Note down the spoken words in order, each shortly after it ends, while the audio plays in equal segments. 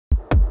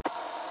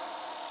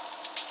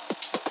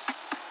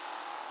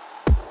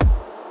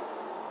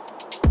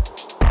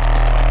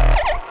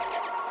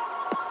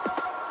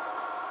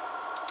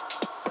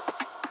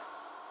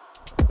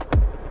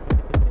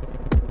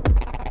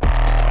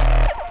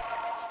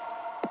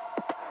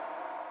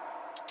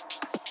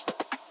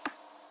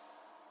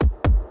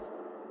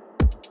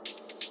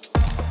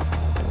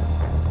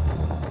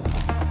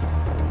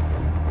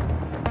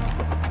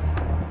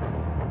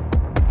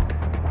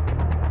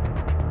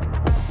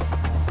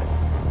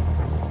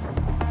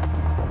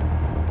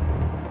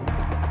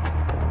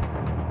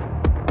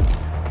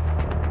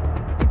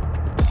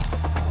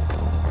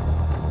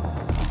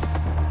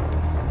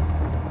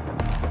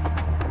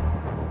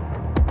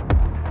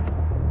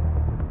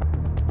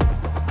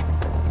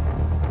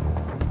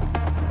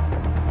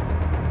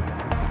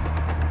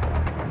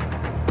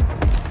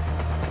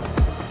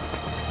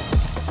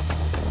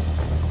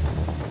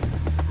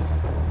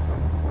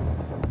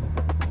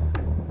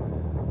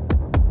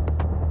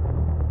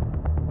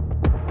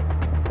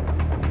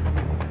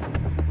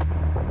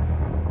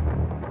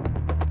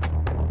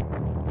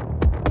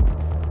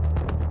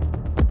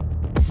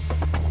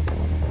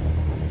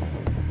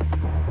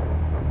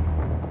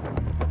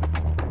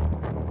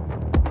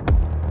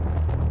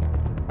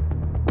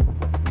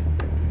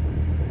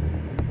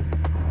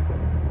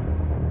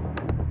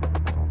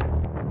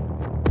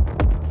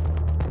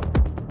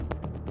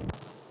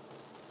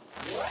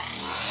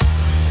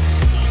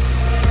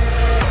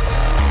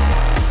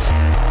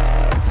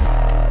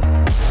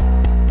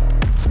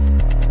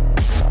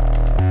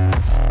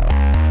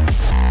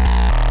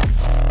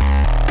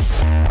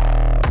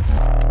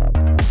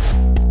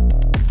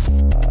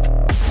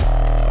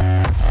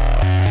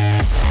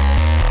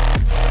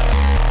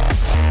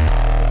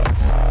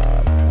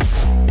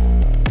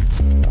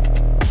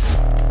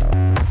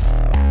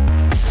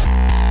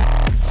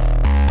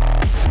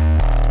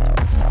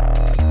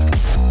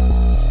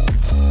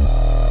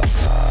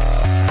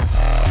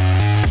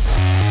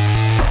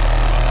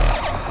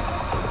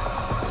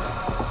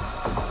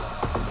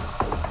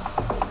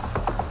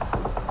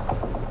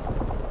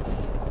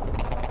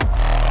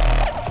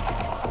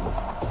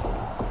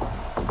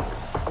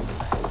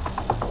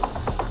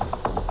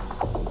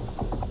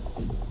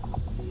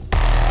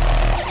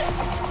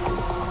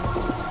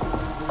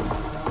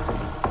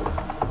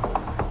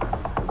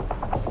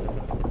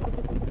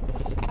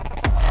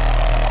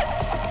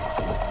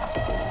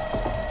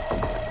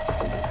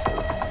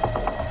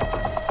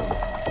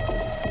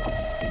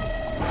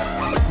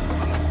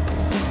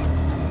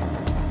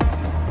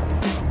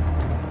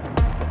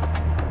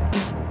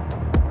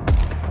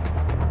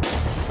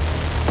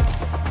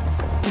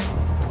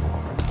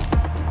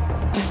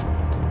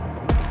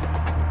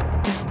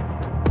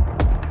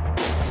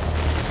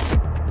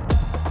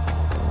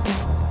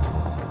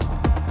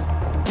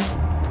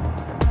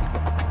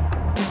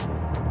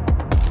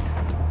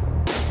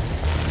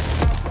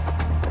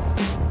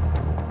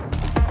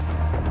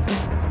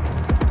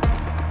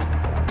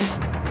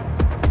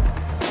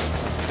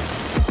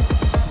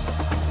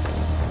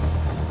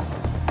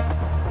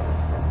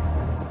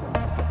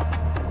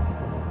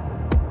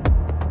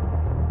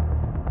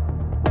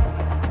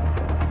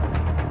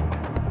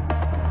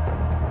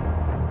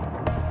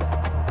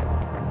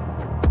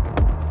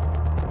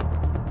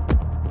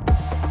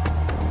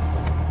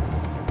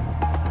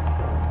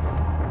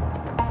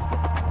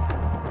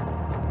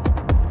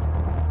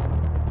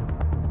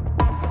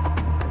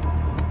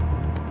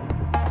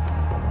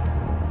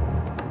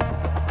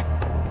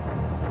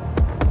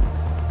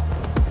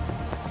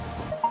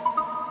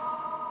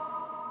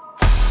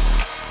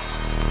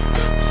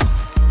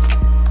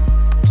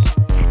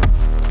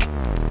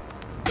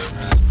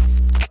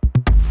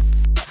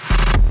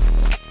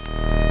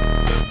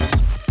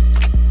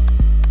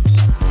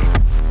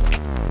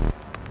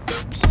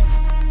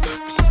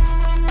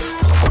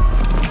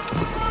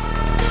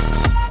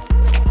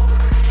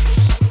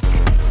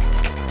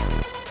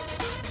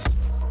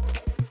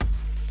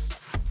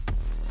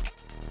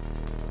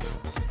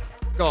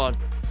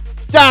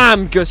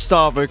Damn,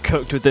 Gustavo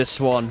cooked with this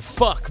one.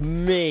 Fuck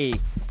me.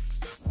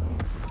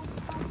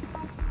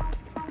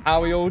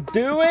 How we all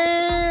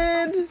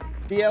doing?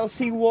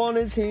 DLC 1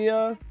 is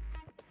here.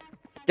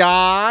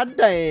 God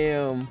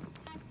damn.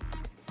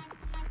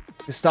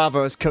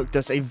 Gustavo has cooked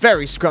us a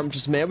very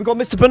scrumptious meal. We got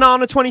Mr.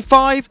 Banana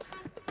 25.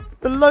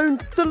 The lone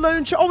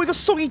oh, we got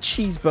soggy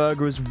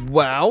cheeseburger as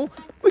well.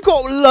 We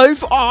got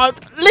loaf. Oh,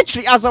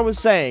 literally, as I was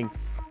saying.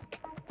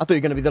 I thought you were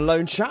going to be the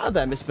lone chatter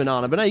there, Miss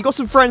Banana. But no, you got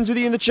some friends with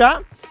you in the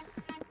chat.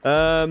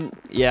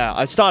 Yeah,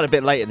 I started a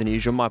bit later than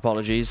usual. My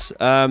apologies.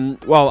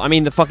 Well, I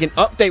mean, the fucking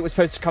update was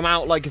supposed to come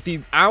out like a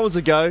few hours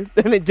ago.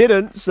 And it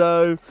didn't,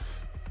 so...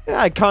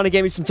 Yeah, it kind of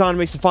gave me some time to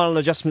make some final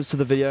adjustments to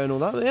the video and all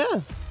that. But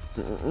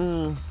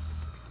yeah.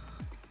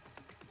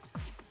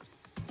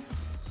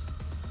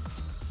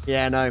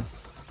 Yeah, no.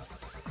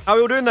 How are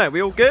we all doing, though?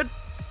 We all good?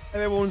 Hope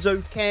everyone's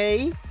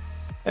okay.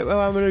 Hope we're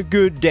having a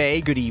good day,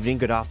 good evening,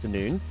 good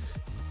afternoon.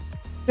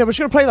 Yeah, we're just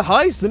going to play the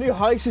heist. The new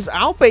heist is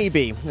out,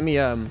 baby. Let me,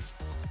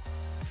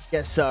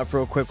 get set up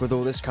real quick with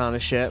all this kind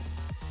of shit.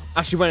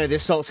 Actually, wait, the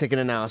assault's kicking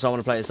in now, so I want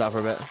to play this out for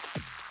a bit.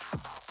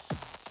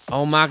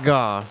 Oh, my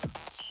God.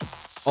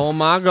 Oh,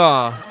 my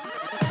God.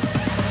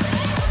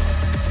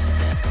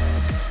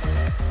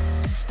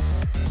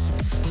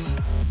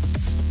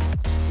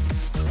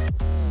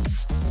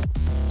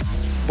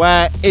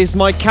 Where is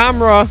my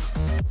camera?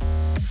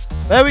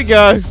 There we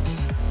go.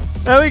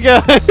 There we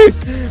go.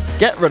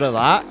 Get rid of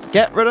that.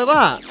 Get rid of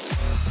that.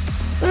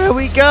 There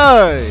we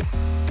go.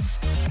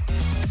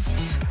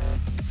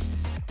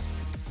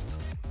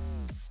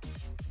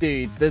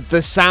 Dude, the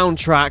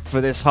soundtrack for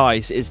this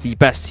heist is the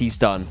best he's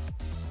done.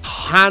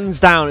 Hands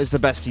down is the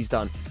best he's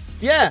done.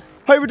 Yeah,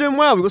 hope we're doing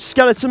well. We've got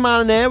Skeleton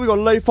Man in here. We've got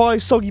Lo-Fi,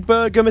 Soggy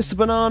Burger, Mr.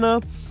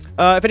 Banana.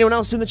 If anyone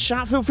else is in the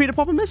chat, feel free to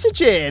pop a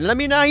message in. Let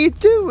me know how you're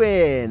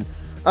doing.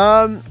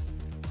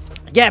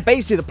 Yeah,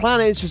 basically the plan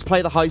is just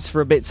play the heist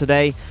for a bit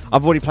today.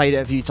 I've already played it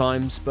a few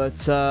times,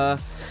 but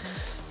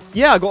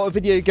yeah, I got a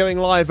video going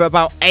live at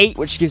about 8,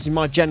 which gives you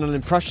my general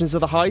impressions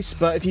of the heist.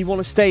 But if you want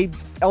to stay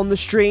on the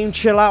stream,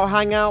 chill out,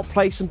 hang out,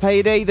 play some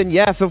Payday, then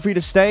yeah, feel free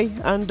to stay.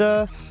 And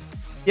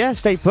yeah,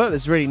 stay put.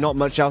 There's really not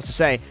much else to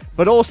say.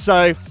 But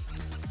also,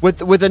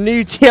 with a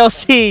new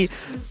DLC,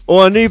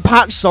 or a new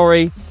patch,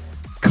 sorry,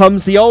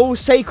 comes the old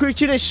sacred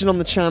tradition on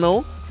the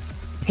channel.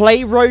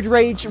 Play Road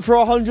Rage for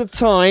 100th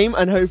time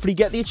and hopefully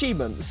get the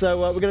achievement.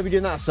 So we're going to be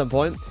doing that at some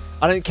point.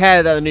 I don't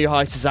care that a new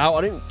heist is out.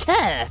 I don't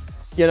care,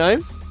 you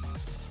know?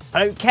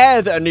 I don't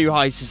care that a new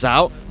heist is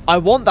out. I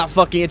want that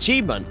fucking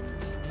achievement.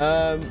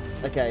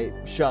 Okay,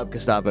 shut up,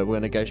 Gustavo. We're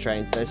going to go straight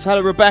into this.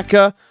 Hello,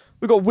 Rebecca.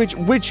 We got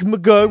which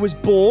Mago was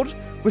bored.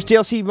 Which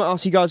DLC are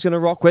you guys going to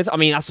rock with? I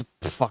mean, that's a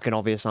fucking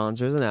obvious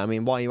answer, isn't it? I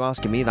mean, why are you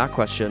asking me that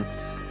question?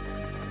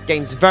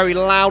 Game's very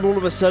loud all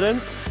of a sudden.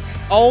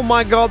 Oh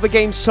my God, the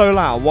game's so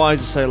loud. Why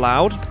is it so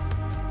loud?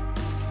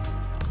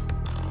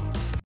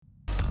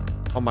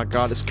 Oh my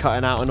God, it's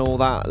cutting out and all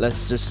that.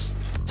 Let's just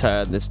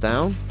turn this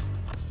down.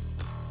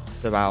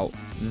 It's about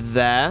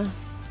there.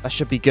 That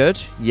should be good.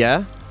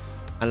 Yeah.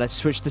 And let's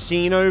switch the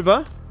scene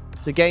over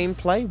to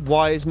gameplay.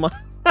 Why is my...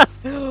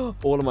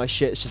 all of my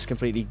shit's just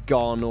completely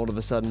gone all of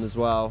a sudden as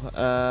well.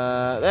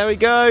 There we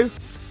go.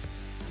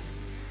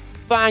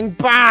 Bang,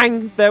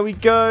 bang. There we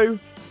go.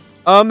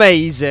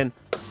 Amazing.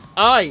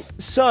 Alright,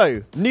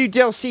 so new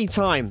DLC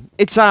time.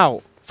 It's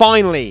out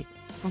finally.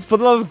 For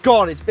the love of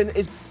God, it's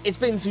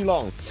been too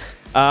long.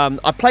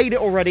 I played it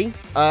already,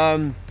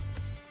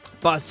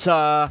 but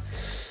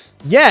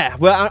yeah,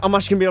 well, I'm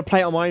actually gonna be able to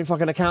play it on my own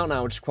fucking account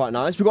now, which is quite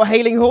nice. We've got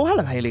Hailing Hall.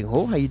 Hello, Hailing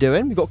Hall. How you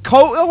doing? We've got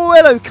Cole. Oh,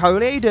 hello, Cole.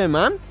 How you doing,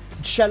 man?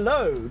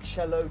 Cello.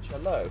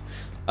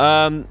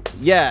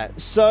 Yeah.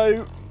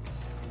 So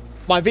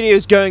my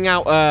video's going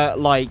out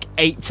like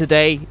 8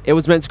 today. It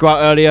was meant to go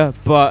out earlier,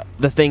 but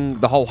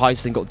the whole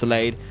heist thing got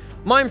delayed.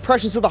 My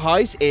impressions of the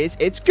heist is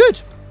it's good.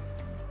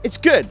 It's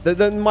good.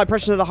 My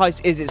impression of the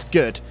heist is it's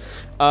good.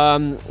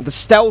 The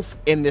stealth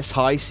in this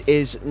heist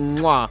is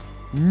mwah.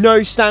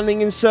 No standing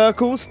in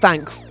circles.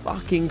 Thank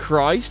fucking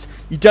Christ.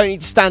 You don't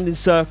need to stand in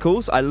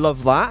circles. I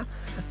love that.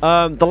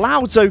 The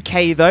loud's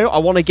okay though. I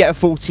want to get a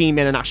full team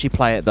in and actually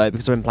play it though,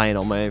 because I've been playing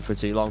on my own for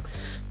too long.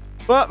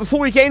 But before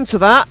we get into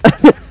that,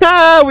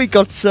 we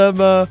got some,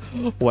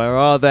 where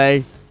are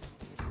they?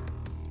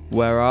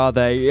 Where are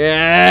they?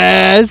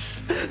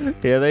 Yes!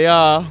 Here they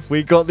are.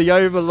 We got the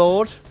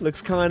Overlord.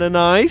 Looks kind of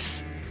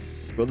nice.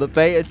 Got the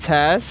beta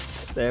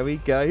test. There we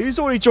go. Who's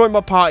already joined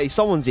my party?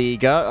 Someone's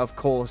eager. Of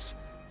course,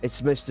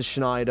 it's Mr.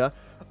 Schneider.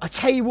 I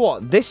tell you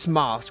what, this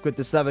mask with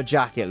this leather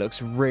jacket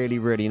looks really,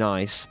 really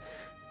nice.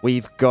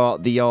 We've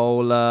got the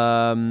old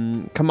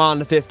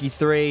Commander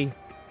 53.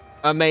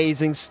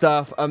 Amazing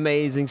stuff.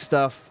 Amazing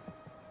stuff.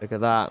 Look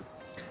at that.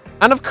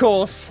 And of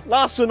course,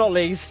 last but not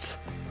least,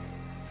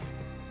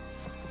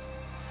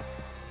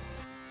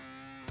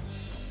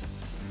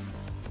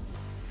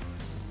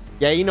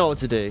 yeah, you know what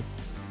to do.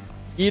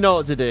 You know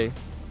what to do.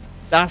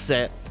 That's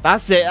it.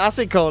 That's it. That's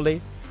it,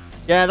 Coley.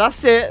 Yeah,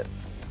 that's it.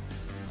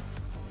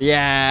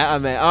 Yeah, I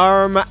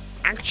mean,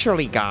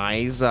 actually,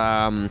 guys,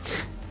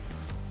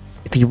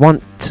 if you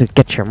want to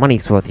get your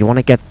money's worth, you want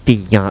to get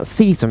the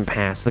season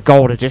pass, the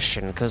gold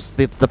edition, because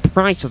the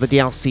price of the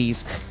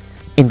DLCs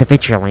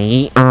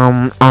individually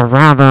are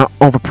rather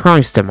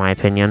overpriced in my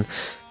opinion.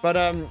 But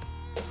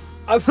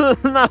other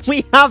than that,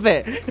 we have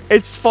it.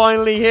 It's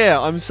finally here.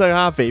 I'm so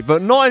happy.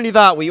 But not only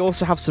that, we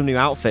also have some new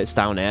outfits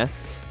down here,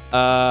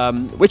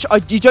 which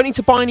you don't need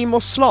to buy any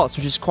more slots,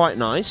 which is quite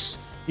nice.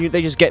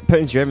 They just get put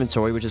into your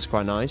inventory, which is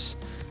quite nice.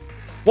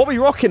 What are we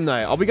rocking, though?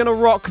 Are we going to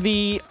rock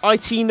the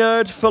IT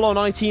nerd, full-on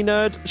IT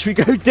nerd? Should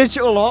we go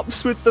digital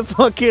ops with the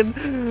fucking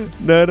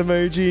nerd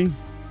emoji?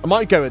 I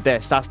might go with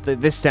this.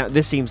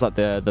 This seems like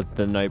the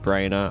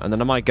no-brainer. And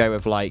then I might go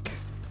with, like,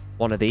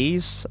 one of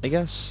these, I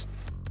guess.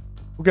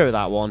 We'll go with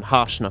that one.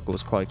 Harsh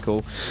Knuckles, quite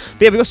cool.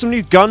 But yeah, we got some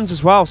new guns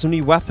as well, some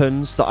new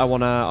weapons that I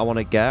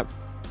wanna get.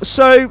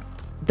 So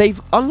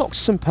they've unlocked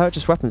some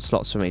purchase weapon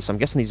slots for me. So I'm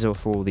guessing these are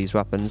for all these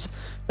weapons.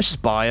 Let's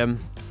just buy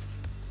them.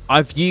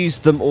 I've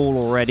used them all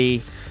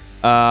already.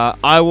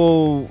 I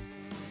will.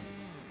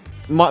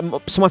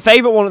 So my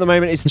favorite one at the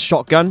moment is the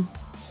shotgun.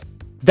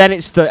 Then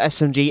it's the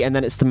SMG, and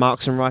then it's the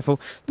marksman rifle.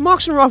 The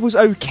marksman rifle's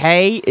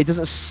okay. It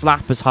doesn't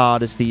slap as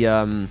hard as the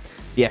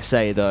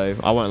SA though.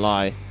 I won't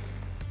lie.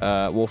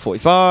 War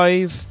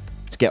 45.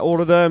 Let's get all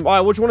of them. All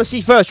right, what do you want to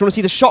see first? Do you want to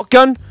see the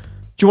shotgun? Do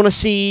you want to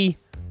see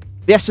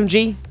the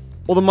SMG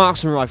or the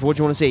marksman rifle? What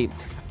do you want to see?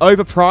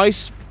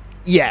 Overpriced?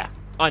 Yeah,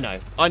 I know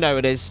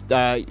it is.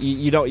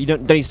 You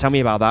don't need to tell me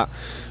about that.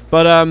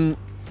 But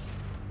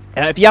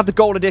if you have the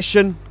gold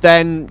edition,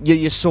 then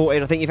you're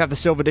sorted. I think if you have the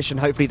silver edition,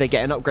 hopefully they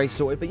get an upgrade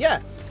sorted. But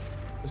yeah,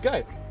 let's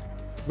go.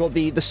 We've got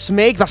the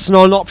SMIG. That's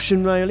not an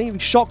option really.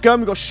 Shotgun.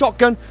 We've got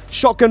shotgun.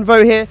 Shotgun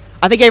vote here.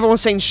 I think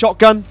everyone's saying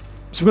shotgun.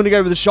 So we're going to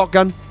go with the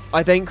shotgun,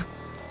 I think.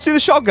 Let's do the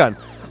shotgun.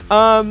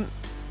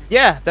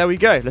 Yeah, there we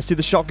go. Let's do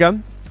the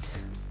shotgun.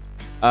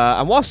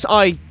 And whilst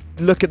I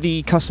look at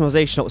the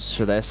customization options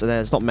for this, and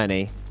there's not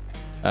many,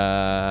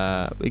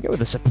 we go with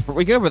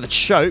the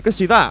choke. Let's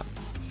do that.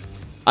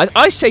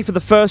 I say for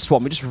the first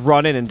one, we just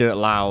run in and do it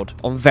loud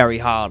on very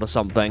hard or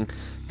something,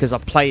 because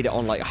I've played it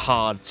on like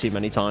hard too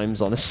many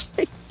times,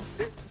 honestly.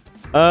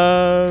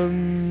 Where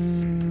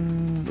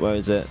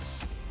is it?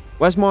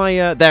 Where's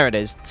my, there it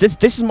is.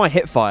 This is my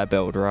hipfire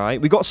build, right?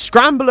 We got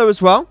Scrambler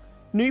as well.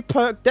 New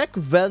perk deck,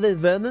 very,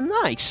 very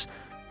nice.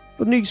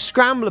 The new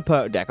Scrambler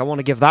perk deck. I want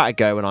to give that a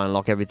go when I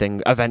unlock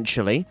everything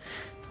eventually.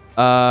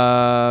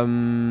 Yeah,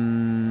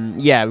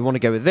 we want to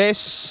go with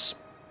this.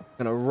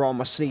 I'm going to roll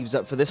my sleeves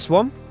up for this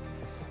one.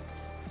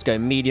 Let's go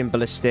medium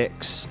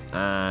ballistics,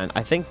 and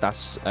I think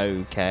that's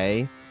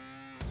okay.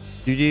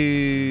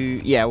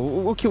 Yeah,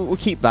 we'll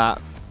keep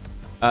that.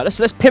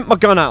 Let's pimp my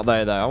gun out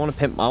though. I want to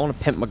pimp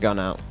my gun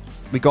out.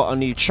 We got a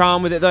new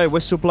charm with it though,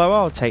 whistleblower.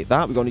 I'll take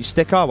that. We got a new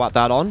sticker. I'll whack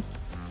that on.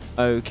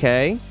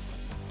 Okay.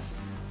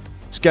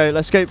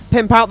 Let's go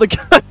pimp out the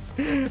gun.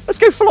 Let's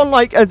go full on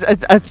like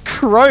a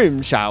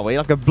chrome, shall we?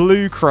 Like a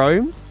blue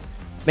chrome.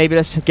 Maybe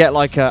let's get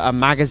like a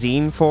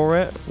magazine for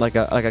it, like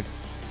a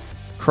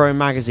chrome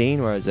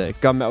magazine. Where is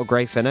it? Gunmetal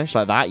grey finish,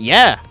 like that.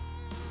 Yeah.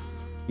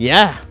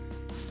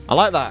 I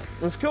like that.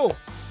 That's cool.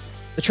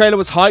 The trailer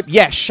was hype.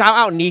 Yeah, shout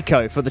out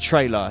Nico for the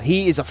trailer.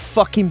 He is a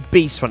fucking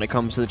beast when it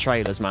comes to the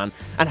trailers, man.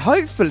 And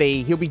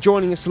hopefully he'll be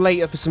joining us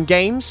later for some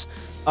games.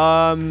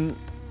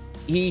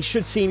 He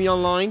should see me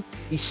online.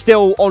 He's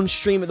still on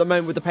stream at the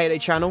moment with the Payday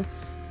channel.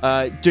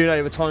 Doing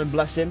overtime,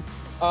 bless him.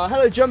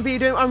 Hello, Jumpy, how you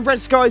doing? I'm Red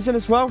Skies in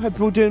as well. Hope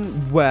you're all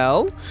doing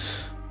well.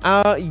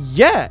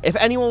 Yeah, if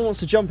anyone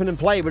wants to jump in and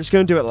play, we're just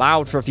going to do it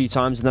loud for a few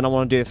times, and then I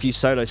want to do a few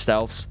solo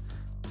stealths.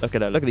 Look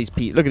at it. Look at these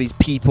people.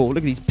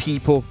 Look at these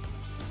people.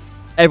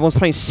 Everyone's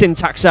playing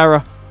syntax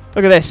error.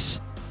 Look at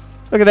this.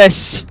 Look at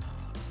this.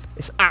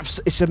 It's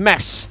a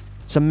mess.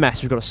 It's a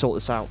mess. We've got to sort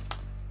this out.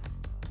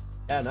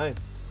 Yeah, no.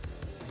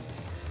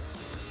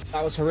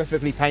 That was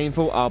horrifically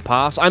painful. I'll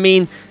pass. I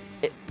mean,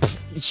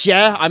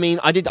 yeah. I mean,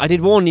 I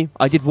did warn you.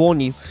 I did warn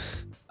you.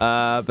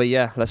 But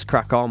yeah, let's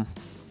crack on.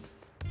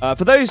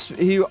 For those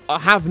who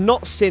have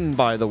not seen,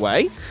 by the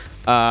way,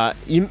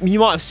 you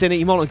might have seen it.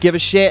 You might not give a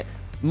shit.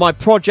 My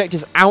project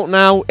is out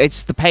now.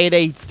 It's the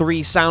Payday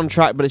 3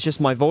 soundtrack, but it's just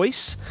my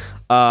voice.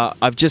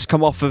 I've just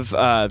come off of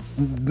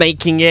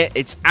making it.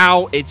 It's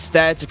out. It's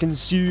there to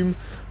consume.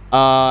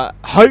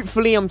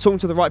 Hopefully, I'm talking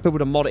to the right people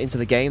to mod it into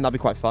the game. That'd be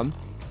quite fun.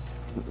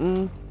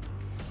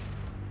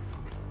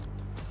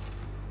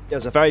 It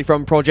was a very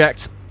fun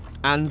project.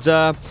 And,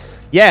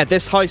 yeah,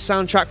 this high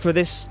soundtrack for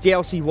this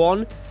DLC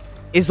 1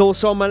 is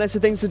also on my list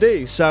of things to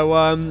do.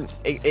 So,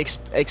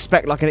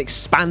 expect, like, an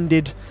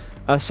expanded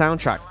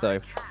soundtrack, though.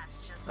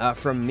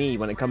 From me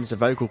when it comes to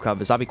vocal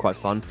covers. That'd be quite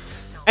fun.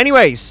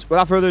 Anyways,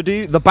 without further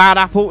ado, the Bad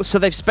Apple. So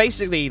they've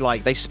basically,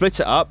 like, they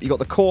split it up. You got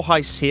the core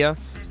heist here.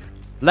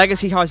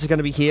 Legacy heist is going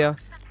to be here.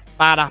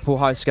 Bad Apple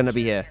heist is going to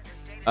be here.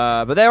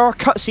 But there are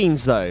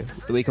cutscenes, though,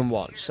 that we can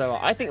watch. So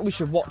I think we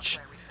should watch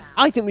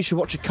a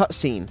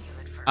cutscene.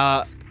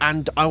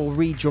 And I will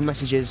read your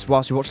messages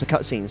whilst we watch the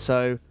cutscene.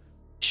 So,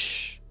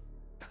 shh.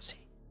 Cutscene.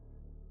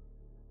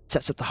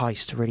 Sets up the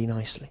heist really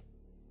nicely.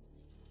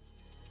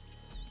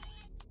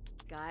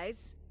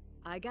 Guys,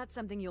 I got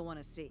something you'll want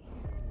to see.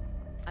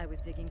 I was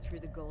digging through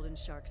the Golden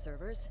Shark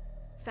servers.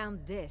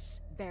 Found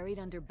this buried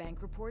under bank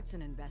reports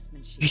and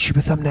investment sheets.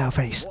 YouTuber thumbnail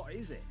face. What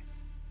is it?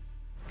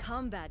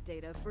 Combat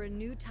data for a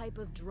new type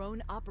of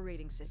drone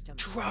operating system.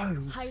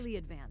 Drones. Highly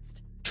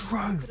advanced.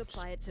 Drones. You could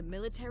apply it to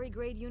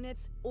military-grade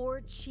units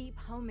or cheap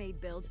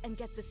homemade builds and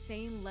get the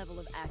same level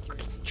of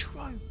accuracy.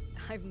 Drone.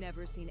 I've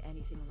never seen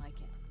anything like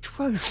it.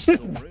 Drones.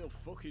 Some real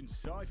fucking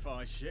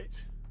sci-fi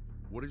shit.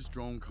 What is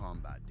drone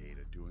combat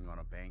data doing on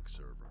a bank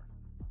server?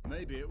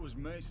 Maybe it was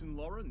Mason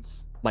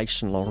Lawrence.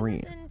 Mason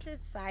Lawrence. Into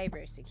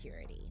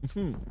cybersecurity.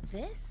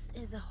 This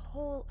is a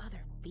whole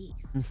other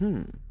beast.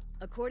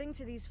 According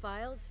to these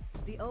files,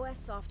 the OS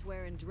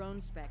software and drone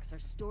specs are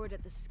stored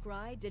at the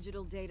Scry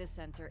Digital Data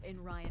Center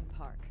in Ryan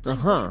Park. What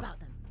about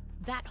them?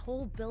 That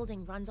whole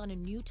building runs on a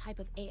new type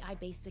of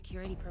AI-based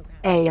security program.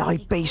 They call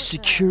AI-based it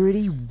the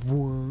security?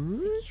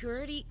 What?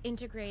 Security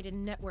Integrated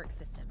Network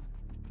System.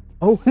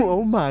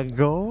 Oh my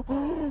god.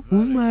 Oh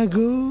my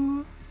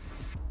god.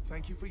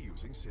 Thank you for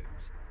using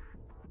Sims.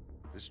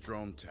 This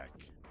drone tech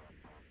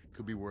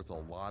could be worth a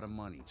lot of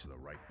money to the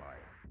right buyer.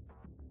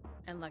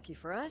 And lucky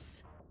for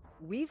us,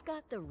 we've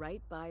got the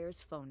right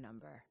buyer's phone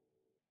number.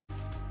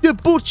 The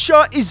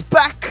butcher is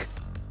back.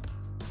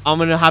 I'm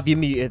gonna have you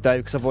muted though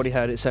because I've already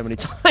heard it so many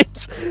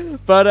times.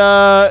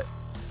 But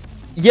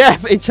yeah,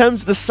 in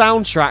terms of the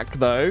soundtrack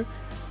though,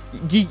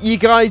 you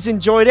guys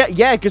enjoyed it?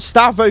 Yeah,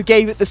 Gustavo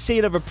gave it the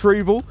seal of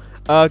approval.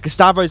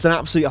 Gustavo's an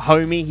absolute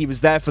homie. He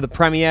was there for the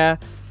premiere.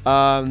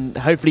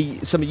 Hopefully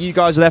some of you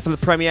guys were there for the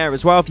premiere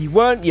as well. If you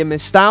weren't, you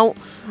missed out.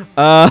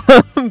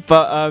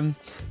 But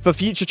for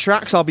future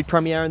tracks, I'll be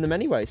premiering them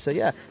anyway. So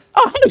yeah.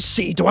 Oh, hello,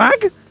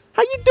 Seadwag.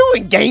 How you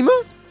doing, gamer?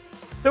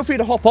 Feel free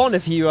to hop on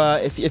if you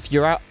if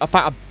you're up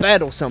out of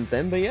bed or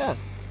something. But yeah,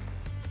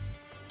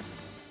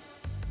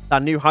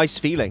 that new heist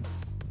feeling.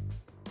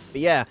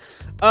 But yeah,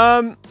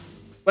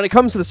 when it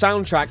comes to the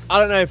soundtrack, I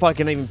don't know if I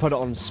can even put it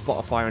on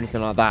Spotify or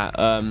anything like that.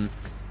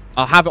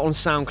 I'll have it on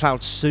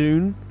SoundCloud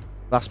soon.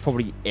 That's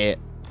probably it,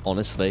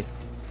 honestly.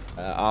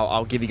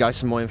 I'll give you guys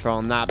some more info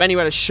on that. But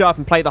anyway, let's shut up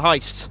and play the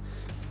heist.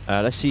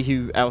 Let's see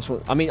who else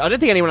wants... I mean, I don't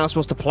think anyone else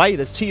wants to play.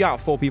 There's 2 out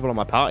of 4 people on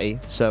my party.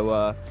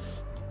 So,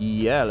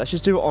 yeah, let's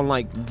just do it on,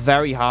 like,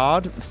 very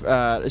hard.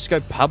 Let's go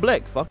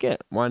public. Fuck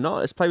it. Why not?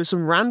 Let's play with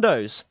some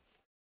randos.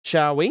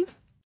 Shall we?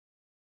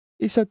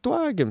 It's a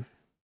dragon.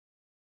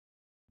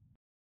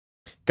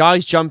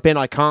 Guys, jump in.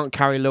 I can't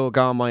carry little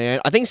guy on my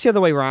own. I think it's the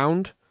other way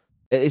round.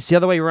 It's the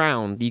other way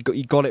round. You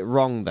got it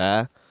wrong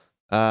there.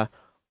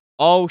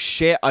 Oh,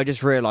 shit. I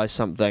just realized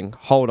something.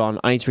 Hold on.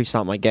 I need to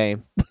restart my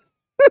game.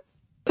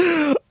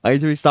 I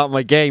need to restart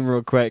my game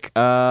real quick.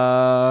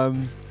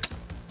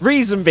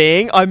 Reason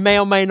being, I may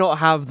or may not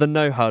have the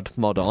no HUD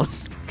mod on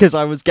because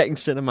I was getting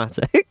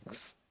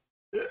cinematics.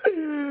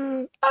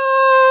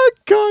 Oh,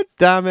 god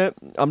damn it.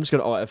 I'm just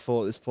going to Alt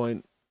F4 at this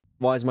point.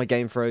 Why is my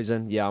game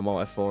frozen? Yeah, I'm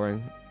Alt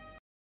F4ing.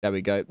 There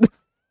we go.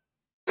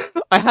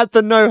 I had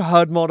the no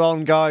HUD mod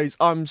on, guys.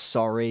 I'm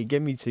sorry.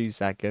 Give me 2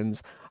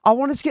 seconds. I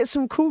wanted to get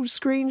some cool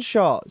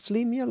screenshots.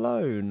 Leave me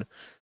alone.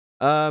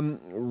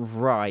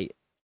 Right.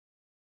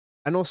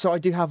 And also, I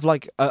do have,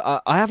 like,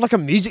 I have, like, a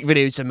music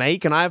video to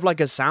make, and I have,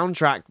 like, a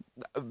soundtrack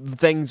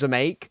thing to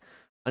make.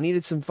 I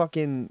needed some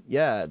fucking...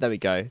 Yeah, there we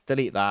go.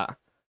 Delete that.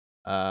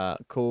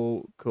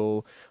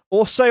 Cool.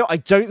 Also, I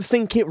don't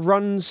think it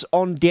runs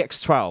on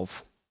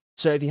DX12.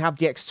 So if you have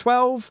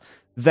DX12,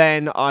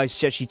 then I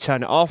suggest you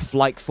turn it off,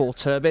 like for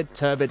Turbid.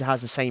 Turbid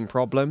has the same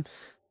problem.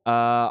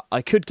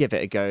 I could give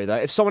it a go, though.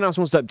 If someone else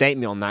wants to update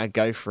me on that,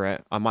 go for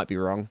it. I might be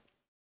wrong.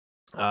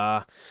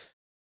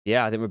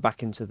 Yeah, I think we're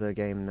back into the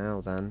game now,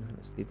 then.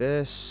 Let's see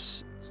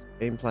this.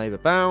 Gameplay,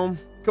 ba-bow.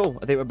 Cool,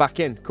 I think we're back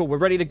in. Cool, we're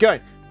ready to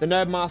go. The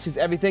Nerd Mask is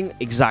everything.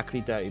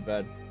 Exactly, Dirty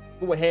Bird.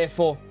 What we're here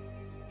for.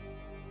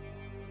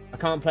 I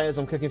can't play as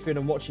I'm cooking food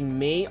and watching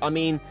me. I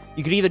mean,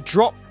 you could either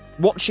drop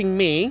watching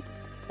me,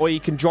 or you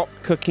can drop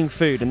cooking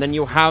food, and then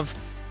you'll have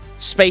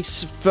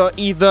space for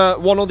either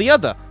one or the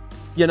other.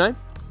 You know?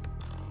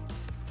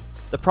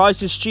 The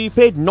price is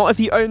stupid. Not if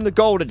you own the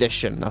gold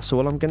edition. That's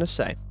all I'm going to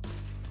say.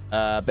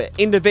 But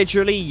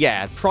individually,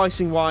 yeah.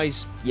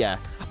 Pricing-wise, yeah.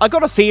 I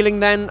got a feeling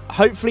then,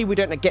 hopefully we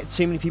don't get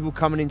too many people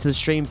coming into the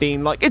stream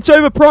being like, it's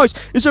overpriced!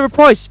 It's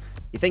overpriced!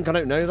 You think I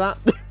don't know that?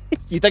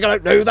 You think I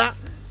don't know that?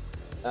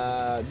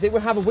 They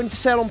will have a winter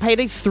sale on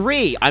Payday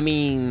 3. I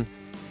mean,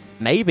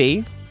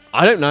 maybe.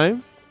 I don't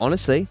know,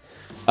 honestly.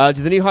 Do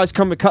the new highs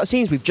come with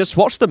cutscenes? We've just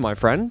watched them, my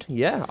friend.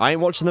 Yeah, I ain't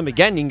watching them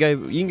again.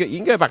 You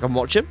can go back and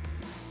watch them.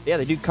 Yeah,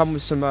 they do come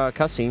with some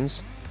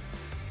cutscenes.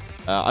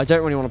 I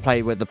don't really want to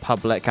play with the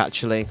public,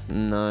 actually.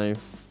 No.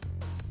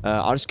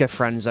 I'll just go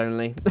friends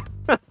only.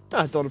 I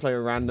don't want to play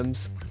with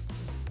randoms.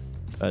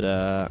 But,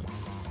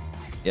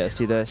 yeah, let's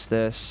do this.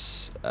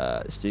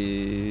 Let's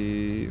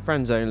do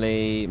friends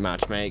only,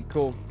 matchmake.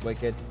 Cool,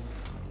 wicked.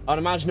 I'd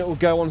imagine it will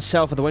go on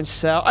sale for the winter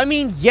sale. I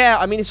mean, yeah,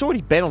 I mean, it's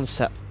already been on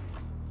sale.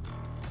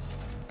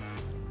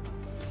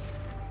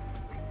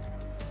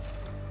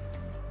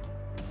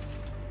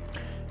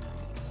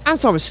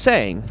 As I was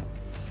saying,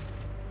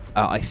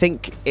 I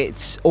think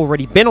it's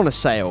already been on a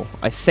sale,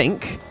 I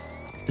think.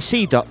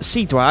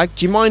 Sea-Dwag,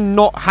 do you mind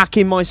not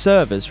hacking my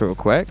servers real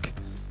quick?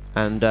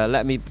 And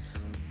let me...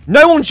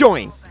 No one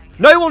join!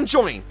 No one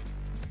join!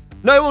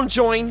 No one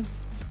join!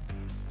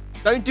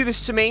 Don't do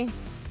this to me.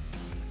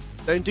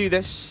 Don't do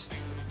this.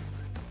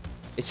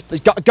 It's...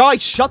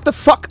 Guys, shut the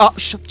fuck up.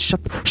 Shut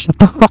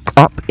the fuck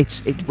up.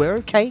 We're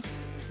okay.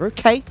 We're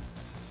okay.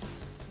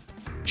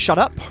 Shut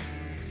up.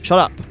 Shut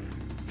up.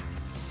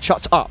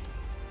 Shut up.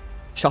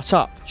 Shut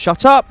up.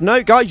 Shut up.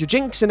 No, guys, you're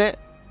jinxing it.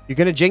 You're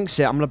going to jinx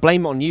it. I'm going to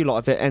blame it on you lot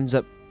if it ends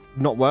up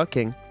not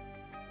working.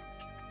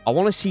 I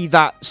want to see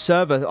that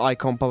server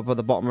icon pop up at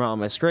the bottom right on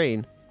my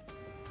screen.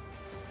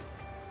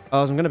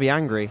 I'm going to be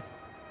angry.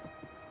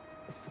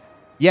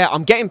 Yeah,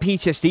 I'm getting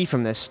PTSD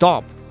from this.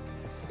 Stop.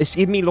 It's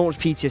giving me launch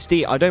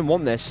PTSD. I don't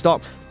want this.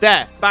 Stop.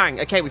 There. Bang.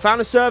 Okay, we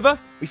found a server.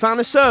 We found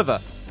a server.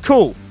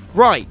 Cool.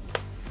 Right.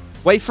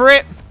 Wait for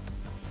it.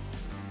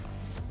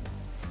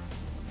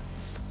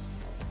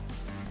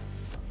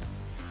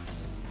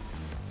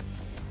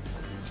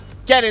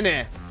 Get in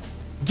here.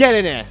 Get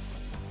in here.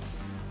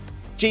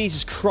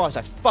 Jesus Christ,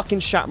 I fucking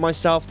shat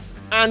myself.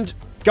 And,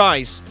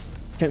 guys,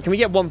 can we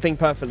get one thing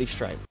perfectly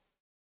straight?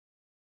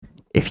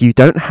 If you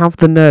don't have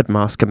the nerd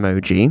mask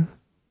emoji,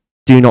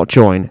 do not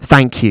join.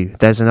 Thank you.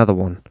 There's another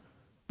one.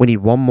 We need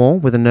one more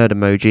with a nerd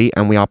emoji,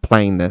 and we are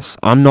playing this.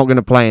 I'm not going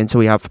to play until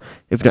we have...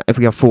 If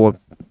we have 4...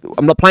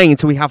 I'm not playing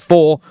until we have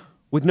 4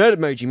 with nerd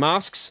emoji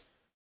masks.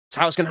 That's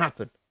how it's going to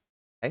happen.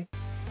 Okay?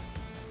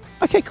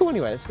 Okay, cool.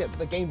 Anyway, let's get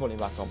the game volume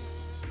back on.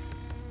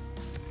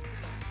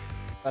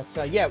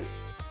 But, yeah,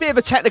 bit of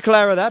a technical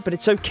error there, but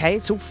it's okay.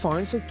 It's all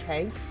fine. It's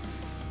okay.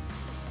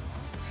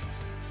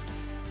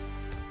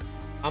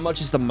 How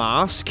much is the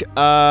mask?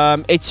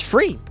 It's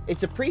free.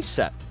 It's a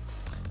preset.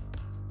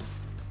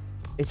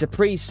 It's a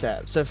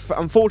preset. So,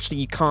 unfortunately,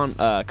 you can't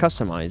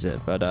customize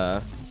it, but,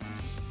 I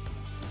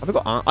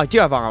do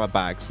have armor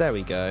bags. There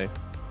we go.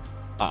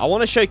 I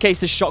want to showcase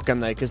the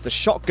shotgun, though, because the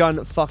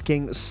shotgun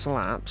fucking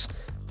slaps.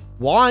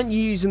 Why aren't you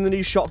using the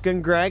new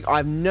shotgun, Greg? I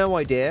have no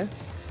idea.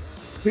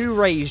 Who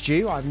raised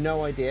you? I have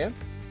no idea.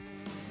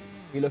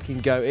 You're looking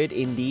goated.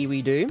 Indeed,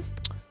 we do.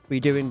 We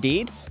do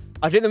indeed.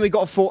 I don't think we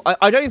got a 4.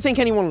 I don't think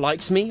anyone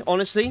likes me,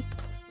 honestly.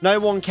 No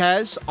one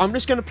cares. I'm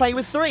just going to play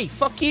with 3.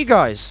 Fuck you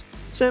guys.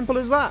 Simple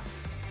as that.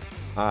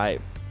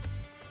 Alright.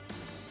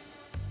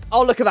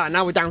 Oh, look at that.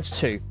 Now we're down to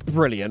 2.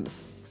 Brilliant.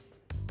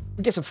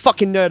 We get some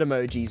fucking nerd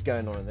emojis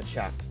going on in the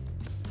chat.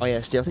 Oh, yeah,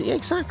 it's DLC. Yeah,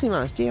 exactly,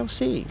 man. It's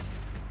DLC.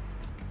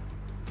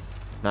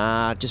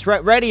 Nah, just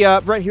ready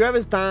up.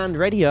 Whoever's down,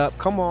 ready up.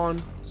 Come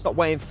on. Stop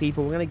waiting for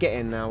people. We're going to get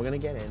in now. We're going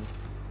to get in.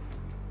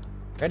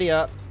 Ready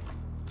up.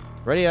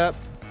 Ready up.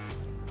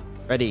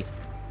 Ready.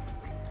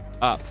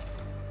 Up.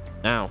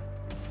 Now.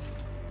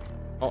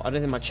 Oh, I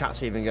don't think my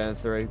chats are even going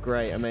through.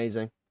 Great.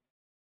 Amazing.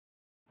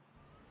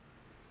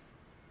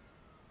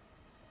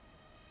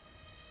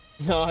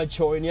 No, I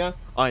join ya.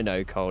 I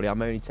know, Coley.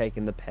 I'm only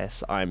taking the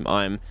piss.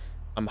 I'm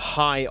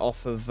high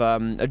off of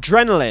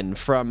adrenaline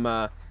from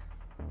a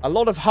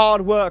lot of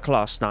hard work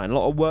last night. A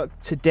lot of work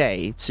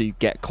today to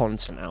get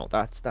content out.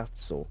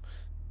 That's all.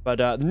 But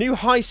the new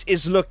heist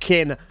is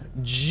looking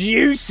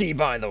juicy,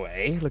 by the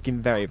way. Looking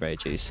very, very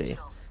juicy.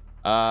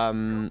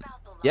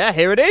 Yeah,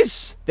 here it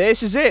is.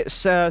 This is it.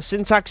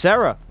 Syntax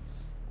error.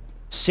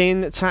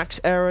 Syntax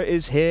error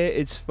is here.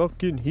 It's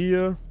fucking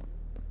here.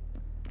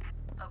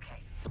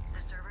 Okay, the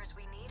servers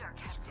we need are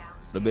kept down.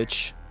 The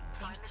bitch.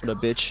 The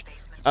bitch.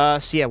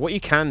 So yeah, what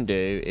you can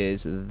do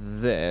is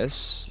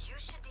this.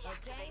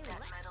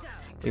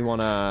 We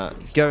want to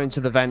go into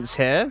the vents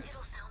here.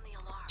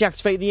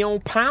 Deactivate the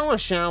old power,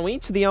 shall we?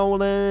 To the old,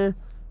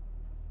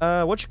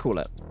 what you call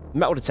it?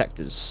 Metal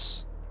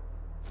detectors.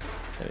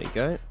 There we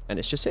go. And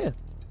it's just here.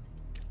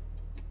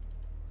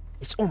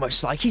 It's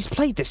almost like he's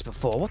played this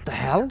before. What the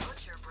hell?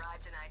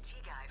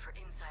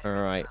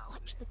 Alright.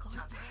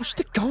 Watch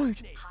the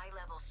guard.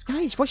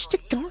 Guys, watch the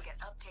guard.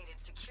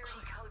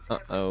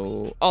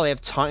 Uh-oh. Oh, they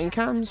have Titan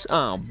cams?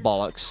 Oh,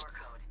 bollocks.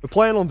 We're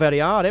playing on very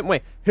hard, aren't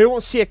we? Who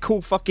wants to see a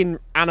cool fucking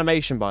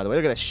animation, by the way?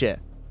 Look at this shit.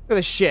 Look at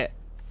this shit.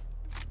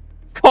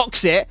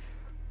 Cocks it.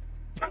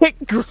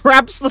 It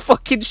grabs the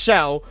fucking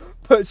shell,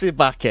 puts it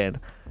back in.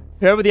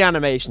 Whoever the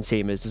animation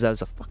team is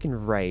deserves a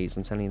fucking raise,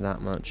 I'm telling you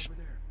that much.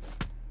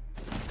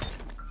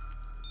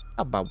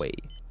 How about we?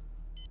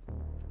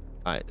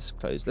 Alright, let's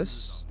close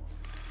this.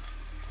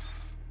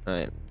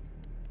 Alright.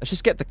 Let's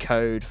just get the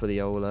code for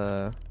the old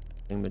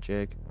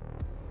thingamajig.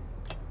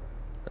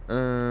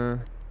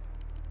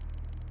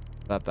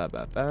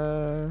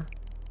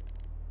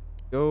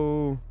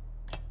 Go.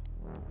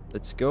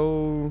 Let's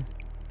go.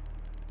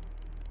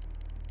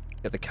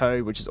 Get the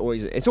code, which is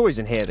always... It's always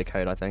in here, the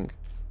code, I think.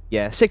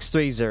 Yeah,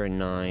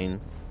 6309.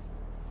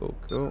 Cool,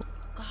 cool.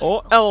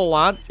 Oh, L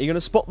lad, are you going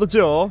to spot the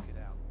door?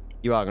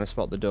 You are going to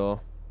spot the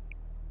door.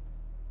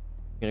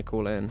 You're going to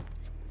call it in.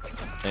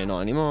 No,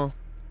 not anymore.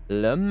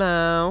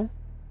 Lamau.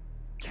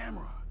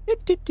 Camera.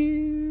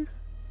 Do-do-do.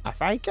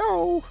 Off I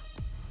go.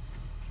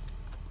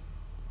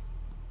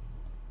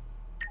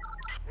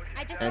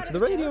 I just Answer the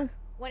radio.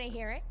 Want to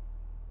hear it?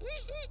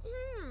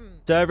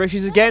 Server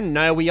issues again?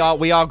 No, we are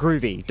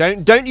groovy.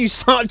 Don't you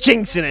start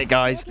jinxing it,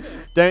 guys.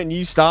 Don't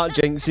you start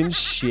jinxing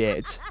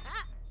shit.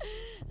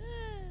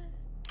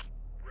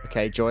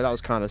 Okay, Joy, that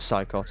was kind of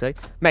psychotic.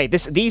 Mate,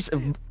 these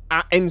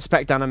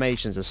inspect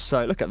animations are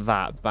so... Look at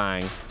that.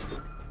 Bang.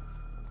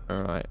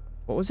 Alright.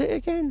 What was it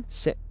again?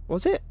 What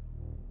was it?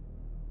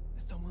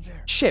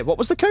 Shit, what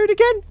was the code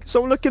again?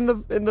 Someone look in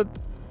the...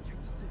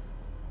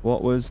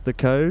 What was the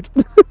code?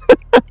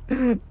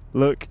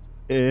 Look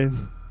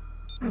in...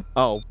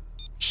 Oh,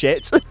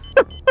 shit.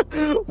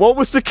 What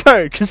was the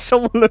code? Can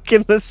someone look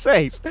in the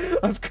safe?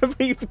 I've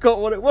completely forgot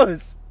what it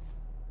was.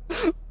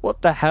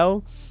 What the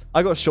hell?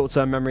 I got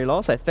short-term memory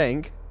loss, I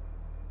think.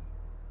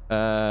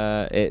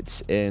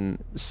 It's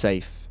in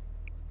safe.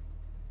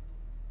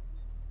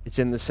 It's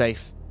in the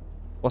safe.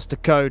 What's the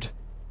code?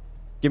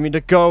 Give me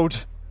the code.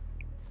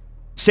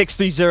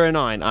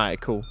 6309.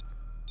 Alright, cool.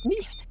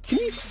 Can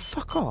you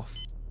fuck off?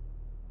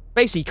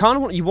 Basically,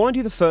 you want to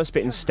do the first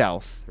bit in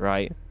stealth,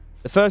 right?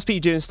 The first bit you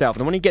do in stealth,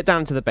 and then when you get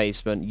down to the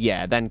basement,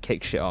 yeah, then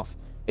kick shit off.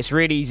 It's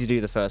really easy to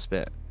do the first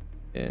bit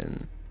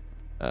in...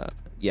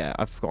 yeah,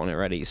 I've forgotten it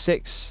already.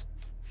 6,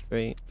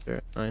 3,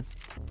 0, 9.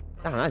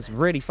 Damn, that's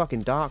really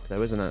fucking dark,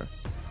 though, isn't it?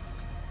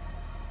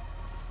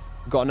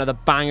 We've got another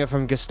banger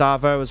from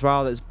Gustavo as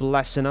well that's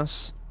blessing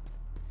us.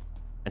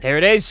 And here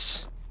it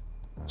is.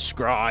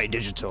 Scry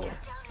Digital.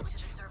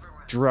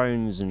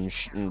 Drones and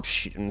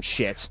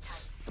shit.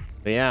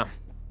 But yeah.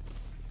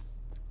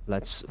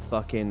 Let's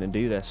fucking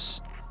do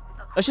this.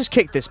 Let's just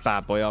kick this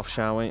bad boy off,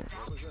 shall we?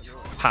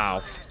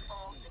 Pow.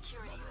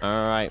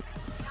 Alright.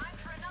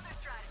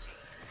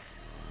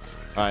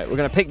 Alright, we're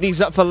going to pick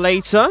these up for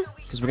later.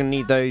 Because we're going to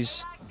need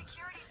those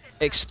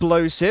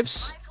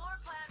explosives.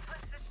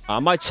 I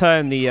might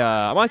turn the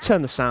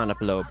sound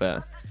up a little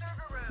bit.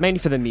 Mainly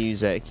for the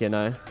music, you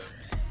know.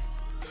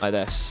 Like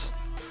this.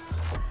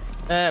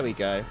 There we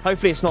go.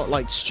 Hopefully it's not,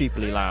 like,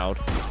 stupidly loud.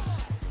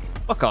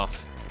 Fuck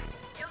off.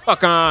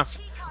 Fuck off.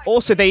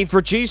 Also, they've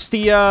reduced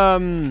the,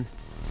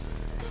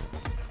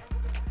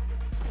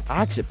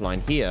 exit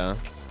line here.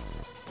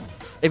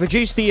 They've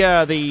reduced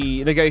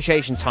the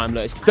negotiation time.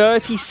 Look, it's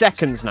 30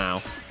 seconds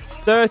now.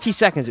 30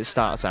 seconds it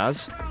starts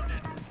as.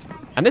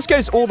 And this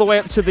goes all the way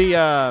up to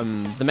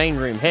the main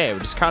room here,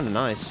 which is kind of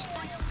nice.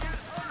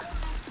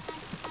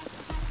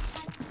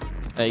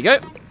 There you go.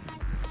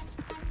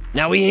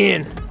 Now we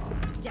in.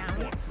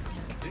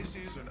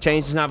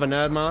 Change doesn't have a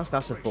nerd mask.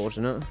 That's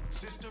unfortunate.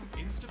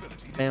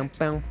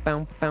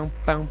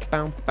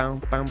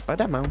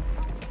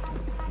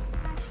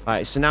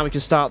 Alright, so now we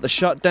can start the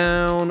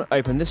shutdown.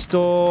 Open this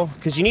door.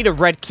 Because you need a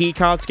red key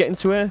card to get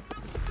into here.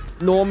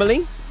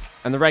 Normally.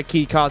 And the red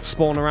key cards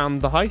spawn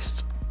around the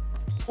heist.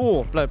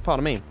 Oh,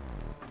 pardon me.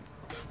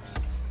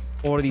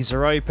 All of these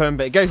are open,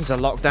 but it goes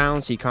into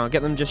lockdown, so you can't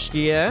get them just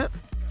yet.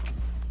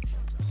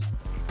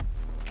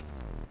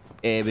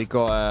 Here we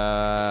got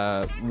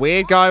a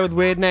weird guy with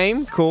weird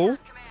name. Cool.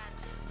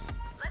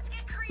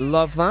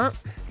 Love that.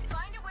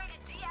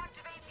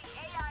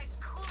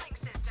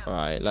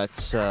 Alright,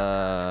 let's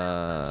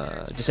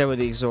disable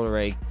the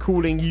auxiliary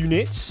cooling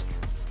units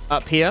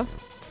up here.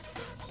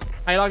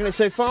 How you liking it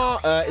so far?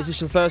 Is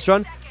this your first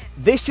run?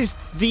 This is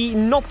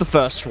not the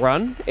first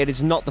run. It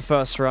is not the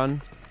first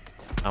run.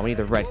 Oh, we need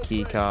the red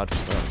key card,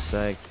 for fuck's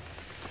sake.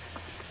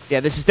 Yeah,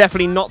 this is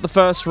definitely not the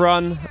first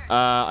run.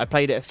 I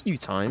played it a few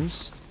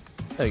times.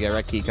 There we go,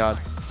 red key card.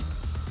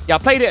 Yeah, I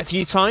played it a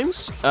few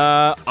times.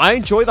 I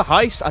enjoy the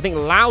heist. I think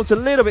Loud's a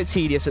little bit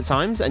tedious at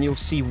times, and you'll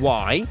see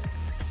why.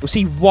 We'll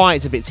see why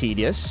it's a bit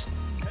tedious.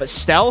 But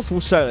stealth,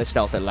 we'll solo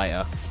stealth it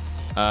later.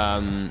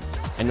 And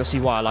you'll see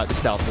why I like the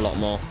stealth a lot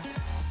more.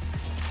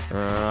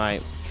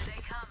 Alright.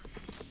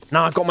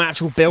 Now I've got my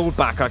actual build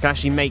back, I can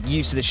actually make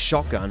use of this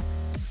shotgun.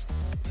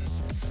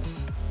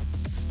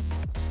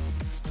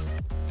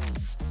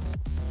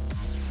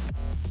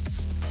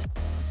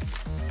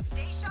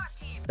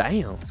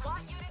 Damn.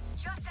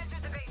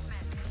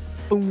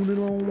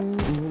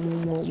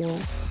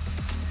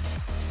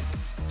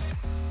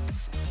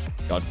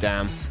 God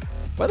damn.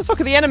 Where the fuck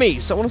are the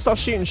enemies? I want to start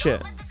shooting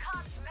shit.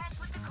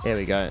 Here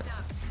we go.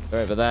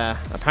 They're over there,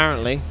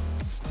 apparently.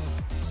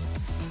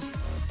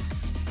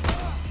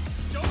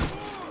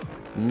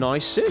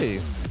 Nice. So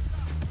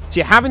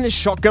you're having this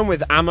shotgun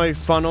with ammo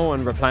funnel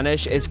and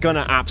replenish, it's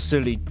gonna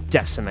absolutely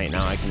decimate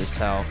now, I can just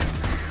tell.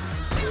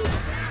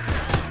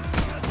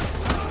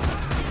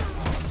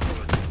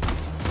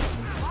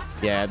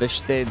 Yeah,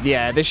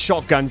 this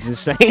shotgun's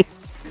insane.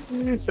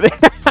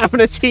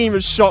 Having a team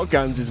of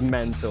shotguns is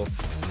mental.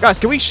 Guys,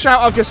 can we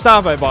shout out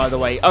Gustavo, by the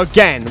way,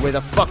 again with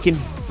a fucking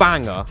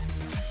banger?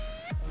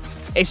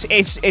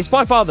 It's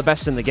by far the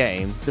best in the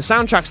game. The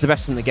soundtrack's the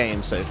best in the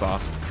game so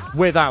far,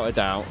 without a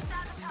doubt.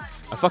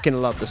 I fucking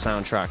love the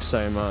soundtrack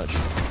so much.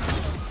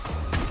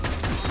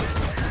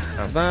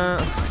 Have that.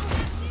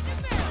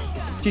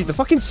 Dude, the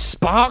fucking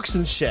sparks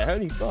and shit.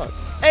 Holy fuck.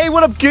 Hey,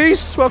 what up,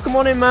 Goose? Welcome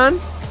on in, man.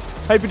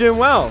 Hope you're doing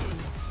well.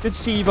 Good to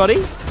see you,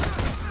 buddy.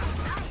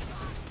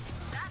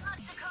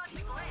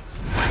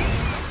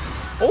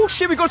 Oh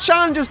shit, we got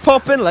challenges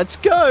popping. Let's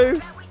go.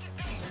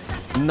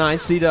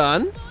 Nicely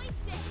done.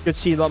 Good to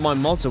see that my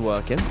mods are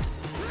working.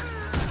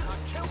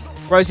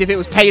 Whereas if it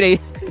was Payday,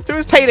 if it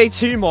was Payday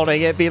 2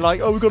 modding, it'd be like,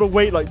 oh, we've got to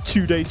wait like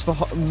 2 days for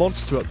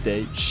mods to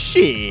update.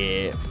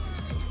 Shit.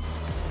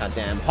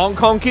 Goddamn. Honk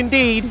honk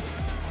indeed.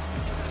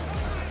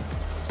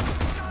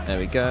 There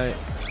we go.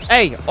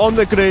 Hey, on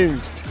the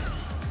ground.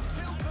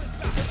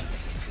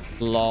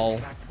 Lol.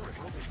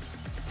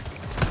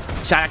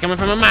 Shot coming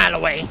from a mile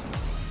away.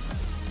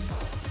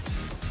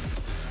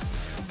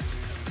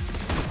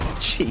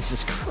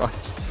 Jesus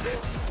Christ.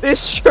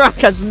 This track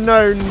has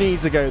no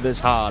need to go this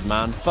hard,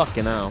 man.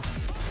 Fucking hell.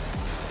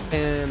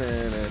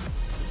 It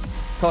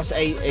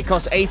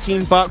costs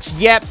 18 bucks.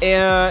 Yep.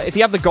 If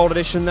you have the gold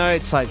edition though,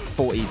 it's like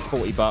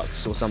 40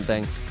 bucks or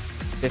something.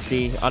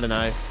 50. I don't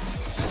know.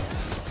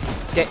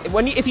 Yeah,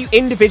 if you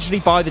individually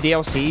buy the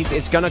DLCs,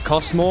 it's gonna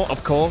cost more,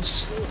 of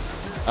course.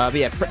 But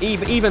yeah,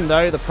 even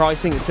though the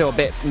pricing is still a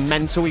bit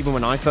mental, even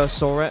when I first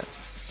saw it.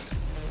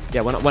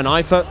 Yeah, when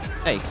I first,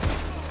 hey.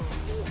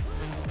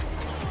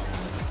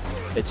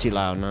 It's too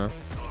loud now.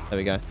 There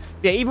we go.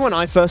 Yeah, even when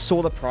I first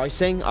saw the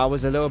pricing, I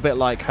was a little bit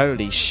like,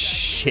 holy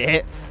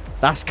shit,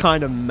 that's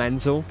kind of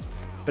mental.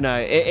 But no,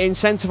 it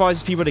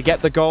incentivizes people to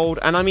get the gold.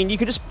 And I mean, you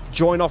can just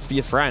join off for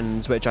your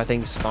friends, which I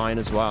think is fine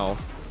as well.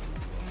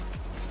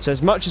 So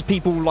as much as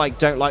people like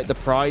don't like the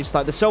price,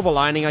 like the silver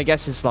lining, I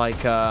guess, is like,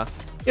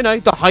 you know,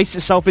 the heist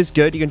itself is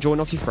good. You can join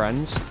off your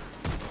friends.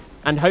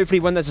 And hopefully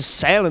when there's a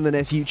sale in the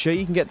near future,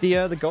 you can get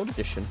the gold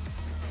edition.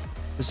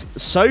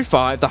 So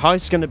far, if the heist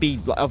is going to be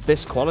of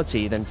this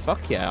quality, then fuck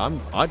yeah,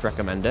 I'd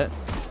recommend it.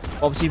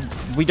 Obviously,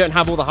 we don't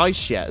have all the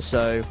heists yet,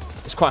 so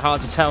it's quite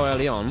hard to tell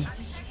early on.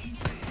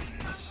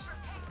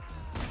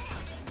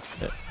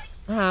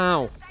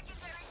 Ow.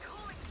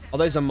 Oh,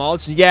 those are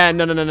mods? Yeah,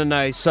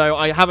 no. So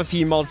I have a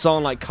few mods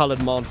on, like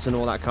colored mods and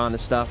all that kind of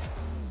stuff.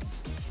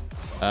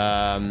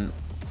 There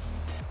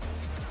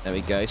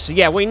we go. So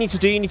yeah, what you need to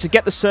do, you need to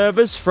get the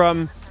servers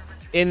from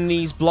in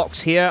these blocks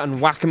here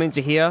and whack them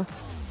into here.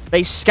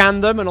 They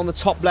scan them, and on the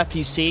top left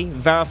you see,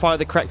 verify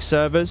the correct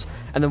servers.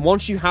 And then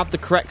once you have the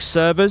correct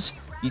servers,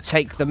 you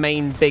take the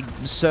main big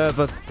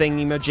server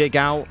thingy-majig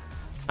out,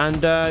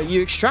 and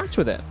you extract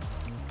with it.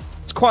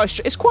 It's quite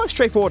a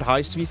straightforward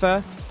heist, to be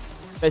fair.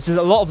 There's a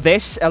lot of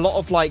this, a lot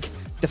of like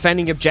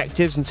defending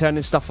objectives and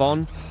turning stuff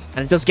on,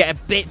 and it does get a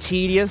bit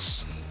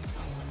tedious.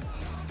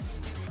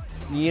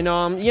 You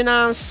know what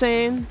I'm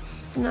saying?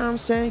 You know what I'm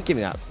saying? Give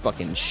me that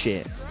fucking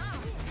shit.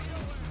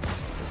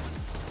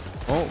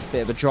 Oh,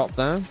 bit of a drop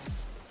there.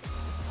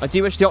 I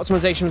do wish the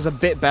optimization was a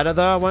bit better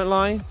though, I won't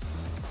lie.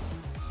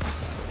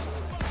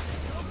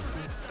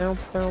 Bow,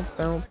 bow,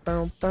 bow,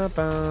 bow, bow,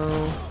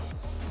 bow.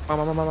 Bow,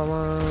 bow, bow, bow,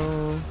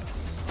 bow.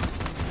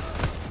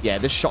 Yeah,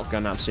 this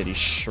shotgun absolutely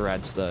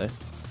shreds though.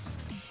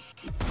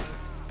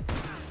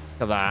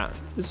 Look at that.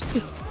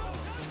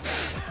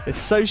 It's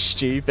so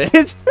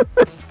stupid.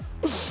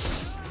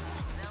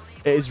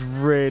 It is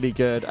really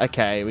good.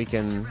 Okay, we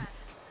can...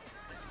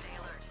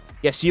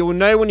 Yes, so you'll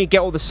know when you get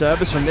all the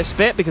servers from this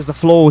bit because the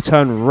floor will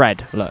turn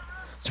red. Look.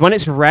 So when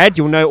it's red,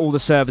 you'll know all the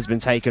servers have been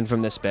taken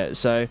from this bit.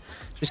 So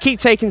just keep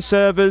taking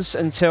servers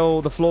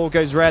until the floor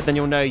goes red, then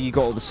you'll know you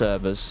got all the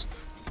servers.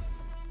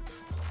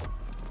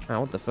 Oh,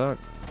 what the fuck?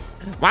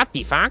 What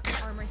the fuck?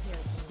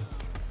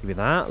 Give me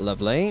that.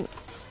 Lovely.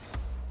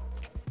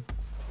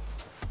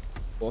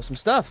 Awesome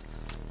stuff.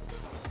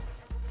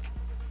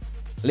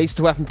 At least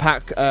the weapon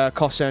pack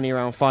costs only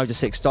around $5 to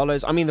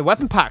 $6. I mean, the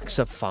weapon packs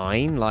are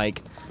fine.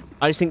 Like...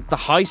 I just think the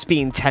heist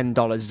being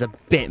 $10 is a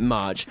bit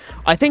much.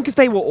 I think if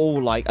they were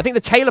all like... I think the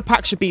Taylor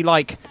pack should be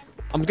like...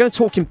 I'm going to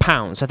talk in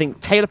pounds. I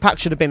think Taylor pack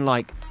should have been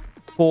like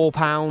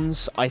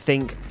 £4. I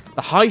think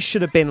the heist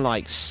should have been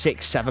like £6,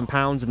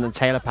 £7. And the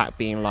Taylor pack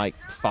being like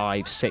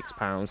 £5,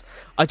 £6.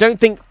 I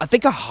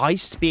think a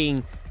heist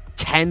being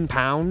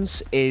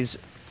 £10 is...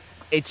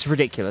 It's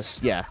ridiculous.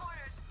 Yeah.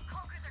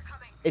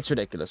 It's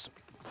ridiculous.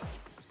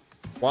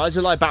 Why is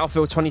it like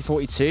Battlefield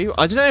 2042?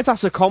 I don't know if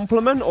that's a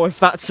compliment or if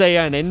that's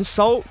an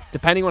insult,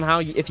 depending on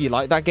if you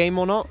like that game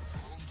or not.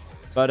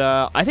 But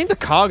I think the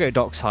cargo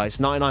docks heist,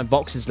 99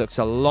 boxes, looks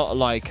a lot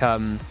like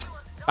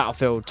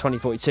Battlefield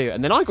 2042.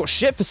 And then I got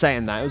shit for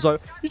saying that. It was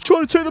like, you're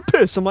trying to take the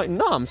piss. I'm like,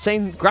 no, I'm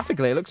saying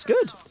graphically it looks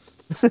good.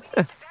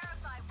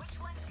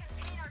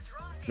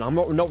 No,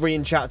 I'm not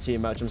reading chat too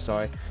much, I'm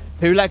sorry.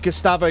 Who let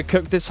Gustavo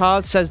cook this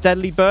hard, says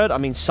Deadly Bird? I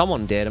mean,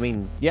 someone did. I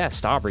mean, yeah,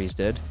 Starbreeze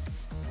did.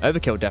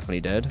 Overkill definitely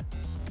did.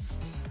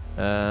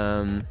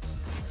 Can't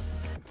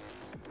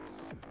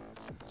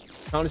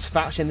just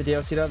fat shame the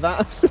DLC like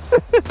that.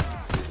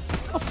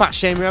 I'll fat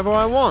shame whoever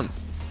I want.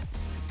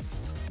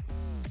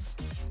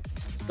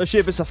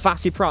 Especially if it's a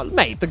fatty prop.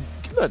 Mate, the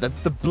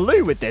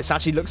blue with this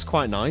actually looks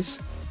quite nice.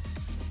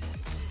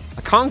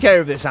 I can't get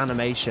over this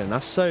animation.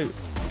 That's so...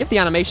 Give the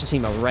animation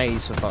team a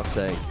raise, for fuck's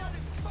sake.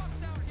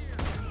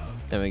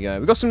 There we go.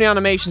 We've got some new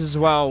animations as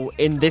well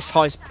in this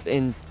heist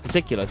in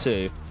particular,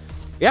 too.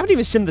 We haven't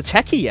even seen the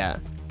techie yet.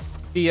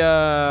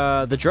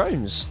 The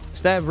drones.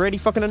 Because they're really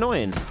fucking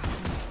annoying.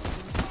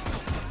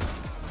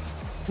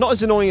 Not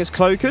as annoying as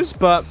cloakers,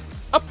 but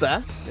up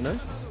there, you know.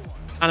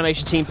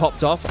 Animation team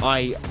popped off.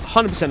 I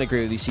 100%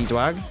 agree with you,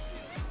 C-Dwag.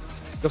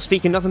 You're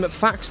speaking nothing but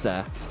facts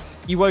there.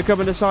 You woke up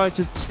and decided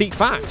to speak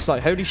facts.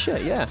 Like, holy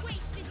shit, yeah.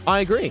 I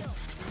agree.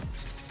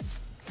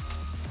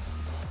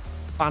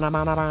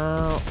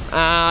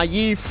 Ah,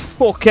 you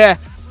fucker.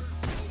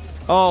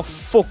 Oh,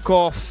 fuck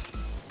off.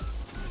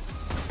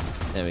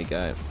 There we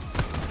go.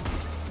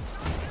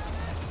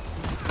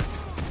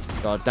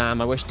 God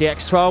damn, I wish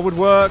DX12 would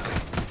work.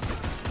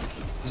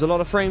 There's a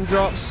lot of frame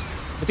drops.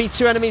 Defeat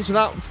 2 enemies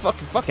without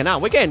fucking hell.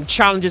 We're getting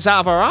challenges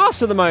out of our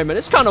ass at the moment.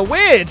 It's kind of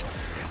weird.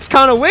 It's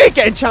kind of weird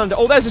getting challenged.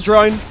 Oh, there's a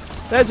drone.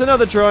 There's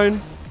another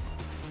drone.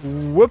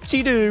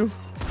 Whoop-de-doo.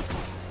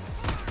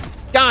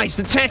 Guys,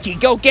 the techie,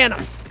 go get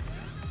him.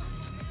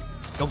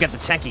 Go get the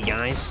techie,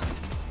 guys.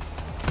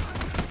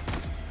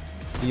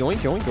 Yoink,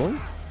 yoink, yoink.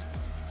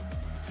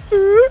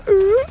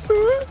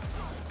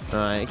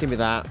 Alright, give me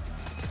that.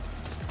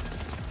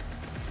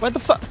 Where the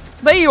fuck?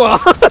 There you are!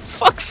 For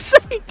fuck's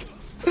sake!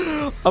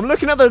 I'm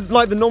looking at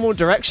the normal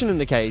direction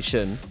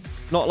indication.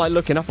 Not like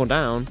looking up or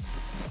down.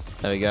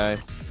 There we go.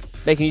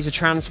 They can use a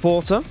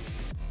transporter.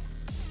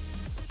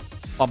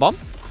 Bob.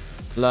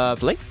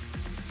 Lovely.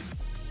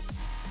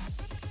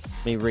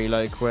 Let me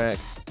reload quick.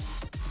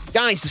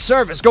 Guys, the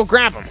servers, go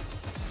grab them.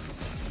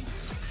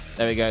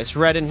 There we go. It's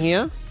red in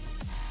here.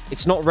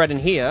 It's not red in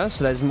here,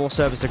 so there's more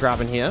servers to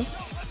grab in here.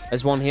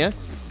 There's one here.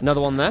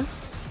 Another one there.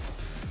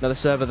 Another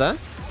server there.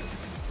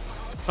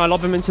 Can I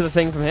lob him into the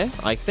thing from here?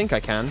 I think I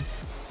can.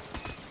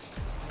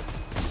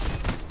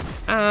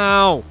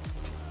 Ow!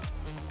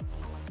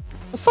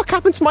 What the fuck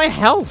happened to my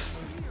health?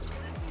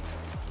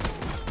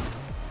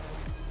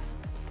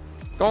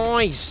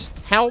 Guys,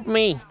 help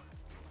me.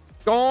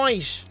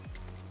 Guys.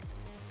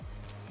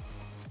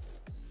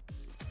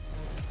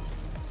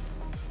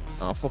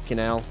 Oh, fucking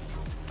hell.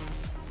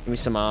 Give me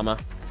some armor.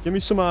 Give me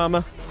some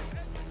armor.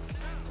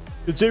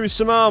 Could do with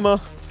some armor.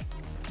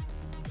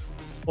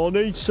 I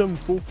need some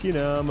fucking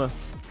armor.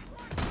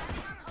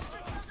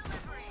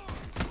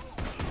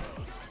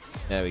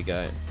 There we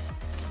go.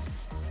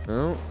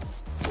 Oh.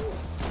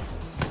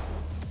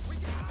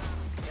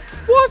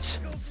 What?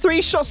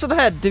 3 shots to the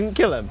head didn't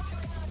kill him.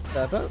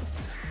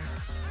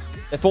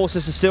 They forced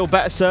us to steal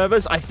better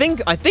servers. I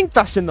think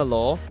that's in the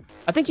law.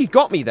 I think you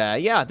got me there.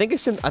 Yeah, I think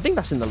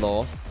that's in the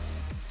law.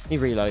 Let me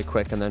reload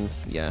quick and then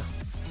yeah.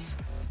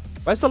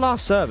 Where's the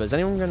last server? Is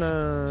anyone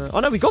gonna? Oh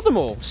no, we got them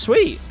all.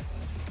 Sweet.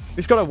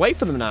 We've got to wait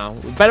for them now.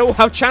 We better all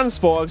have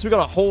transport because we've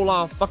got to haul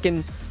our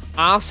fucking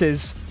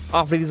asses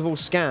after these have all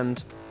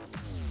scanned.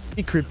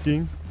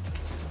 Decrypting.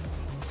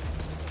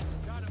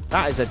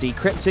 That is a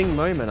decrypting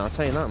moment, I'll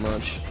tell you that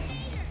much.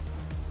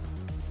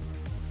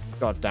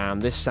 God damn,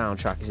 this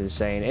soundtrack is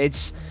insane.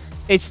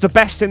 It's the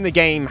best in the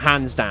game,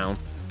 hands down.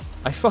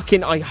 I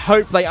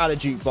hope they add a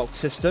jukebox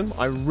system.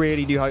 I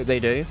really do hope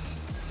they do.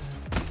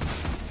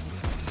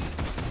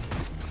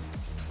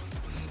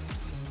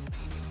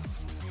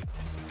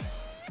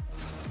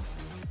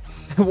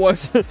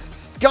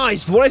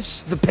 Guys, what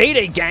if the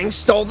Payday gang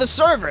stole the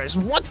servers?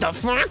 What the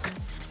fuck?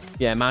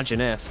 Yeah,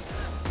 imagine if.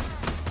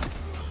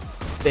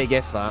 Big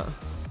if that.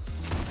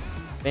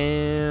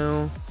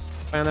 Bam.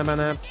 Bam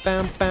bam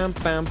bam bam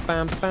bam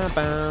bam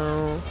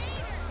bam.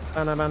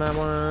 Bam bam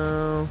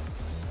bam.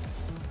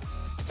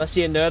 Let's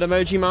see a nerd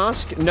emoji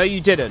mask. No, you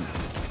didn't.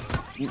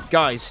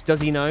 Guys, does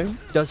he know?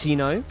 Does he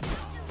know?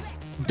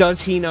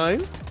 Does he know?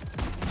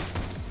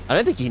 I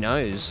don't think he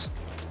knows.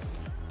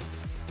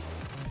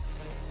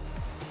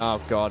 Oh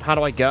god, how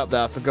do I get up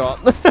there? I forgot.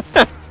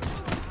 I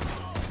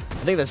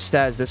think there's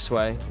stairs this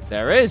way.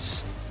 There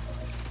is.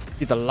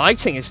 Dude, the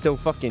lighting is still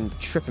fucking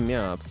tripping me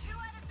up.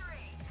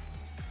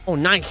 Oh,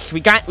 nice.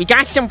 We got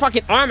some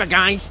fucking armor,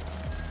 guys.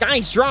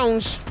 Guys,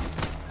 drones.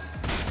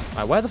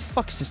 Alright, where the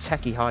fuck is this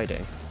techie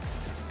hiding?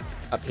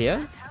 Up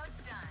here?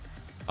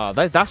 Oh,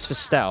 that's for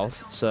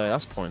stealth, so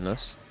that's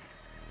pointless.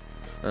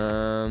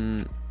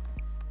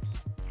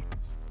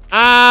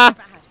 Ah!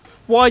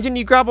 Why didn't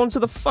you grab onto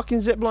the fucking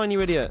zipline,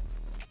 you idiot?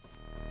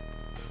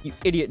 You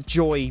idiot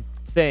joy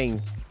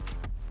thing.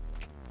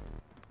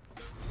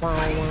 Wow.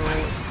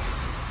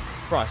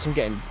 Christ, I'm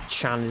getting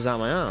challenges out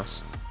my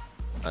ass.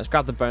 Let's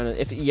grab the bonus.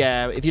 If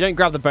you don't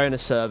grab the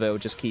bonus server, it'll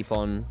just keep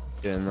on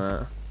doing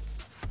that.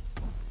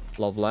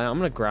 Lovely. I'm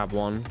gonna grab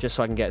one just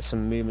so I can get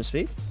some movement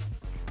speed.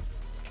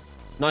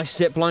 Nice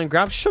zipline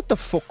grab. Shut the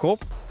fuck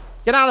up.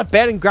 Get out of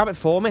bed and grab it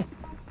for me.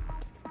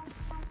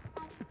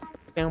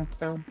 Bow,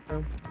 bow,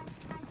 bow.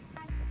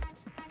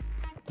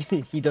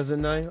 He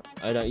doesn't know.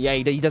 I don't. Yeah,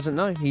 he doesn't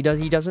know. He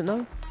doesn't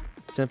know.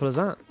 Simple as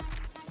that.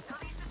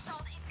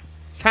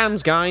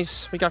 Cams,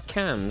 guys. We got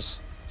cams,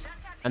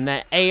 and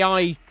they're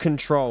AI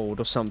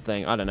controlled or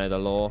something. I don't know the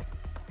law,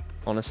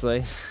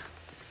 honestly.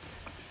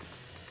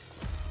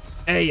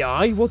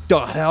 AI? What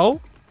the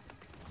hell?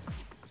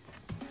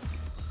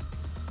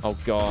 Oh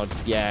god,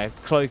 yeah.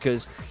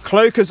 Cloakers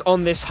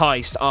on this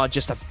heist are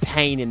just a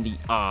pain in the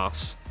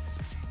ass.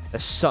 They're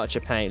such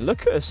a pain.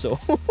 Look at us all.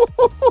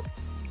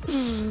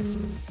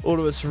 All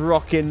of us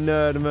rocking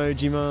nerd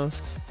emoji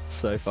masks.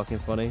 So fucking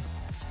funny.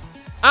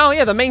 Oh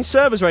yeah, the main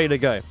server's ready to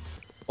go.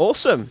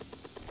 Awesome.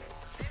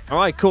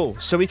 Alright, cool.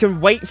 So we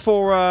can wait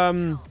for,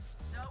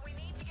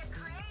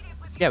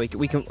 yeah, we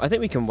can, I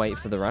think we can wait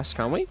for the rest,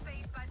 can't we?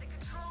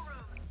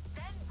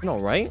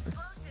 Not right.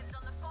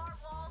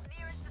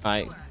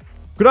 Alright.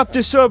 Good up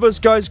these servers,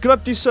 guys. Good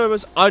up these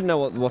servers. I don't know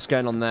what's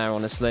going on there,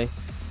 honestly.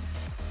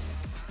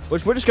 We're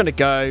just gonna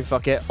go.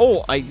 Fuck it.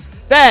 Oh,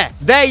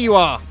 there you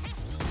are.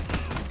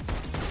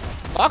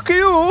 Fuck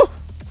you,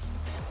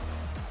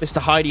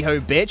 Mr. Hidey-ho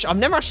bitch. I've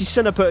never actually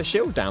seen her put a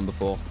shield down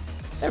before.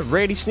 They're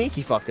really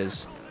sneaky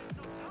fuckers.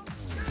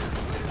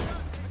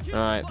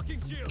 Alright.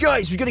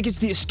 Guys, we gotta get to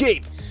the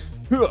escape.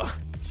 Throw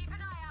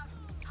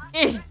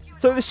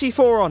the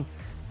C4 on.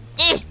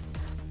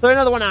 Throw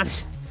another one on.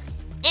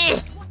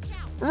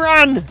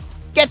 Run!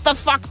 Get the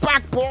fuck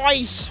back,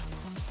 boys!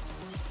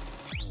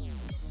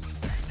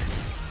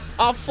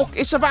 Oh, fuck.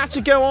 It's about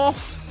to go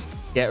off.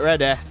 Get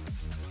ready.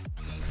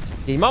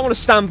 You might want to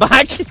stand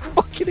back, you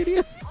fucking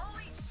idiot.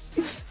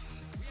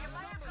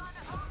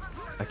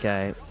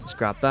 Okay, let's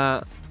grab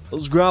that.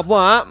 Let's grab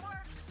that.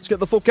 Let's get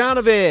the fuck out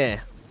of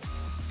here.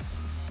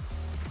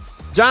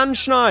 Dan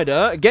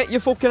Schneider, get your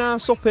fucking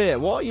ass up here.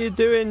 What are you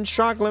doing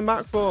straggling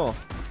back for?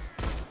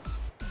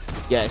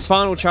 Yeah, it's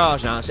final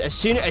charge now. As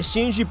soon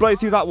as you blow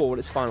through that wall,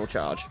 it's final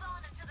charge.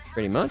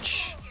 Pretty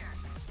much.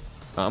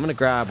 Right, I'm going to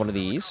grab one of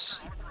these.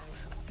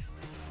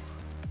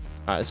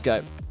 Alright, let's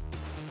go.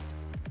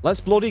 Let's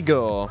bloody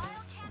go.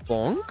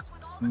 Bonk.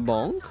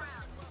 Bonk.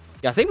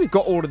 Yeah, I think we've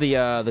got all of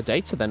the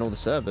data then, all the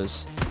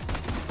servers.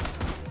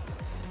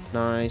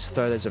 Nice.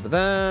 Throw those over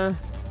there.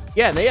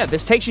 Yeah,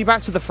 this takes you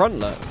back to the front,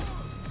 look.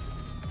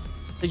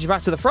 Takes you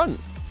back to the front.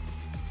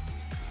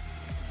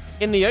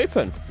 In the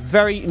open.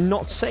 Very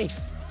not safe.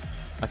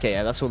 Okay,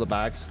 yeah, that's all the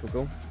bags.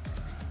 Cool.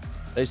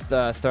 Those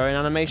throwing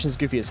animations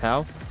goofy as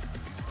hell.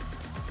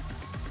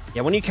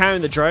 Yeah, when you're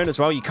carrying the drone as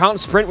well, you can't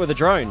sprint with a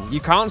drone. You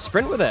can't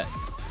sprint with it.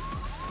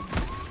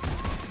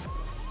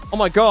 Oh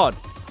my god.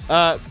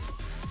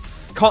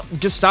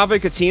 Gustavo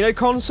Coutinho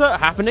concert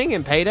happening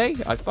in Payday?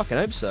 I fucking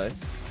hope so.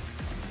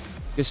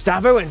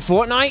 Gustavo in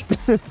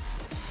Fortnite?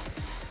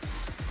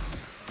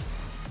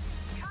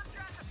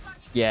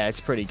 Yeah, it's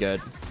pretty good.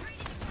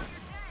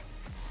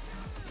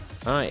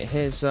 Alright,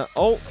 here's...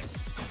 oh!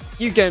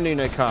 You get an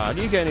Uno card.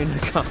 You get an Uno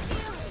card.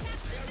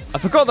 I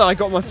forgot that I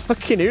got my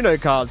fucking Uno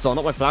cards on,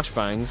 not my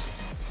flashbangs.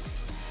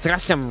 So I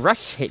got some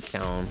rush hits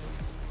on.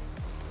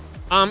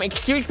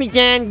 Excuse me,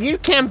 Dan. You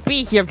can't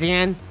be here,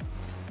 Dan.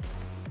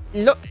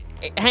 Look,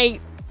 hey,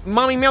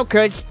 Mommy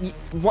Milkers,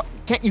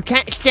 you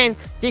can't stand.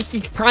 This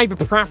is private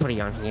property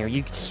on here.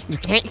 You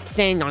can't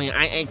stand on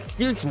it.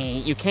 Excuse me,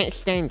 you can't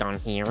stand on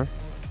here.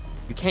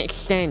 You can't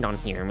stand on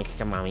here,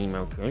 Mr. Mommy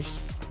Milkers.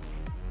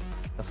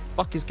 The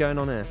fuck is going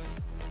on here?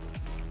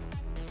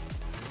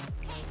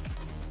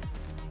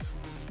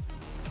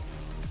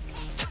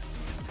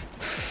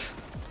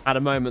 At a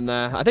moment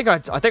there. I think I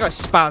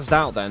spazzed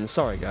out then.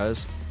 Sorry,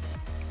 guys.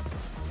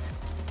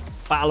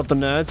 Battle of the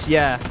Nerds.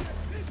 Yeah.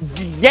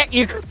 Get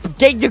your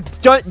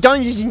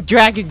Dungeons and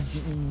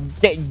Dragons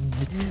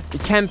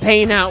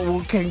campaign out.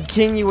 Will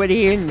continue it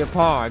here in the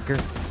park.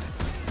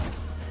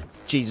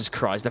 Jesus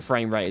Christ, the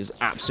frame rate is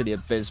absolutely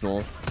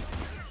abysmal.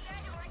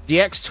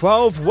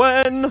 DX12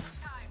 when?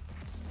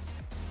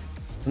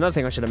 Another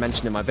thing I should have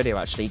mentioned in my video,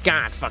 actually.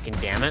 God fucking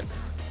damn it.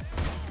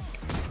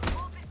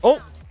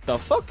 Oh, the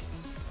fuck?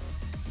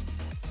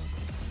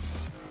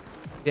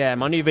 Yeah,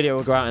 my new video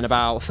will go out in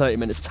about 30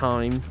 minutes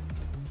time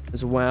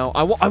as well.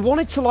 I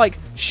wanted to, like,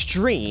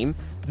 stream,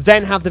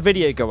 then have the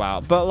video go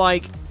out. But,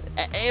 like,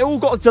 it all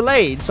got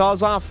delayed. So I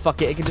was like, oh,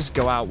 fuck it. It can just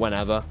go out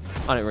whenever.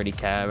 I don't really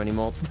care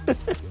anymore.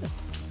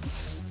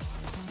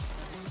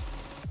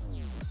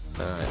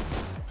 Alright.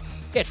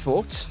 Get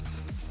fucked.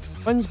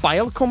 When's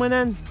Bale coming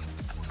in?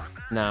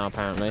 No,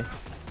 apparently.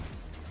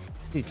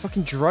 Dude,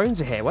 fucking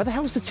drones are here. Where the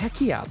hell's the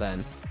techie at,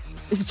 then?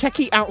 Is the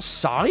techie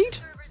outside?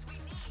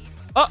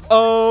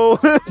 Uh-oh!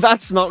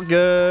 That's not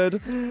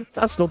good.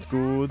 That's not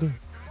good.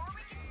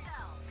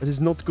 It is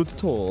not good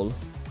at all.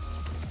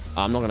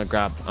 I'm not going to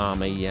grab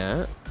armor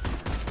yet.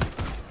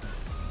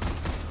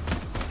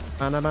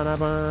 How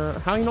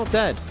are you not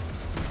dead?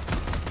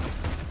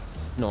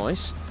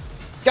 Nice.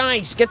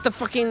 Guys, get the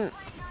fucking...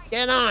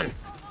 Get on!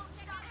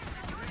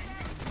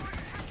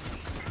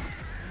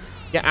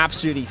 Get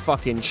absolutely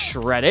fucking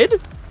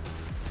shredded.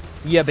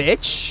 Yeah,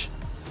 bitch.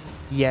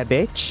 Yeah,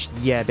 bitch.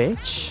 Yeah,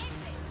 bitch.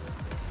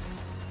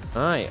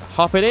 Alright,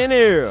 hop it in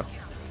here.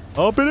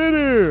 Hop it in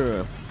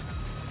here.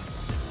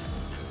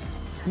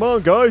 Come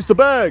on, guys, the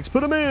bags.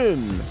 Put them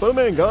in. Put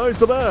them in, guys,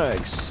 the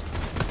bags.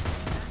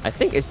 I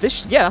think it's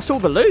this. Yeah, that's all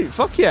the loot.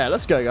 Fuck yeah.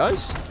 Let's go,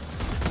 guys.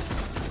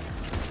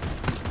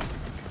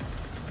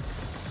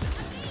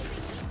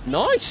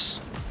 Nice.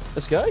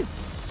 Let's go.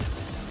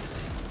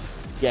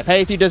 Yeah,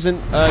 Payday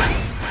doesn't...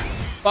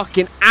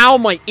 fucking... Ow,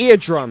 my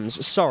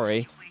eardrums.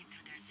 Sorry.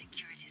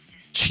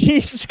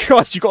 Jesus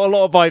Christ, you've got a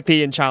lot of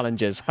IP and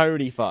challenges.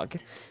 Holy fuck.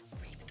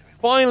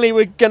 Finally,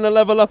 we're going to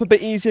level up a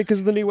bit easier because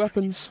of the new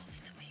weapons.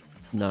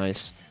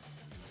 Nice.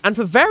 And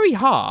for very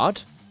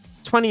hard,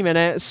 20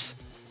 minutes,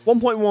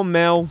 1.1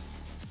 mil,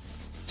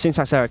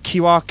 syntax error,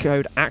 QR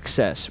code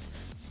access.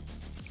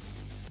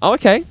 Oh,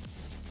 okay.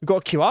 We've got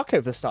a QR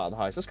code for the start of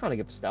the heist. That's kind of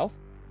good for stealth.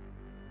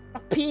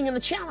 Stop peeing in the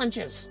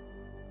challenges.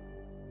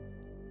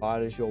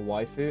 Violet is your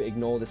waifu.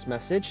 Ignore this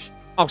message.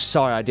 Oh,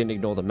 sorry, I didn't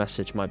ignore the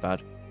message. My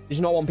bad. Did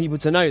you not want people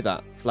to know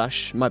that?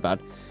 Flash, my bad.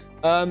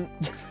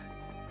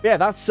 Yeah,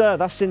 that's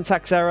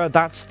syntax error.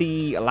 That's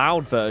the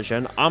loud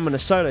version. I'm gonna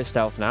solo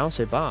stealth now,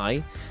 so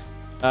bye.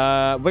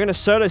 We're gonna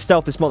solo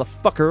stealth this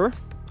motherfucker.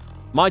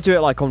 Might do it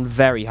like on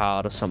very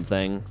hard or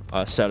something.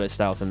 Solo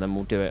stealth, and then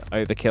we'll do it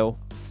overkill.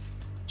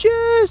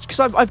 Just because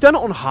I've done it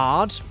on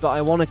hard, but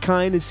I want to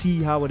kind of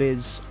see how it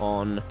is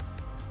on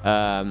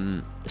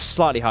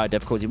slightly higher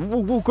difficulty.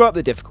 We'll go up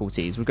the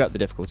difficulties. We'll go up the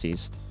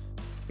difficulties.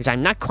 Because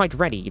I'm not quite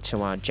ready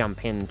to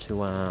jump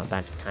into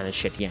that kind of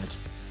shit yet.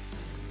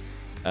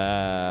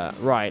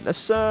 Right, let's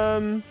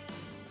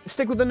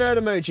stick with the nerd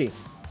emoji.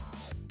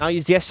 I'll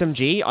use the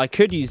SMG. I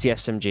could use the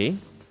SMG.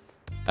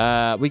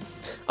 I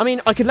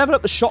mean, I could level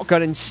up the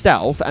shotgun in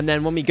stealth, and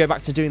then when we go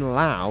back to doing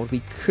loud,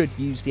 we could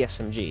use the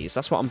SMGs.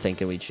 That's what I'm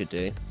thinking we should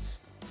do.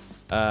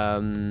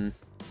 I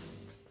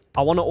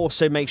want to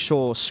also make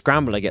sure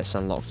Scrambler gets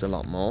unlocked a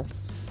lot more.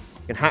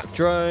 You can hack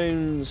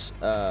drones.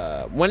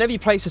 Whenever you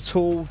place a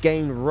tool,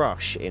 gain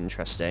rush.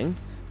 Interesting.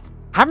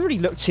 I haven't really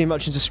looked too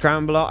much into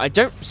Scrambler. I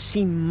don't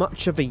see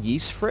much of a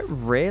use for it,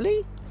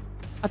 really,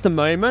 at the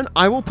moment.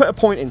 I will put a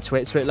point into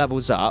it so it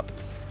levels up.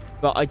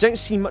 But I don't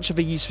see much of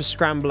a use for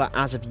Scrambler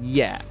as of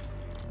yet.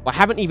 I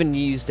haven't even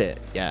used it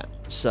yet.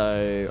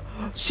 So,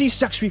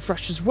 C-Stacks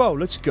refreshed as well.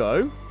 Let's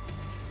go.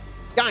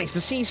 Guys,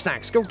 the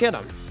C-Stacks. Go get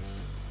them. What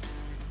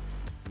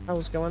the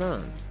hell's going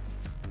on?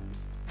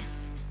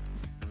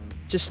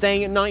 Just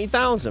staying at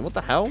 90,000. What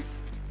the hell?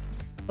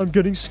 I'm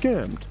getting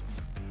scammed.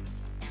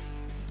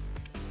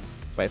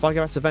 Wait, if I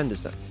go back to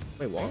vendors then.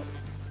 Wait, what?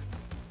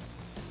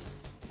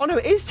 Oh, no,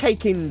 it is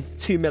taking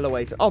 2 mil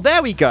away from... Oh,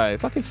 there we go.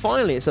 Fucking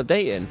finally, it's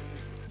updating.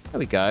 There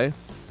we go.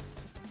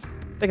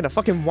 Taking a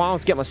fucking while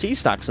to get my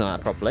C-Stacks on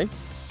that properly.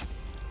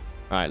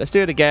 Alright, let's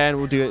do it again.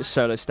 We'll do it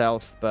solo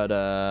stealth, but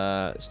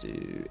let's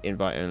do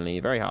invite only.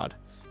 Very hard.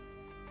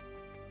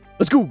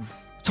 Let's go!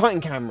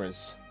 Titan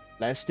cameras.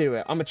 Let's do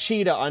it. I'm a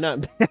cheater, I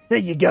know.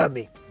 You got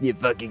me. You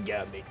fucking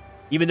got me.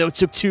 Even though it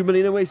took 2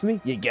 million away from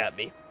me, you got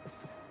me.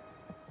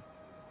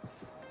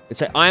 It's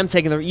like, I am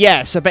taking the...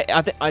 Yeah, so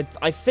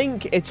I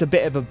think it's a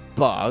bit of a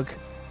bug.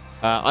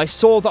 I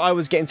saw that I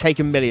was getting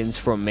taken millions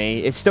from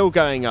me. It's still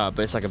going up,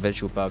 but it's like a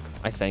visual bug,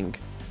 I think.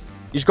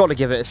 You just got to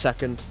give it a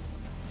second.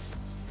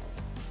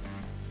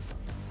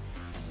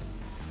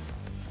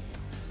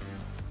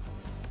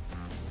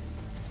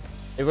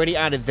 They already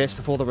added this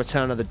before the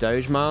return of the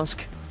Doge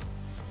mask.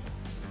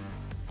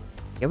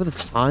 Get with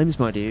the times,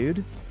 my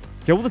dude.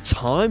 Get with the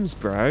times,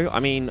 bro. I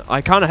mean,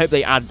 I kind of hope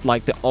they add,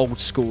 like, the old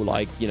school,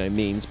 like, you know,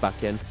 memes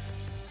back in.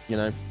 You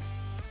know?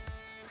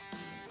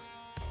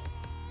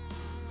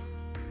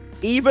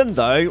 Even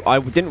though I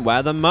didn't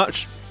wear them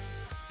much.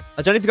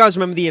 I don't know if you guys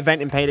remember the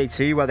event in Payday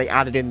 2 where they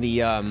added in the,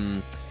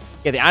 yeah,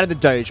 they added the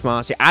Doge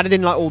mask. They added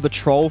in, like, all the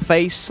troll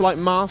face, like,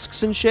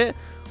 masks and shit.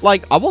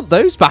 Like, I want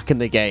those back in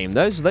the game.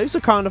 Those are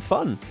kind of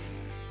fun.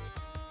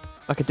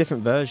 Like a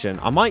different version.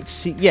 I might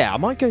see, yeah, I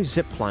might go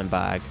zipline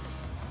bag.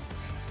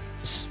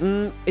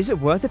 Is it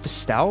worth it for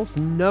stealth?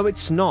 No,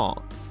 it's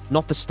not.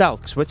 Not for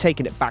stealth, because we're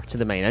taking it back to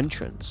the main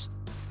entrance.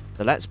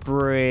 So let's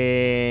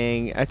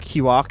bring a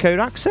QR code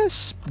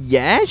access.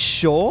 Yeah,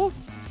 sure.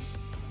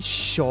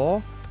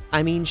 Sure.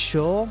 I mean,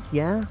 sure.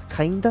 Yeah,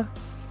 kinda.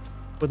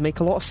 Would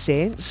make a lot of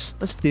sense.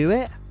 Let's do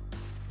it.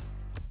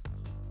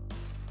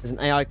 There's an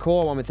AI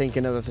core. I'm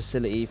thinking of a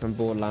facility from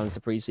Borderlands, the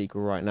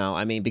pre-sequel right now.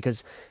 I mean,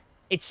 because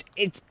this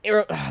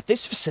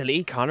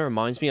facility kind of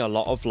reminds me a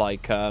lot of,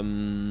 like, what's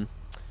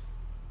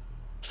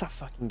that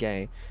fucking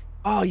game?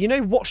 Oh, you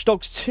know Watch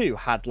Dogs 2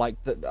 had, like,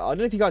 I don't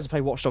know if you guys have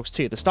played Watch Dogs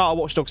 2. The start of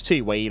Watch Dogs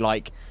 2 where you,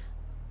 like,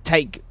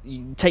 take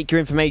your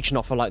information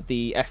off of, like,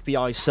 the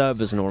FBI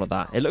servers and all of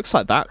that. It looks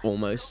like that,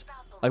 almost.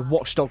 Like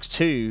Watch Dogs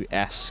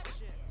 2-esque.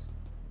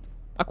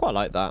 I quite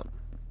like that.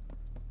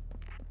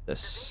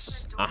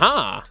 This.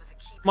 Aha!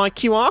 My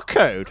QR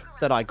code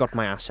that I got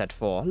my asset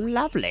for.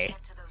 Lovely.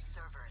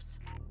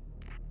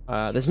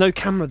 There's no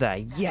camera there.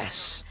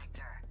 Yes.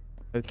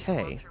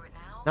 Okay.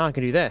 Now I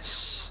can do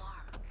this.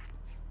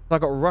 I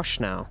got rush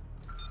now.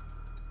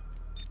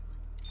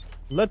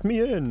 Let me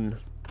in.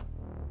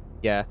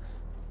 Yeah.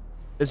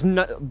 There's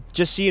no.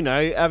 Just so you know,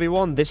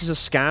 everyone, this is a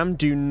scam.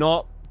 Do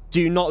not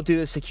do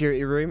the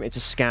security room. It's a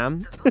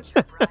scam.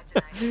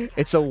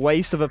 It's a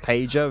waste of a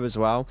pager as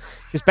well.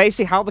 Because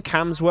basically, how the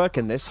cams work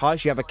in this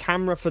heist, you have a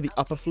camera for the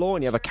upper floor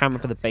and you have a camera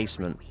for the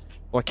basement,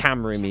 or a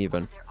cam room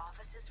even.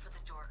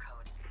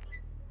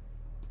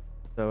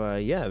 So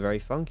yeah, very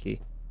funky.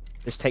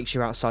 This takes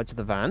you outside to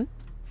the van.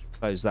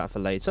 Close that for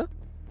later.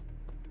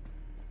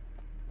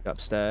 Go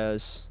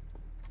upstairs.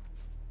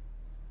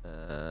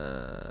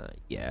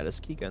 Yeah, let's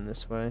keep going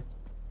this way.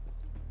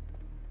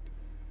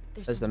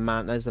 There's the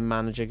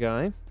manager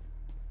guy.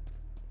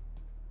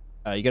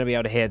 You're gonna be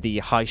able to hear the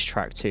heist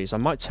track too, so I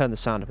might turn the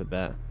sound up a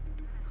bit.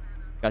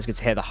 You guys get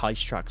to hear the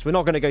heist track. 'Cause we're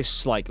not gonna go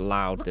like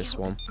loud this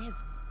one.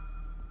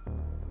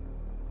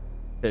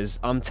 Because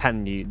I'm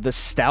telling you, the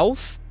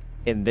stealth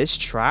in this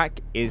track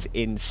is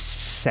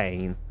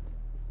insane.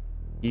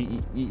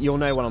 You'll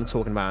know what I'm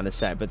talking about in a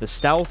sec, but the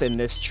stealth in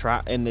this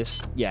track,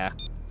 yeah.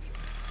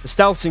 The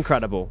stealth's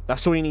incredible.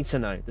 That's all you need to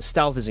know. The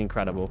stealth is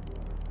incredible.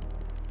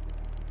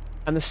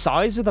 And the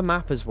size of the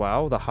map as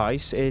well, the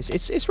heist,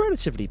 it's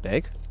relatively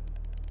big.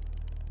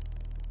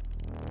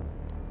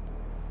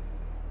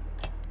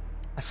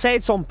 I'd say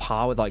it's on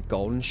par with, like,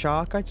 Golden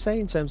Shark, I'd say,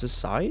 in terms of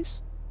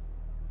size.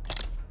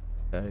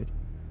 Code.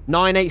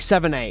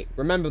 9878.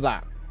 Remember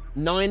that.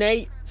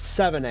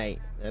 9878.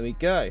 There we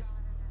go.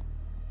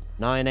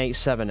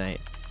 9878.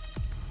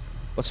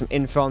 Got some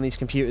info on these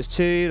computers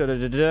too. Da,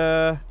 da, da,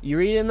 da. You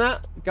reading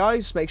that,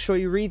 guys? Make sure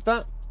you read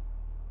that.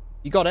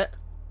 You got it?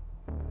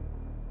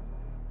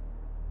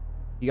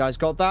 You guys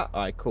got that?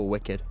 Alright, cool.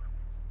 Wicked.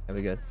 There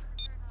we go.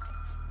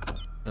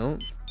 Oh.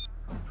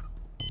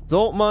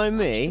 Don't mind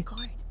me.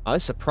 Oh,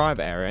 this is a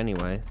private area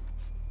anyway.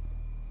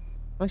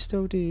 I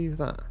still do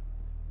that.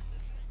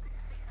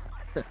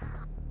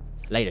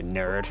 Later,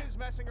 nerd.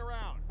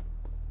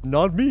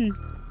 Not me.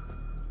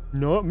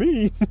 Not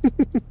me.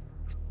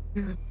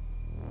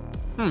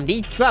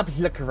 These clubs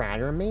look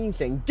around are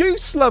amazing.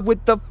 Goose Love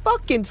with the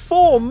fucking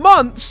 4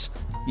 months.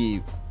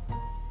 You.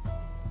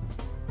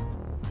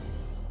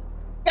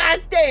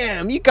 God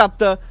damn, you got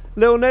the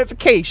little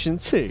notification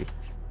too.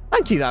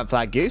 Thank you for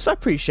that, Goose. I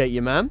appreciate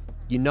you, man.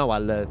 You know I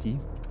love you.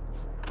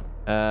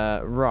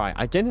 Right.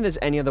 I don't think there's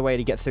any other way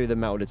to get through the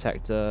metal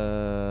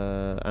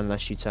detector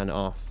unless you turn it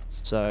off.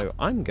 So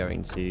I'm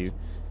going to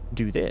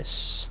do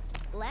this.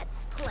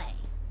 Let's play.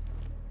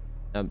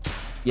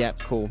 Yeah,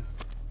 cool.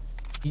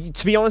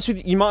 To be honest with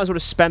you, you might as well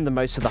just spend the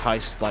most of the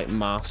heist, like,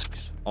 mask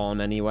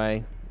on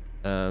anyway.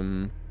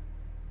 Thank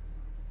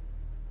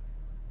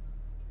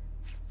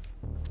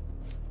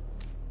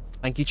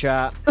you,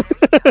 chat.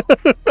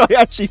 I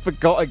actually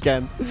forgot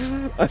again.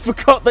 I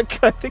forgot the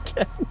code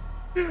again.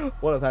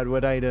 What have had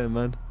what I done,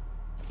 man.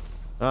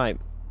 Alright.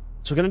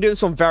 So we're going to do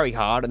this one very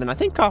hard, and then I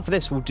think after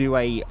this we'll do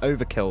a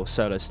overkill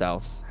solo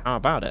stealth. How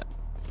about it?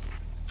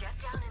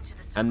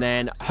 And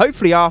then,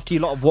 hopefully after you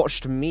lot have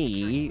watched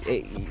me,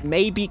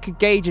 maybe it could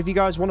gauge if you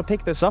guys want to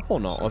pick this up or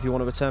not, or if you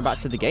want to return back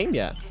to the game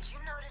yet.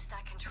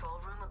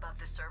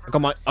 I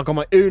got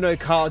my Uno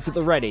cards at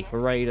the ready. We're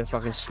ready to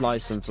fucking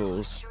slice some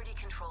fools.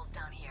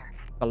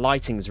 The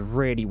lighting's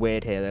really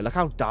weird here, though. Look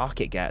how dark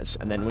it gets,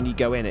 and then when you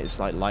go in, it's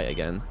like light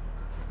again.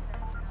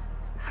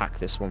 Hack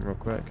this one real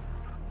quick.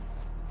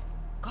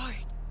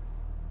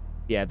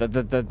 Yeah,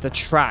 the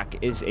track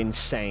is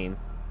insane.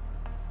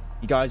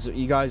 You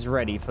guys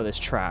ready for this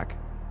track?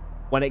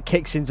 When it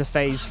kicks into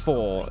phase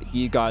 4,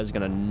 you guys are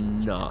gonna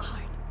nut.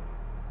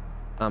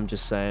 I'm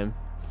just saying.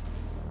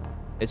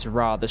 It's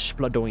rather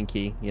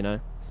spladoinky, you know?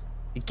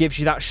 It gives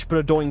you that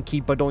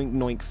spladoinky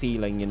badoink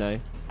feeling, you know?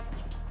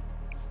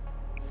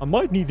 I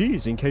might need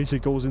these in case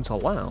it goes into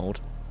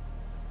loud.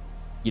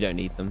 You don't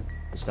need them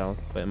for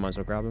stealth, but I might as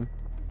well grab them.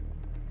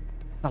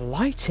 The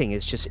lighting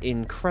is just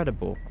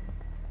incredible.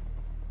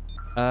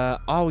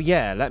 Oh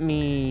yeah, let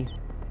me...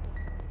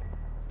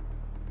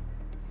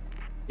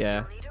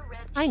 Yeah.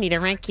 I need a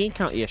red key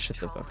card. Yeah, shut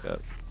the fuck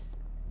up.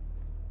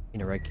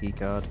 Need a red key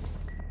card.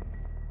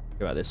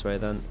 Go out this way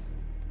then.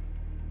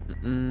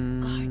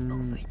 Guard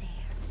over there.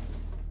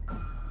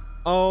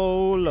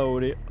 Oh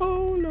lordy,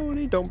 oh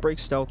lordy! Don't break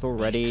stealth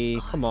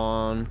already. Come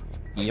on.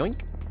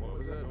 Yoink. What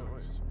was that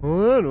noise? Oh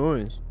that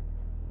noise.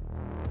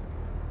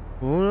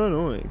 Oh that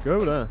noise. Go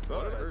over there.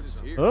 Thought I heard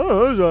something here.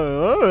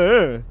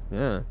 Oh,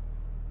 yeah.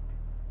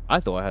 I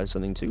thought I heard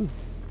something too.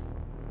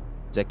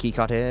 Is there a key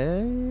card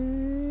here?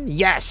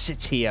 Yes,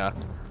 it's here.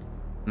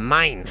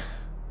 Mine.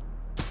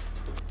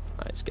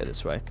 Alright, let's go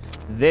this way.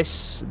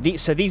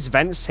 So these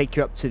vents take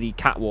you up to the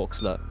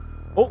catwalks, look.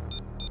 Oh!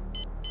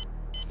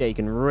 Yeah, you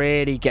can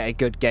really get a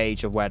good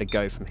gauge of where to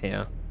go from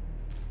here.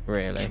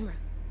 Really.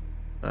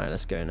 Alright,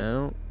 let's go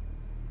now.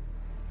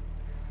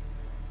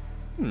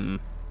 I'm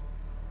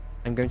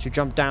going to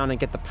jump down and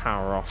get the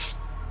power off.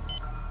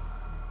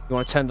 You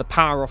want to turn the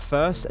power off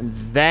first, and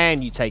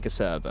then you take a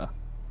server.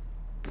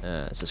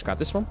 Let's just grab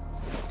this one.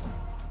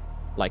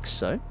 Like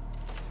so.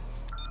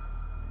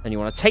 And you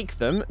want to take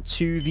them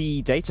to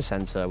the data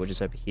center, which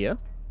is over here.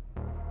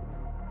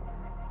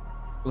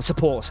 Well, the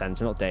support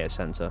center, not data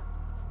center.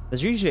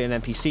 There's usually an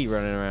NPC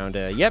running around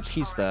here. Yep,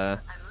 he's there.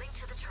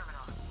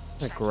 I'm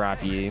gonna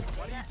grab you.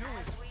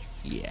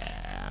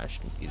 Yeah, I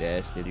should do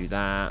this, do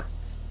that.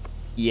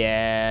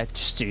 Yeah,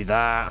 just do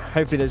that.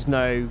 Hopefully there's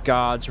no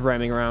guards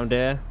roaming around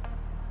here.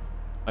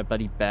 I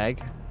bloody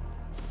beg.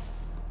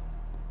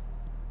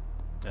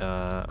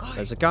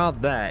 There's a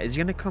guard there. Is he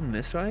gonna come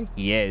this way?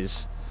 He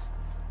is.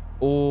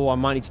 Oh, I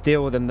might need to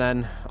deal with him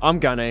then. I'm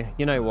gonna.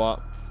 You know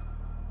what?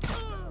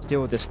 Let's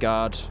deal with this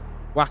guard.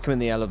 Whack him in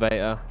the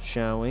elevator,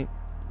 shall we?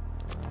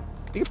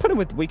 We can put him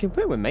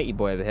with Matey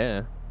Boy over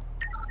here.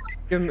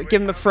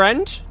 Give him a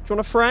friend. Do you want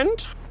a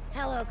friend?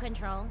 Hello,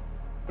 Control.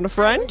 Want a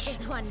friend? I was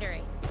just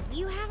wondering.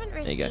 You haven't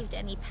received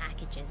any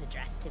packages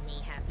addressed to me,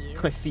 have you?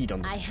 I feed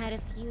on them. I had a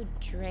few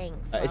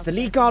drinks. Is the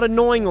lead guard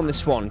annoying on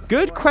this one?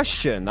 Good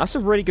question. That's a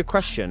really good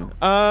question.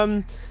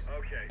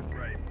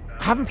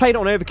 I haven't played it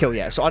on Overkill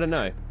yet, so I don't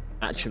know,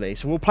 actually.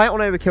 So we'll play it on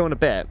Overkill in a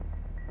bit.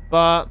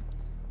 But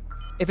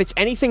if it's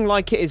anything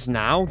like it is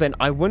now, then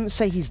I wouldn't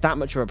say he's that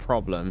much of a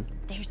problem.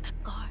 There's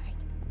a guard.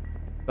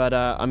 But,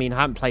 I mean,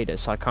 I haven't played it,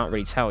 so I can't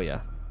really tell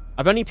you.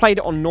 I've only played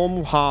it on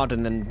normal, hard,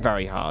 and then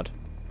very hard.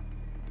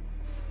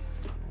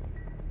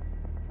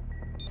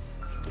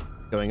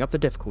 Going up the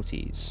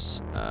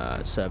difficulties.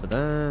 Server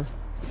there.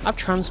 I have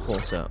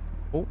transporter.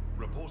 Oh.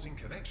 Reporting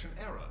connection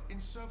error in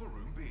server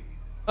room B.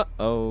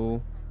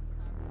 Uh-oh.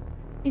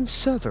 In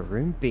server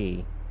room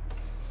B.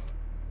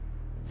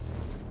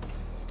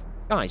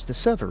 Guys, the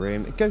server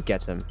room. Go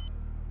get him.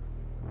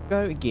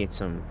 Go get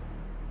him.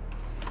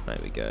 There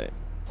we go.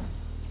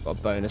 Got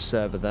a bonus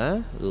server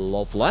there.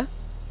 Lovely.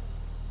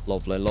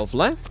 Lovely,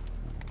 lovely.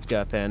 Let's go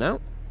up here now.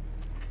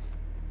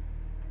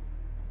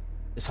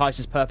 This heist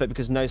is perfect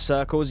because no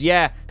circles.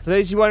 Yeah, for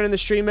those who weren't in the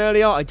stream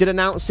earlier, I did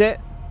announce it.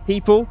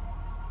 People,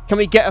 can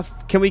we get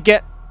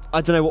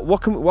I don't know,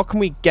 what can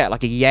we get?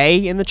 Like a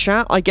yay in the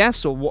chat, I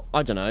guess? Or what?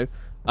 I don't know.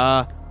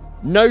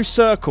 No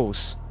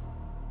circles.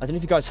 I don't know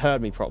if you guys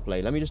heard me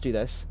properly. Let me just do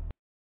this.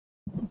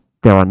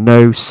 There are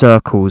no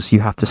circles you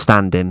have to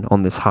stand in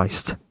on this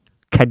heist.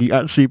 Can you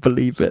actually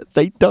believe it?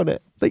 They done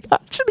it. They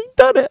actually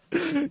done it.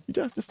 You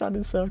don't have to stand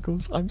in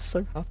circles. I'm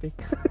so happy.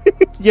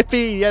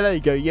 Yippee. Yeah, there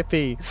you go.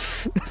 Yippee.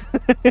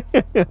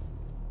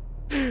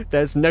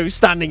 There's no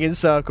standing in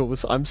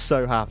circles. I'm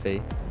so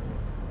happy.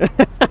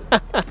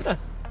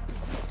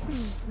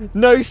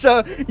 No,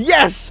 sir.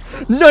 Yes.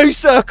 No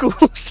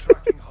circles.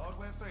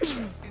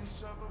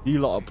 You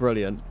lot are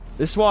brilliant.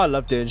 This is why I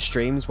love doing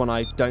streams when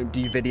I don't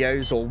do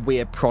videos or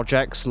weird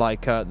projects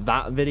like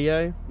that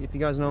video, if you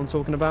guys know what I'm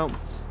talking about.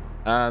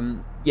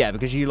 Yeah,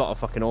 because you lot are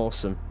fucking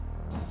awesome.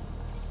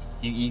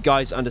 You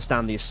guys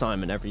understand the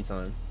assignment every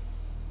time.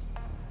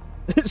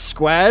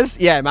 Squares?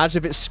 Yeah,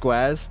 imagine if it's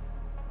squares.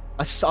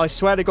 I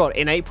swear to God,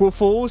 in April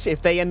Fools,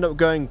 if they end up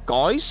going,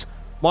 guys,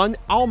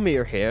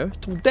 Almir here,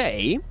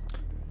 today,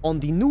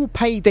 on the new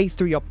Payday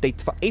 3 update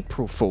for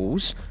April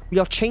Fools, we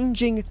are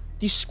changing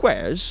the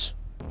squares,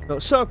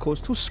 circles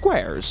to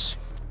squares.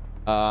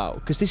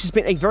 Because this has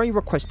been a very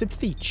requested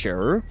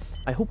feature.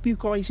 I hope you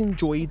guys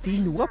enjoy the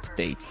new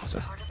update.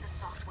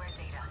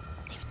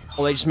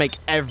 Or they just make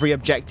every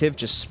objective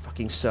just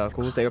fucking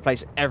circles. They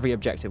replace every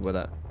objective with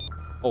it.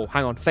 Oh,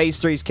 hang on.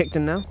 Phase 3's kicked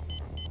in now.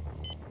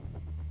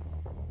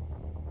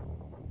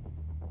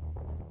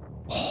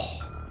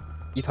 Oh,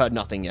 you've heard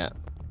nothing yet.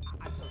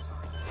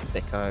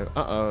 Thicko.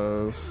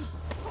 Uh-oh.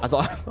 I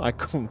thought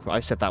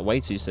I said that way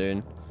too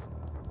soon.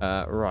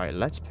 Right,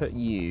 let's put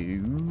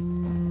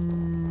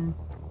you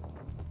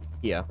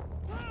here.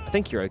 I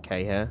think you're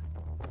okay here.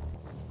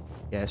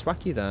 Yeah, let's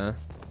whack you there.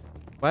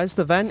 Where's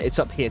the vent? It's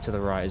up here to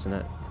the right, isn't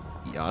it?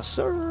 Yes,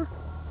 sir.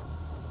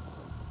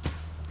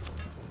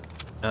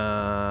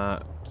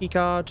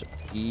 Keycard.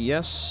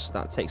 Yes,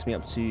 that takes me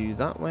up to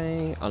that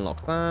way.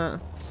 Unlock that.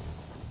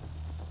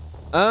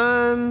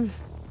 Tell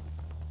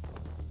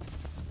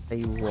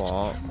you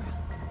what.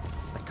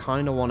 I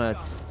kind of want to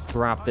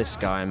grab this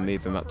guy and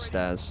move him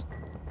upstairs.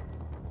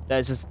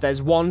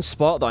 There's one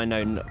spot that I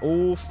know.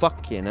 Oh,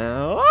 fucking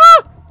hell.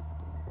 Ah!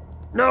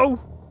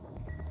 No!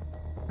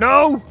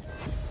 No!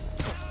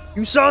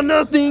 You saw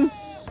nothing!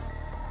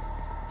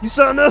 You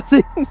saw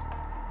nothing!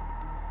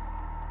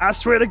 I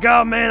swear to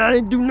God, man, I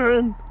didn't do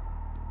nothing.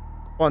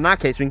 Well, in that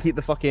case, we can keep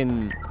the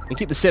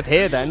Civ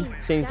here then,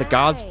 seeing as the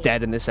guard's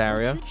dead in this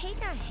area. Would you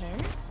take a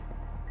hint?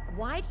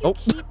 Why do you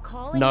keep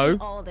calling no. me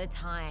all the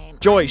time?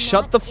 Joy, I'm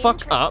shut not the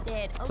fuck up,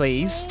 interested,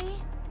 please. okay?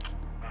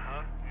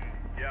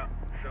 Yeah,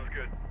 sounds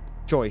good.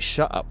 Joy,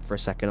 shut up for a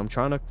second. I'm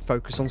trying to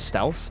focus on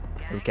stealth.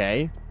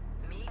 Okay.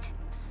 Meet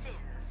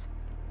sins.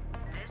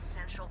 This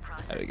central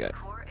There we go.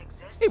 processing core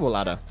exists Hey, well,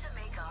 ladder. just to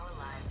make our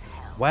lives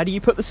hell. Where do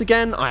you put this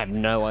again? I have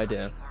no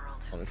idea,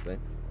 honestly.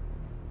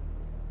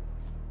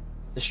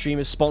 The stream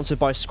is sponsored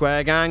by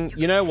Square Gang.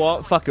 You know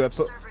what? Fuck it.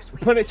 We're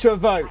putting it to a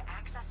vote.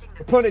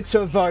 We're putting it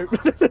to a vote. The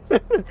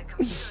computer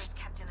is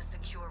kept in a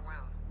secure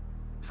room.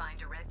 Find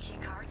a red key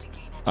card to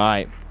gain entry.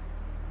 Alright.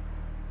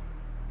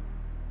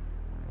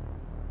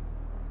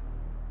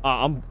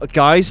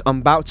 Guys, I'm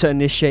about to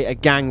initiate a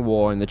gang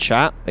war in the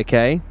chat,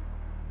 okay?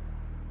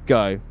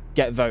 Go.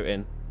 Get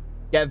voting.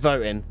 Get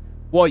voting.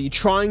 What, are you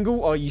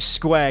triangle or are you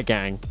square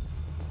gang?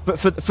 But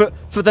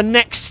for the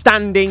next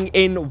standing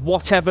in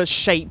whatever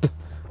shape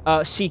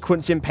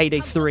sequence in Payday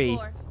 3,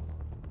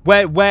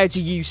 where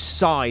do you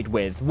side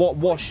with?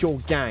 What's your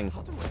gang?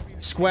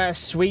 Square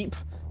sweep?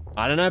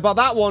 I don't know about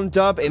that one,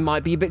 Dub. It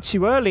might be a bit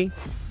too early.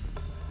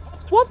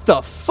 What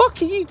the fuck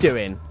are you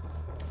doing?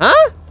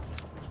 Huh?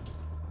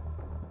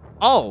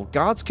 Oh,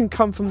 guards can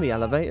come from the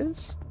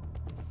elevators?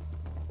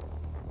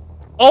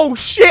 Oh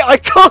shit, I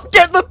can't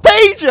get the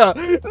pager!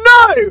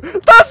 No!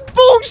 That's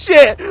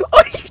bullshit!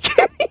 Are you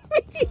kidding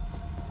me?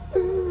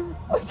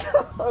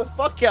 Oh,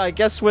 fuck it, I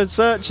guess we're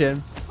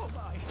searching.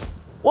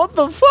 What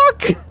the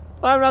fuck?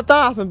 I haven't had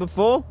that happen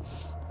before.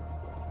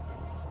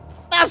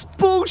 That's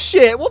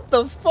bullshit! What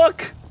the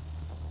fuck?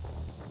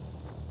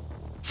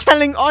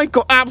 I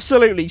got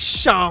absolutely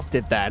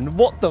shafted then.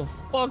 What the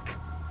fuck?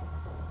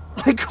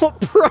 I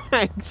got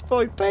pranked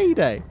by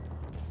Payday.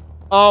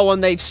 Oh,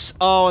 and they've...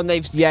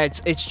 Yeah,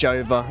 it's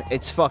Jova.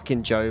 It's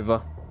fucking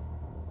Jova.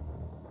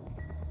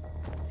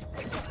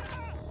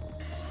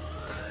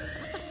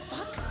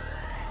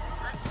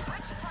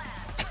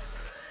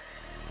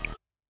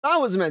 That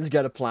was meant to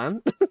go to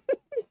plan.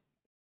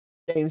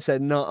 Game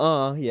said,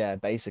 "Nuh-uh." Yeah,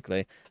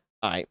 basically.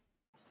 Alright.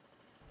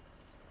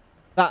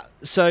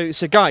 So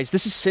guys,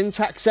 this is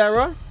syntax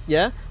error.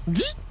 Yeah?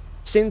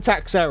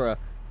 Syntax error.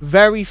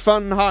 Very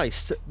fun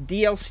heist.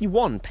 DLC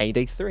 1,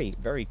 Payday 3.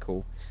 Very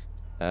cool.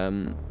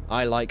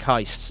 I like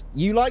heists.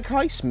 You like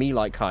heists? Me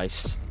like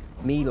heists.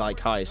 Me like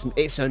heists.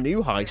 It's a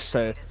new heist,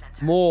 so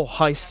more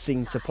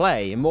heisting to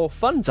play and more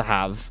fun to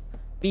have.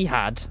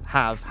 Had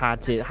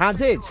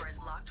it.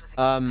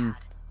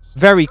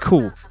 Very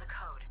cool.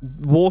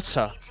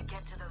 Water.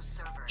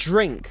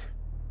 Drink.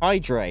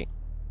 Hydrate.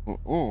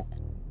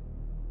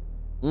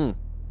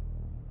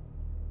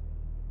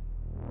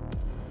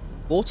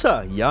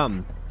 Water.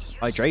 Yum.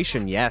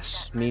 Hydration.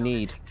 Yes. Me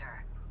need.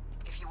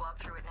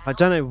 I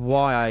don't know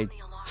why I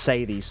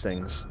say these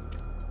things.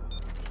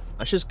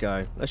 Let's just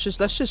go. Let's just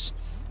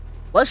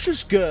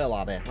girl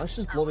at it. Let's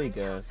just bloody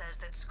go.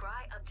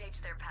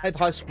 Played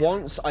heist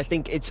once. I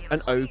think it's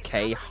an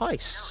okay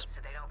heist.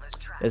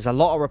 There's a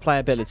lot of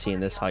replayability in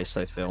this heist,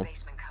 I feel.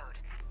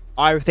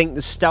 I think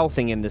the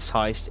stealthing in this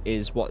heist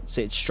is what's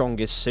its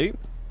strongest suit.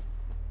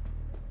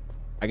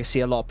 I can see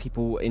a lot of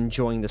people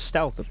enjoying the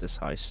stealth of this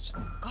heist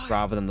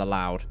rather than the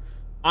loud.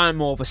 I'm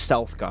more of a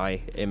stealth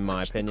guy, in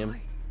my opinion.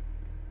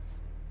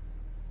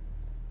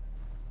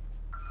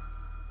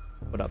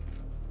 What up?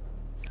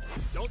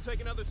 Don't take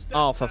another step.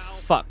 Oh, for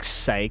fuck's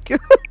sake.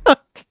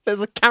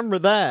 There's a camera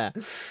there.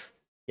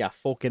 Yeah,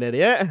 fucking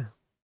idiot.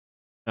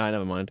 Alright,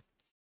 never mind.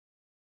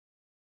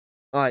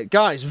 Alright,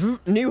 guys,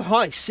 new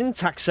heist,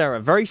 syntax error,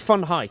 very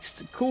fun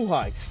heist, cool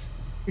heist,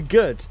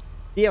 good,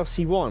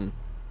 DLC 1,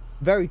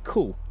 very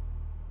cool,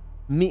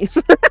 me,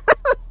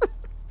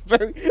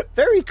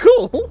 very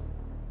cool,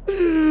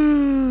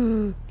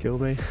 kill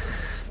me,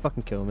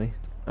 fucking kill me,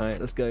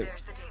 alright, let's go,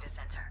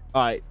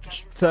 alright,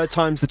 third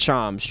time's the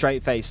charm,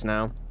 straight face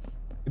now,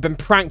 we've been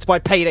pranked by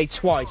Payday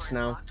twice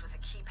now,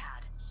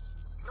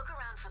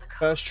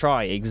 first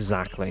try,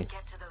 exactly,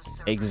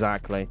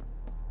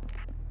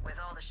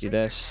 do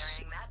this.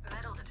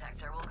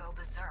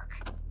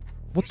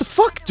 What the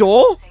fuck,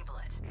 door?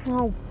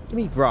 Oh, give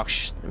me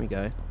rush. There we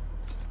go.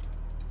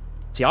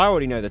 See, I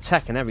already know the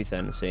tech and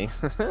everything, see?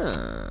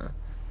 I'm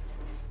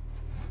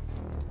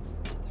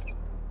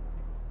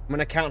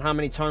gonna count how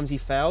many times he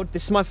failed.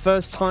 This is my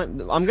first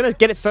time. I'm gonna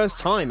get it first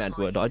time,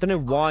 Edward. I don't know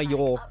why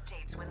you're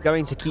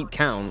going to keep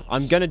count.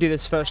 I'm gonna do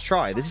this first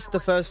try. This is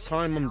the first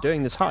time I'm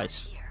doing this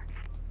heist.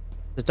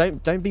 So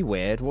don't be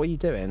weird. What are you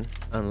doing?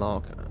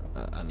 Unlock.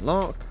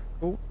 Unlock.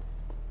 Cool.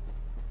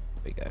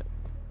 There we go.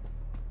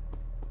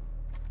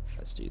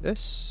 Let's do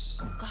this.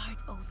 Guard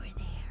over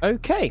there.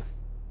 Okay.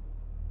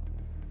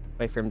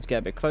 Wait for him to get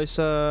a bit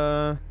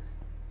closer.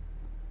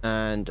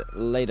 And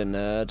later,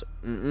 nerd.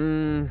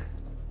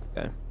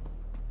 Okay.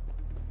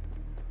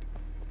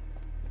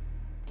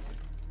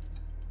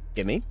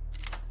 Gimme.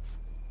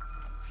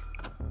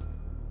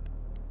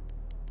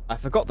 I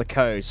forgot the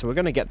code, so we're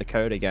gonna get the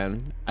code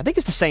again. I think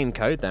it's the same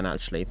code then,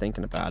 actually,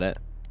 thinking about it.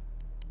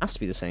 Has to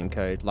be the same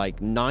code.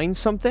 Like 9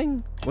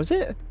 something? Was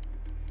it?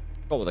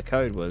 I forgot what the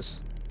code was.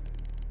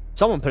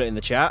 Someone put it in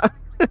the chat.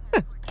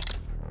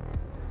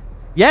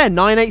 Yeah,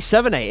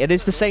 9878. It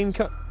is the same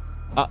code.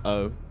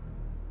 Uh-oh.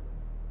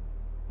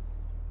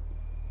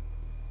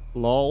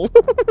 Lol.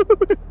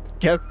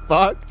 Get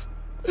fucked.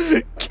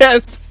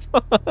 Get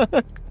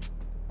fucked.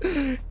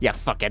 You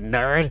fucking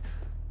nerd.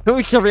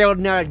 Who's the real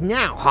nerd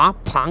now, huh,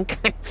 punk?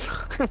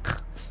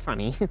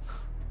 Funny.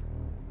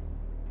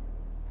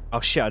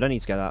 Oh shit, I don't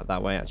need to go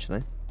that way,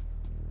 actually.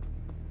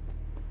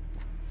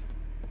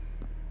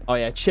 Oh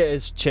yeah,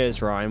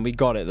 cheers, Ryan. We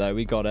got it, though.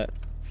 We got it.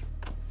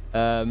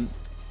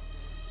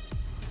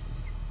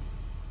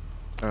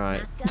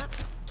 Alright.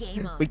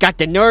 We got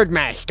the nerd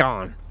mask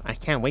on. I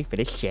can't wait for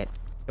this shit.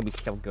 It'll be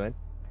so good.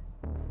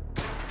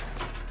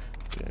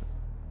 Yeah.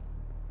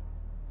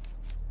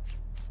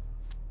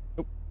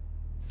 Oh.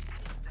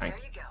 There you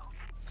go.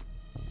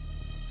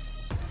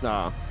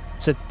 Ah.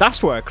 So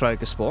that's where a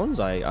cloaker spawns,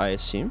 I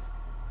assume.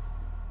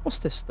 What's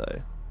this,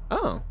 though?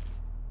 Oh.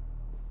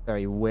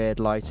 Very weird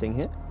lighting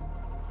here.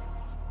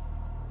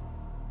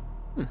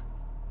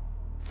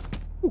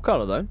 Cool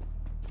colour, though.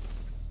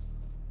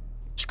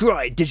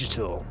 Scry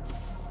Digital.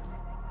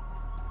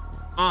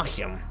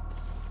 Awesome.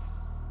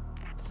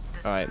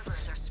 Alright.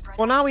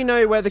 Well, now we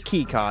know where the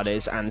key card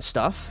is and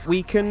stuff.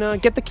 We can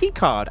get the key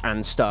card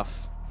and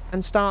stuff.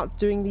 And start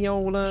doing the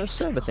old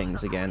server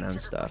things again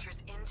and stuff.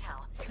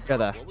 Go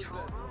there.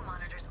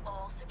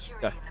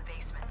 Go.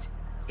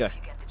 Go.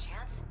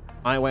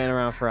 I ain't waiting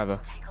around forever.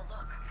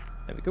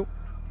 There we go.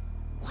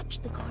 Watch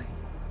the guard.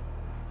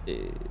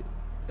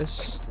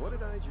 This. What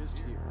did I just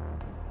hear?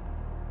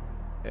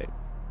 Okay.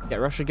 Get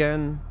rush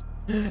again.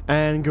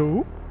 And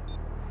go.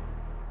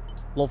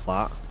 Love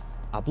that.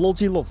 I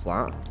bloody love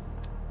that.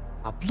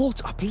 I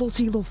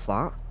bloody love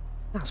that.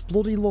 That's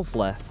bloody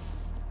lovely.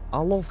 I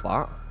love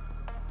that.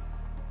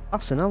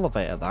 That's an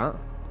elevator, that.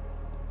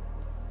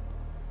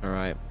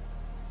 Alright.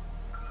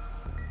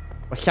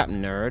 What's up,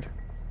 nerd?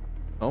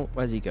 Oh,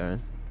 where's he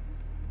going?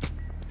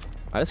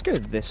 Alright, let's go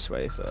this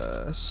way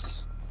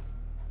first.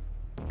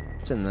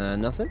 What's in there?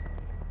 Nothing?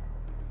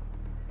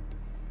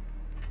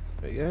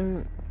 There we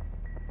go.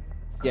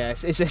 Yeah,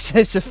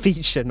 it's a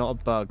feature, not a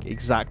bug.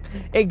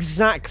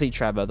 Exactly,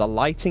 Trevor. The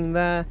lighting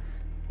there,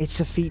 it's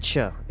a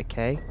feature,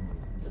 okay?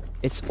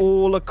 It's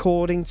all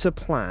according to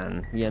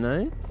plan, you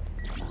know?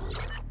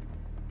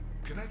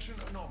 Connection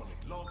anomaly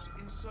logged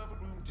in server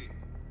room D.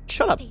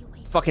 Shut up,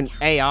 fucking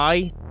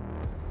AI.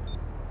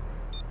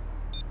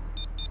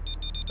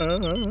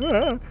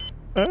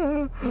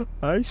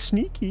 I'm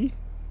sneaky.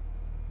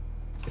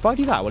 If I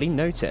do that, will he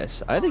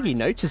notice? I don't think he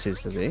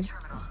notices, does he?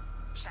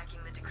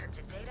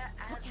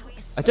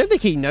 I don't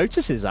think he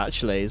notices,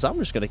 actually, so I'm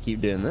just going to keep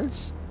doing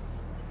this.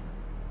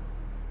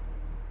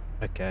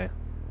 Okay.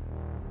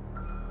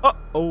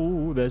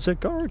 Uh-oh, there's a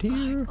guard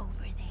here. Over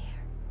there.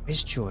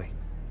 Where's Joy?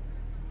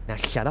 Now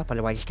shut up,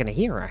 otherwise he's gonna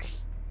hear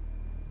us.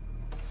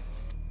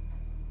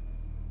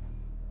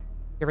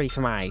 Get ready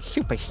for my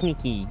super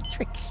sneaky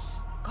tricks.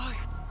 Guard.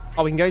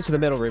 Oh, we can go to the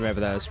middle room over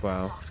there as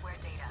well.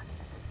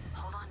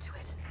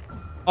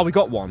 Oh, we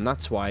got one.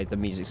 That's why the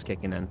music's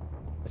kicking in.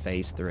 The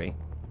phase 3.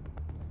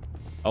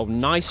 Oh,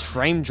 nice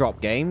frame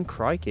drop game.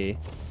 Crikey.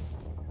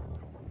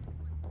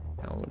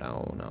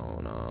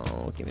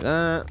 No. Give me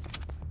that.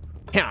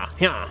 Yeah.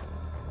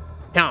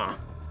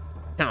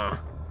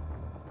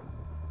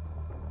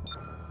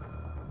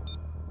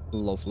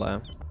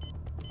 Lovely.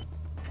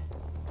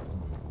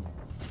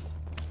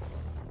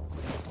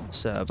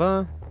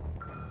 Server.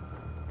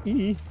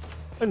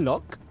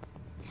 Unlock.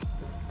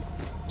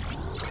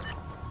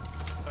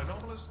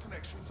 Anomalous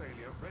connection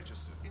failure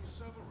registered in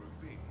server room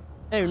B.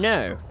 Oh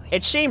no.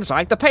 It seems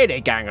like the Payday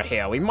gang are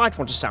here. We might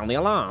want to sound the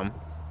alarm.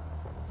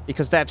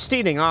 Because they're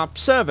stealing our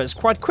servers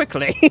quite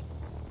quickly.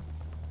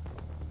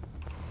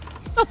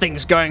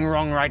 Nothing's going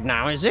wrong right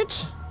now, is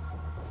it?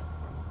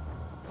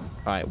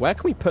 Alright, where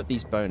can we put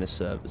these bonus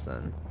servers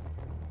then?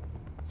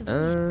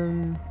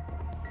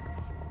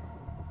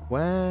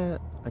 Where?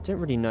 I don't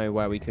really know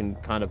where we can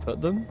kind of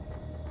put them.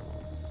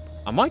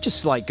 I might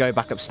just, like, go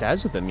back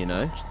upstairs with them, you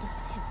know?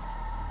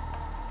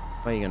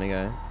 Where are you gonna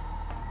go?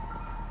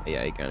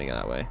 Yeah, you're gonna go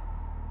that way.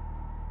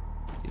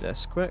 Do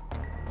this quick.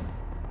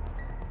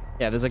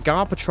 Yeah, there's a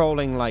guard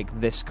patrolling,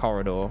 like, this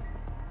corridor.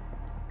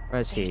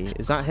 Where's he?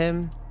 Is that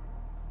him?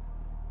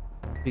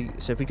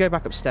 So if we go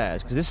back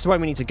upstairs, because this is where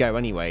we need to go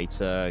anyway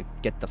to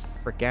get the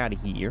frick out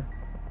of here.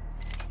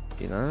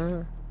 You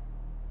know?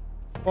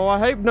 Well, I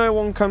hope no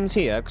one comes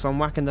here, because I'm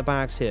whacking the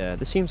bags here.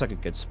 This seems like a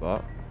good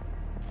spot.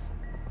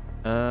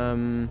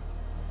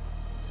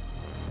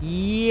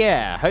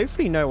 Yeah,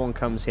 hopefully no one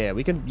comes here.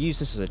 We can use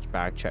this as a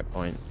bag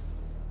checkpoint.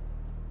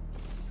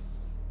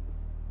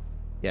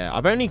 Yeah,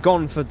 I've only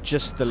gone for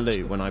just the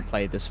loot when I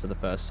played this for the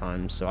first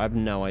time, so I have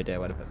no idea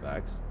where to put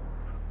bags.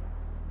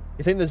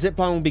 You think the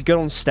zipline will be good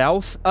on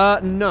stealth?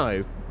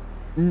 No.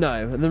 No.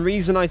 And the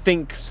reason I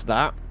think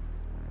that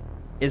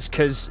is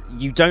because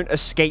you don't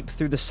escape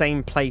through the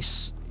same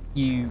place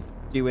you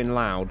do in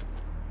Loud.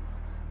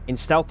 In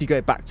stealth, you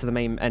go back to the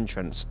main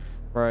entrance,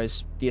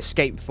 whereas the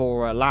escape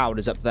for Loud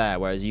is up there,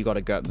 whereas you got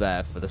to go up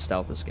there for the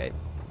stealth escape.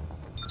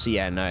 So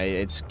yeah, no,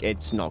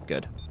 it's not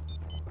good.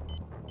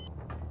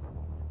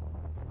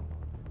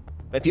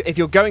 If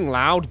you're going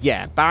Loud,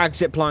 yeah, bag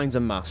zipline's a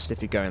must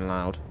if you're going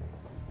Loud.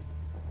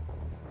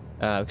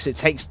 Because it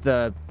takes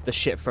the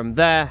shit from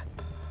there,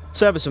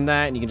 servers from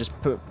there, and you can just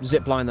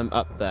zipline them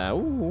up there.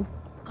 Ooh.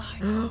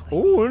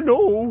 Oh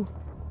no!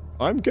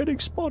 I'm getting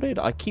spotted.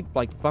 I keep,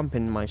 like,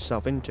 bumping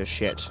myself into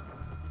shit.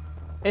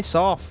 Piss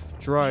off,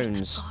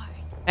 drones.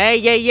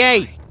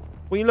 Hey!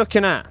 What are you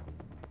looking at?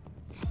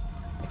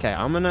 Okay,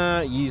 I'm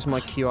gonna use my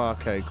QR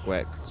code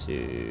quick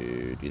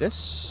to do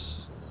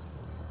this.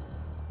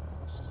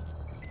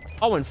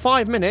 Oh, in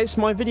 5 minutes,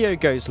 my video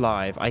goes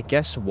live. I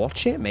guess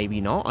watch it,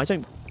 maybe not. I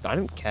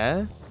don't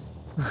care.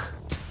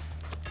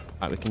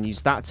 Right, we can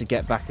use that to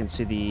get back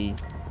into the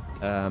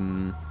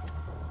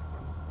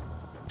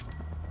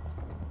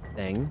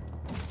thing.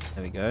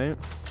 There we go.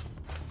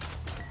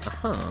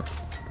 Aha.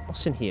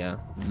 What's in here?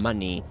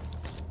 Money.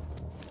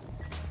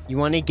 You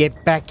want to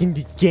get back in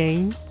the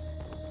game?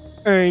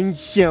 Earn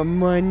some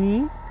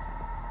money?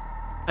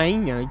 I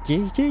know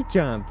just a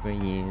job for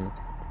you.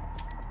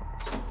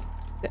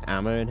 The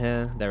ammo in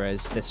here? There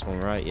is this one,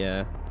 right?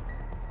 Yeah.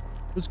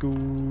 Let's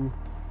go.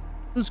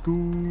 Let's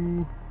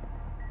go.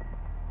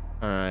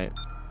 Alright.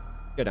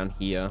 Go down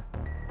here.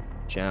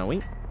 Shall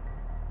we?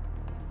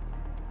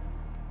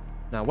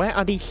 Now, where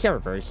are these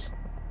servers?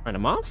 Turn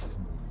them off?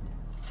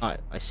 Alright,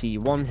 I see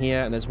one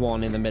here, and there's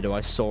one in the middle.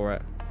 I saw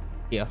it.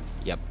 Here.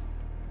 Yep.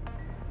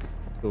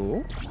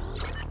 Cool.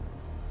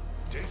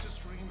 Data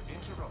stream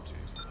interrupted.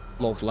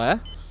 Lovely.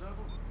 Server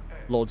room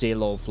A. Bloody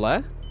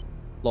lovely.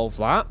 Love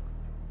that.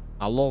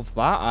 I love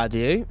that, I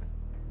do.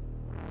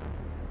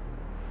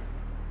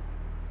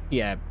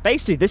 Yeah,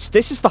 basically,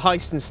 this is the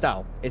heist in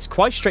stealth. It's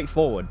quite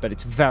straightforward, but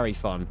it's very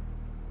fun.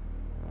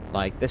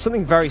 Like, there's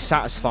something very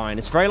satisfying.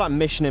 It's very, like,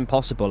 Mission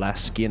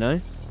Impossible-esque, you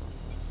know?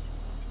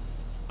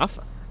 I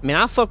mean,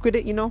 I fuck with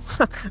it, you know?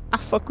 I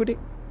fuck with it.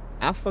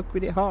 I fuck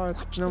with it hard,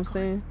 you know what I'm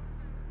saying?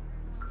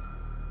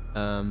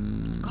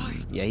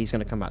 Yeah, he's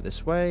gonna come back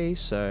this way,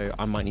 so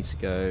I might need to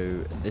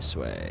go this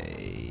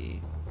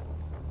way.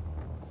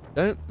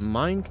 Don't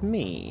mind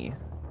me.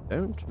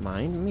 Don't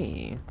mind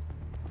me.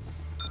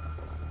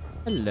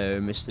 Hello,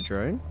 Mr.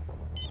 Drone.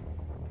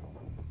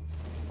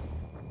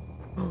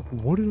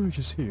 What did I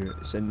just hear?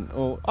 It's an,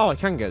 oh, I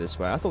can go this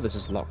way. I thought this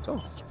was locked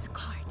off. It's a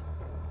card.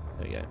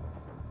 There we go.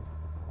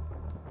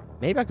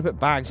 Maybe I could put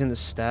bags in the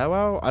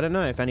stairwell? I don't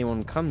know if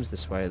anyone comes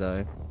this way,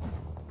 though.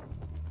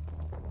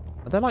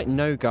 Are there, like,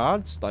 no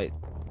guards? Like,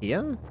 here?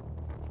 I'm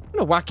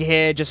gonna whack it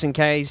here just in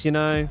case, you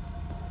know?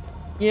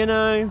 You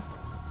know?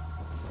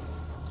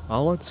 I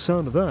like the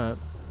sound of that.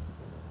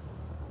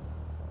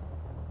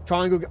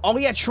 Triangle. Oh,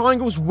 yeah,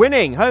 triangle's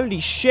winning. Holy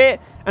shit.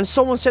 And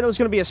someone said it was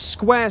going to be a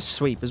square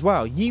sweep as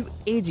well. You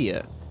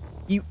idiot.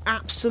 You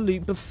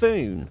absolute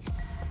buffoon.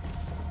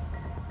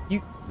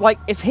 You, like,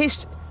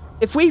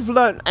 if we've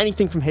learned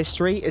anything from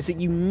history, is that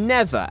you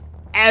never,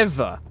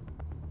 ever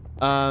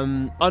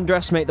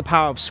underestimate the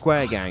power of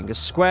Square Gang, because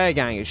Square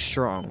Gang is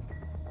strong.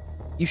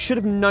 You should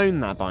have known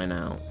that by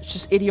now. It's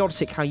just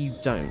idiotic how you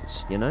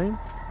don't, you know?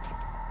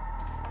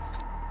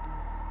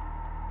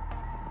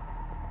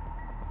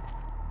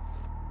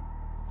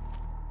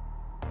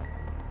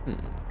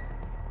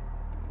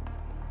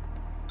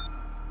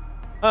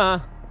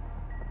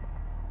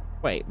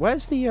 Wait,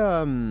 where's the,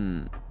 oh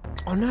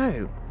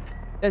no!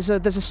 There's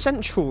a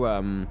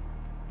central,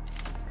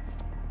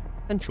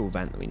 central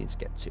vent that we need to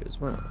get to as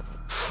well.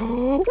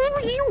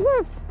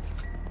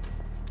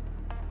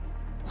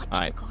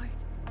 Alright.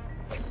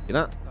 Do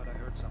that?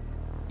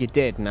 You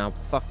did, now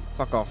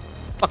fuck off.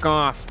 Fuck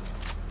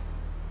off!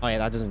 Oh yeah,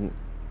 that doesn't...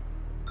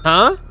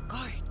 Huh?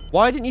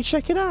 Why didn't you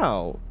check it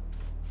out?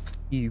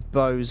 You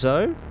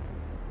bozo.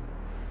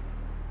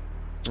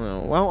 Oh,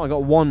 well, I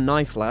got one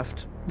knife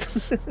left.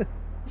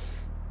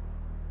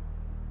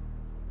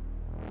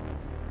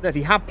 If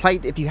you have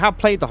played the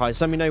heist,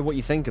 let me know what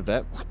you think of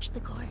it. Watch the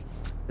guard.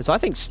 Because I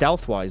think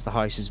stealth-wise, the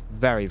heist is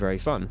very, very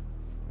fun.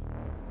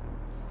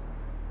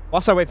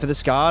 Whilst I wait for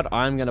this guard,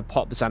 I'm gonna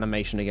pop this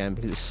animation again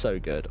because it's so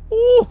good.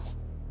 Ooh,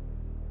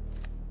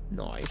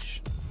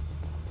 nice.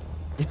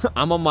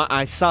 I'm on my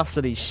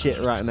isosity shit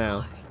right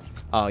now.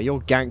 Oh, you're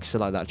gangster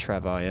like that,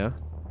 Trevor, yeah?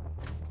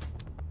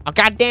 Oh,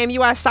 goddamn,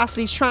 you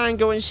isosity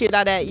triangle and shit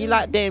like that. You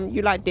like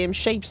them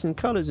shapes and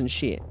colors and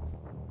shit.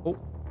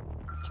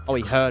 Oh,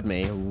 he heard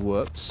me.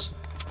 Whoops.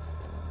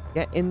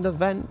 Get in the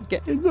vent.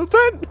 Get in the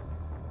vent.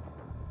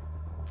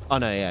 Oh,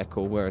 no, yeah,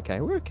 cool. We're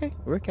okay. We're okay.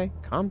 We're okay.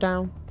 Calm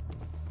down.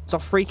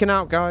 Stop freaking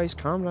out, guys.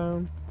 Calm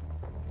down.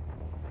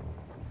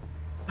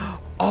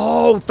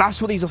 Oh,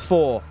 that's what these are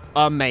for.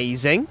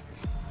 Amazing.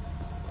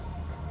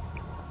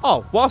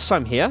 Oh, whilst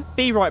I'm here,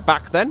 be right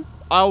back then.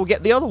 I'll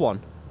get the other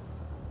one.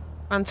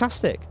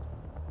 Fantastic.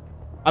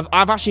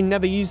 I've actually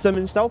never used them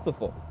in stealth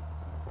before.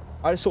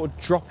 I just sort of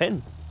drop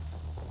in.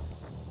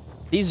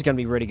 These are going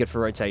to be really good for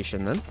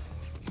rotation then.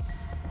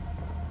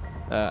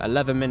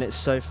 11 minutes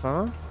so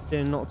far.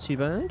 Doing not too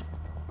bad.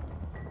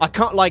 I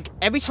can't, like,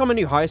 every time a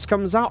new heist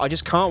comes out, I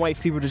just can't wait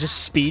for people to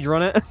just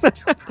speedrun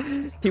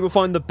it. People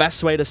find the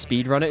best way to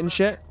speedrun it and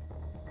shit.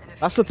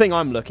 That's the thing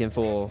I'm looking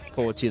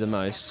forward to the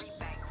most.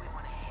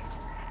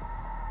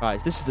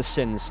 Guys, this is the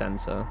Sin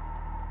Center.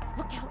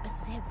 Look out,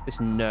 a sieve. This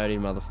nerdy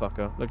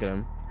motherfucker. Look at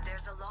him.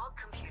 There's a log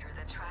computer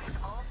that tracks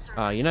all servers.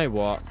 Ah, you know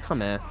what?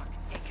 Come here.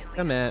 It can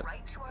Come lead here. us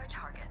right to our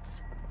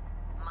targets.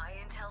 My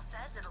intel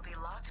says it'll be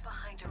locked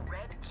behind a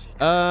red key.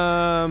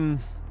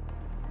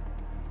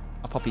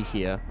 I'll pop you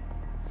here.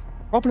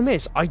 Problem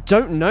is, I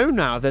don't know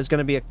now if there's going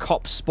to be a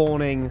cop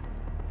spawning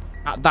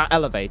at that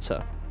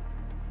elevator.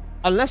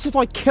 Unless if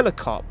I kill a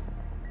cop.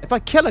 If I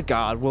kill a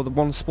guard, will the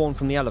one spawn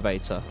from the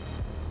elevator?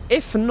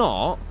 If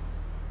not,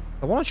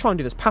 I want to try and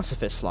do this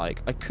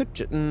pacifist-like. I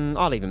could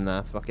I'll leave him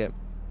there. Fuck it.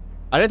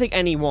 I don't think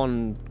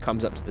anyone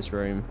comes up to this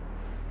room.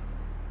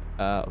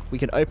 We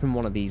can open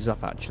one of these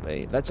up,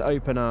 actually. Let's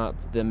open up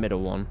the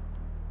middle one.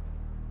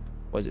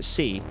 What is it?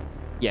 C?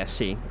 Yeah,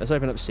 C. Let's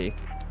open up C.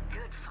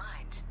 Good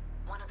find.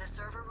 One of the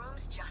server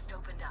rooms just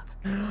opened up.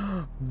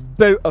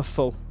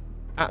 Beautiful.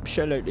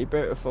 Absolutely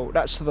beautiful.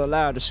 That's to the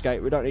loud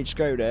escape. We don't need to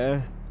go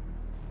there.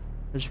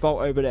 There's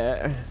vault over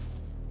there.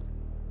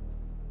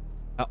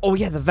 Oh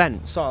yeah, the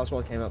vent. Sorry, that's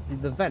what came up.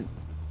 The vent.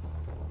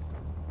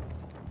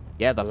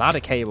 Yeah, the ladder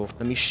cable.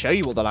 Let me show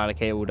you what the ladder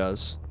cable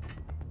does.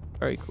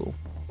 Very cool.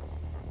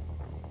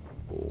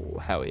 Oh,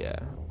 hell yeah.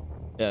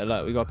 Yeah,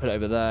 look, we gotta put it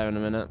over there in a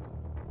minute.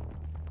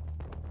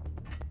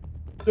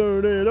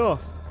 Turn it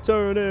off.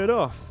 Turn it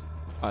off.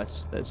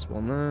 Alright, there's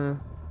one there.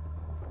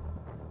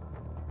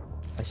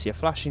 I see a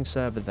flashing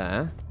server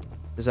there.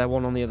 Is there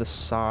one on the other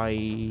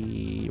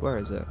side? Where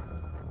is it?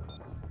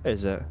 Where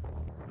is it?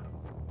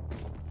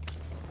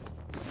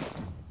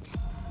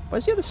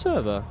 Where's the other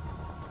server?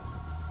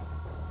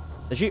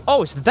 Did you?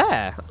 Oh, it's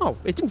there. Oh,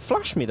 it didn't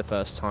flash me the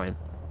first time.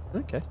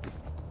 Okay.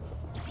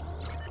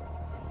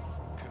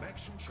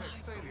 Connection check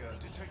failure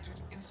detected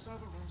in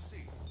server room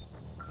C.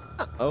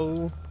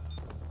 Uh-oh.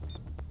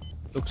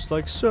 Looks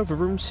like server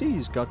room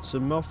C's got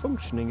some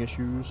malfunctioning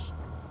issues.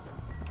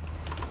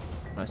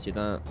 I see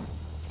that.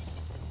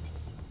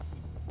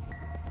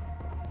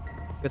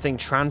 Good thing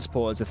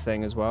transport is a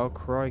thing as well.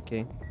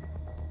 Crikey.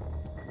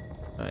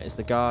 Alright, is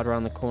the guard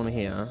around the corner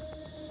here?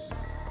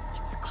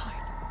 It's a guard.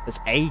 There's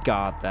a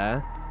guard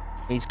there.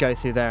 We need to go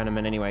through there in a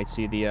minute anyway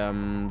to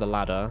the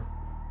ladder.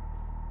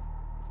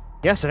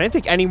 Yes, I don't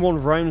think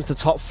anyone roams the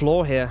top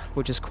floor here,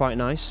 which is quite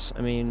nice.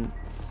 I mean,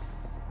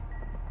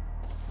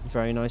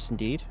 very nice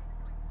indeed.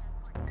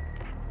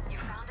 You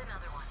found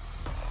another one.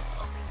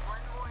 Only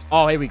one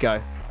more. Oh, here we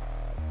go.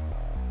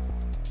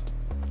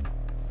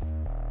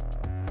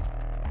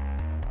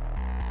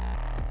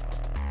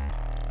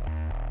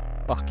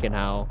 Fucking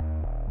hell.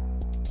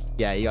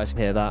 Yeah, you guys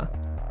can hear that.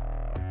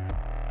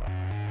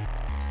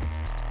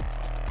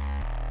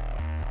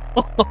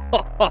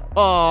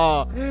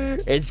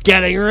 It's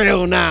getting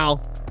real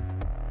now.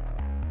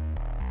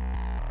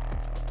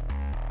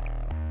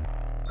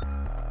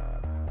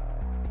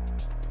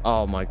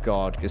 Oh my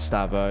god,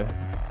 Gustavo.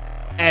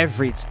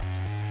 Every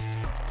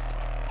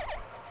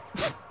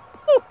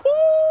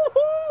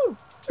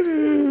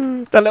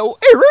that little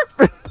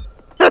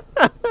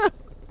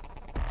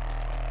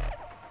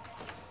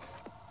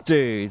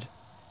dude.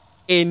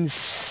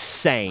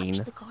 Insane.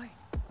 Watch the guard.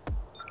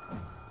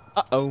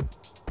 Uh-oh.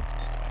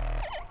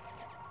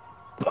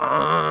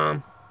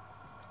 Bam.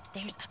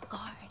 There's a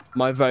guard.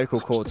 My vocal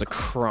cords are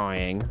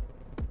crying.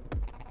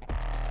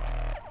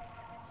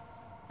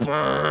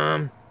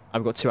 Bam.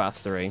 I've got 2 out of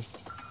 3.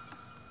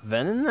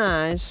 Very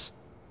nice.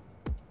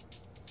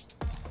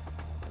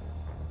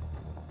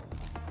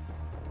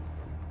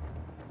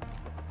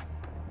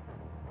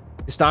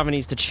 Gustavo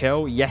needs to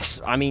chill.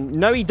 Yes, I mean,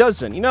 no, he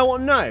doesn't. You know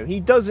what? No, he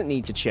doesn't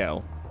need to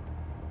chill.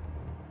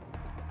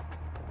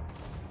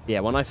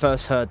 Yeah, when I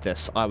first heard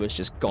this, I was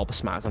just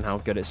gobsmacked on how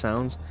good it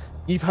sounds.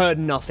 You've heard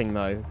nothing,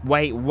 though.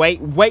 Wait.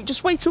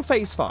 Just wait till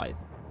Phase 5.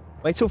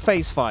 Wait till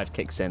Phase 5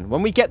 kicks in.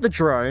 When we get the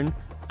drone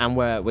and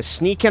we're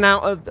sneaking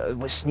out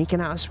of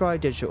Sky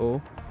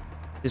Digital,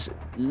 just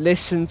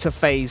listen to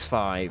Phase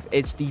 5.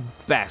 It's the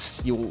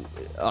best.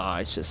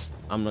 It's just,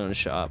 I'm not gonna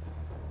shut up.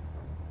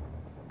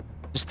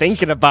 Just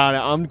thinking about it,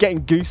 I'm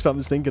getting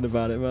goosebumps thinking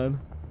about it, man.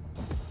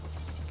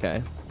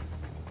 Okay.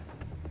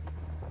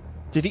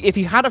 If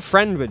you had a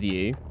friend with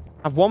you,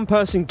 have one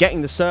person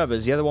getting the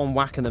servers, the other one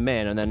whacking them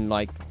in, and then,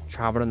 like,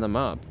 traveling them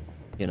up,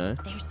 you know?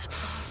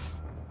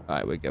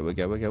 Alright, we're good.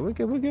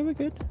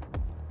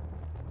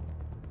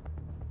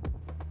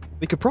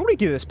 We could probably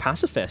do this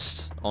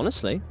pacifist,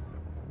 honestly.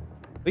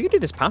 We could do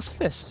this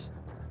pacifist.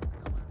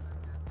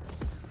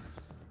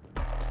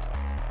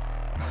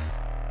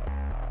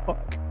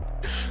 Fuck.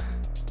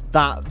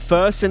 That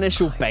first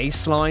initial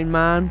baseline,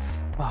 man.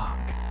 Fuck.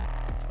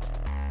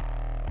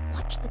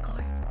 Watch the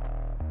guard.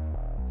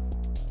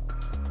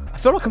 I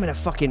feel like I'm in a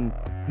fucking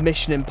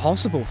Mission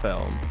Impossible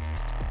film.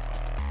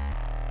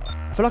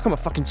 I feel like I'm a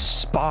fucking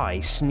spy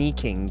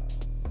sneaking,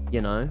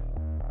 you know?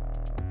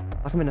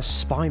 Like I'm in a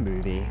spy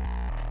movie.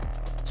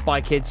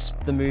 Spy Kids,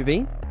 the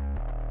movie.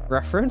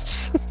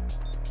 Reference. Watch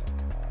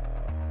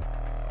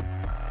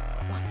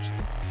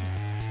the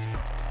sieve.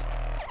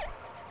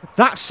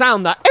 That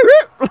sound, that...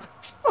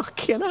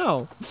 Fucking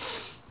hell.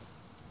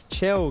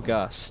 Chill,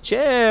 Gus.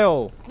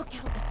 Chill. Look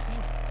out, a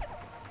sieve.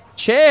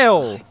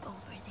 Chill. Guard over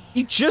there.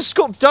 You just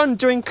got done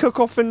doing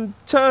cook-off and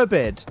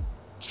turbid.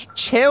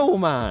 Chill,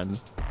 man.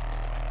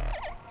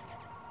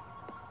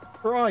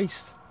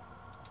 Christ.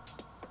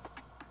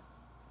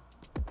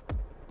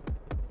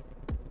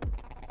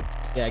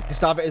 Yeah,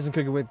 Gustavo isn't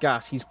cooking with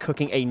gas. He's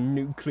cooking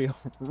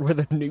with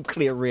a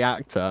nuclear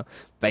reactor,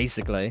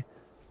 basically.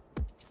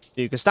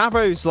 Dude,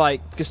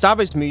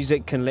 Gustavo's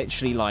music can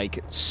literally,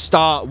 like,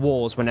 start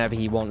wars whenever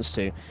he wants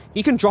to.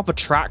 He can drop a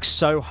track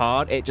so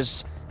hard, it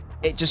just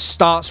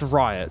starts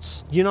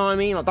riots. You know what I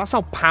mean? Like, that's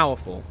how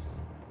powerful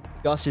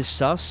Gus is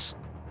sus.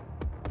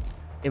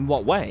 In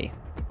what way?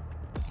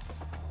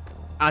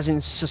 As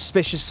in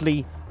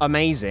suspiciously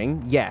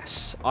amazing?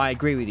 Yes, I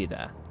agree with you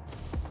there.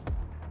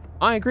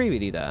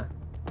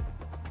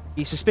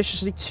 He's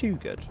suspiciously too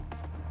good.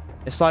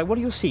 It's like, what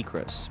are your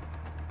secrets?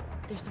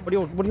 What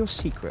are your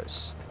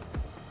secrets?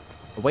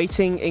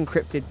 Awaiting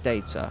encrypted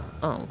data.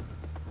 Oh.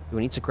 Do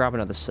we need to grab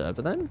another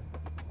server then?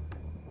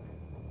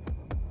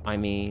 I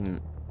mean,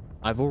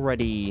 I've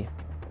already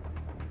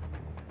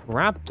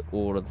grabbed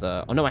all of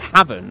the... Oh, no, I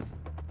haven't.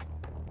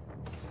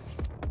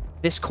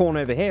 This corner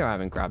over here I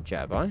haven't grabbed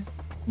yet, have I?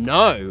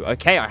 No.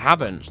 Okay, I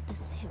haven't.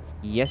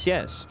 Yes.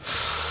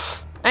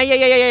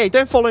 Hey,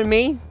 don't follow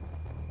me.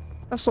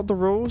 That's not the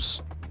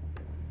rules.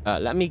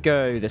 Let me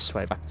go this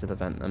way, back to the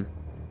vent then.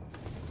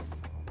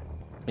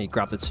 Let me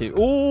grab the 2.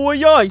 Oh,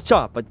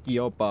 yeah, but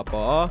yo,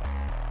 baba.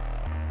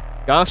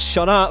 Gosh,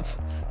 shut up.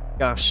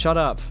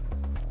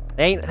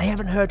 They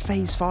haven't heard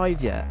Phase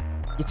 5 yet.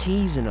 You're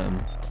teasing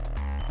them.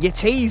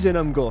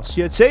 Gus.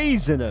 You're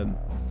teasing them.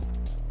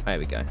 There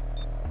we go.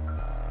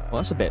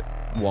 Well, that's a bit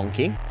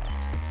wonky.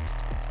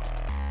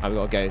 I've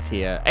got to go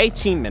here.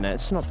 18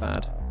 minutes, not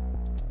bad.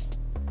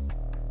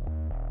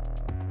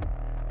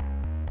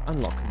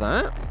 Unlock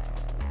that.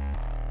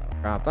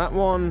 Grab that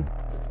one.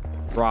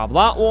 Grab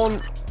that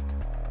one.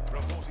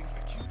 Reporting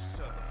acute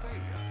server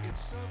failure in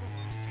server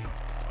room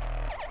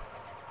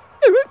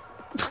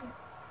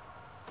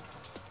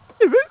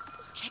B.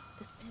 Check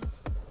the sieve.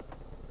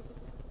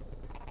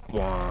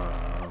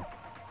 Wow.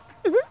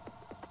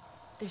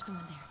 There's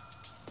someone there.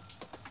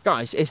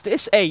 Guys, is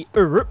this a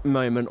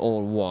moment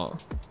or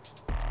what?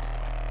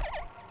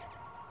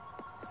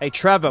 Hey,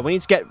 Trevor, we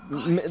need to get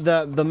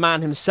the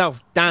man himself,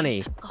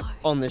 Danny,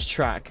 on this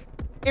track.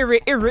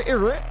 You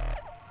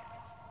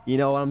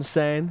know what I'm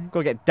saying?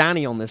 Gotta get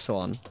Danny on this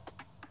one.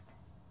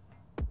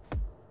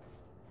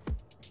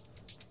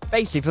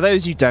 Basically, for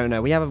those who don't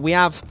know, we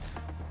have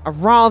a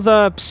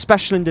rather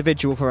special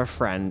individual for a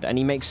friend, and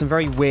he makes some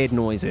very weird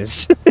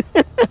noises.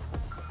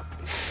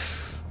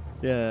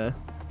 Yeah,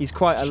 he's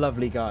quite a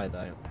lovely guy,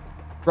 though.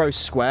 Bro,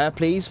 square,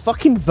 please.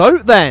 Fucking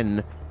vote,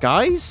 then,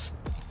 guys.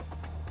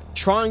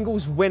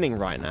 Triangle's winning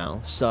right now,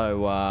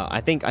 so I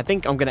think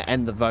I'm gonna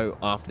end the vote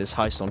after this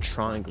heist on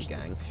Triangle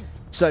Gang.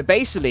 So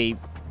basically,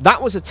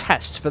 that was a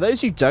test. For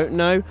those who don't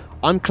know,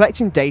 I'm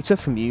collecting data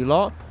from you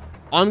lot.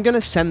 I'm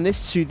gonna send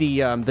this to the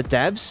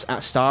devs at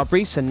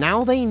Starbreeze, so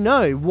now they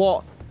know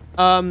what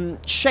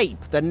shape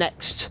the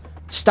next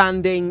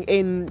standing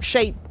in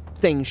shape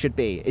thing should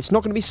be. It's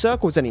not gonna be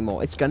circles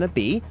anymore. It's gonna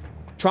be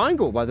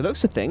triangle by the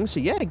looks of things.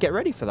 So yeah, get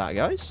ready for that,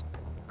 guys.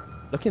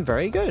 Looking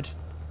very good.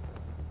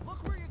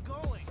 Look where you're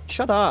going.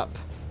 Shut up.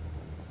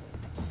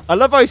 I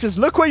love how he says,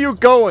 look where you're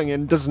going,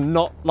 and does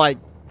not, like,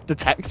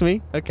 detect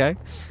me. Okay.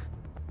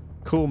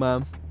 Cool,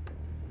 man.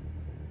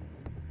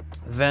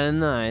 Very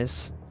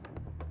nice.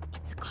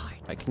 It's a card.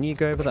 Right, can you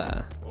go over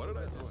there? What did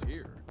I just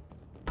hear?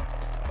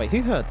 Wait,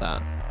 who heard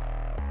that?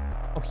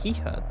 Oh, he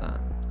heard that.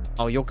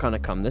 Oh, you'll kind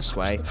of come this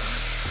way.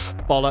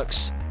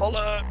 Bollocks.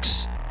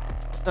 Bollocks.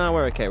 No,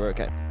 we're okay, we're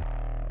okay.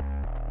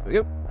 Here we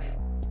go.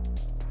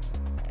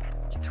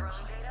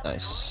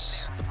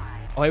 Nice.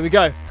 Oh, here we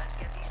go. Let's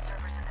get these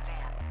servers in the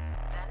van.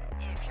 Then,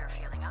 if you're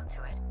feeling up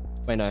to it,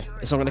 Wait, no. secure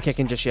It's not going to as kick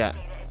in much just yet.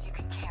 data as you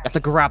can carry. You have to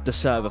grab the It's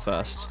server all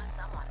first. valuable to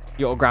someone.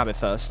 You gotta grab it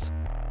first.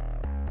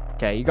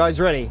 Okay, you guys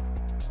ready?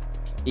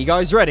 You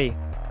guys ready?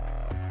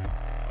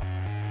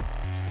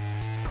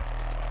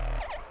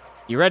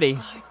 You ready?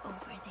 Guard over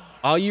there.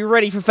 Are you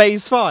ready for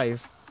phase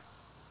 5?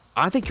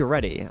 I think you're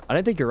ready. I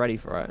don't think you're ready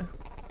for it.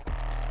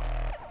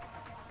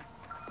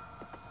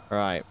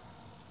 Alright.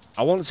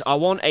 I want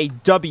a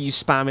W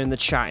spam in the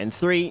chat in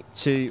 3,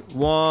 2,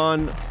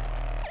 1.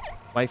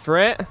 Wait for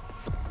it.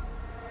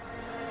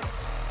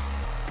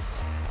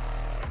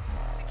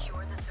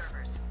 Secure the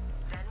servers.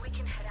 Then we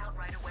can head out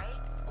right away,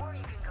 or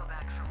you can go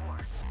back for more.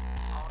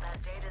 All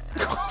that data's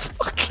available to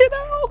Fucking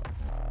hell!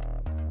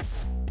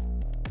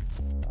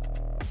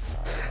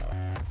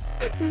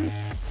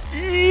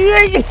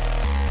 Yeah.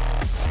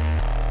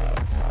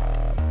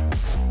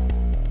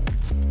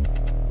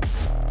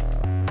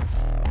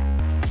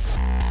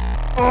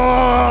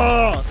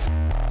 Oh!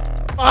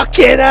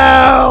 Fucking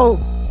hell!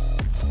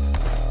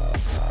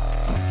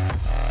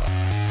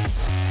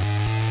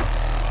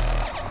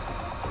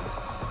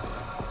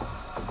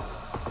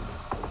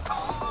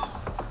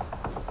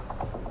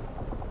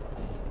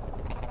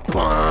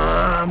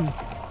 Bam!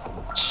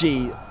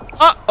 Gee.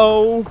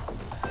 Uh-oh!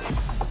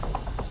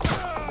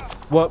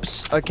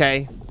 Whoops.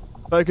 Okay.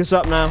 Focus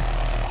up now.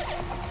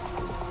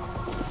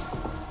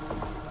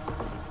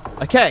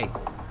 Okay.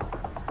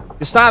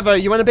 Gustavo,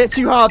 you went a bit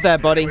too hard there,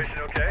 buddy.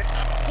 Situation okay?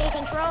 Hey,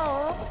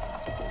 Control.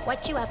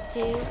 What you up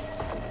to?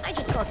 I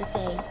just called to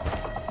say,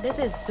 this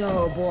is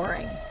so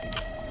boring.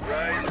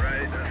 Right,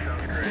 that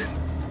sounds great.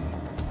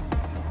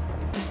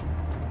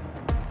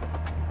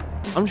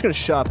 I'm just gonna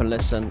shut up and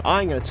listen.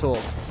 I ain't gonna talk.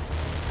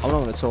 I'm not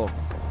gonna talk.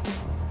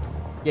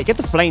 Yeah, get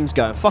the flames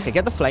going. Fuck it,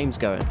 get the flames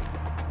going.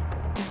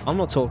 I'm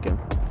not talking.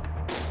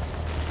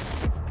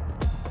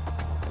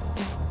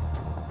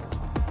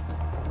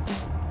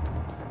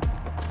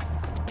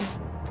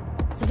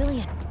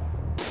 Civilian.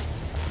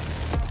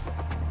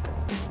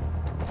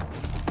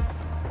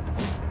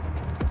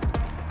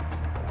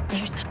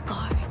 There's a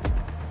guard.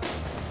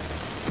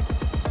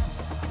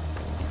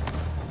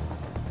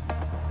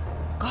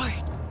 Guard.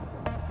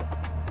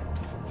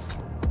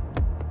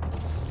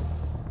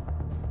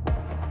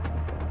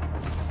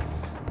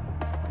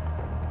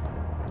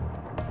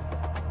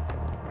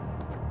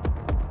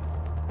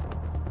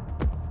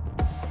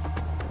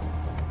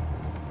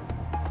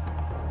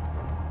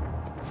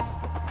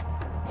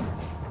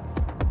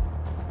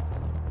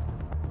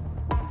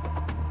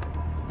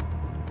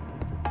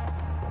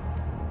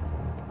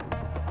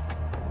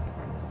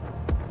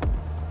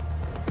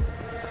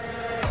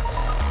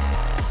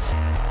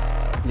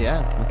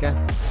 Yeah, okay.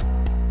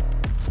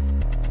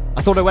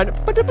 I thought it went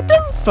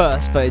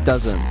first, but it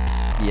doesn't.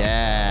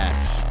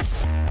 Yes.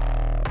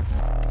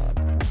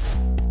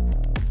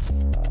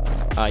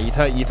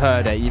 You've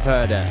heard it.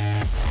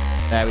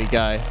 There we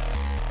go.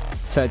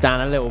 Turn it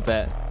down a little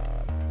bit.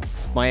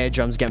 My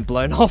eardrum's getting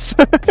blown off.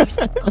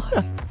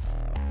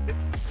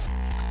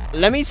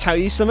 Let me tell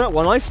you something.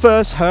 When I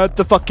first heard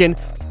the fucking...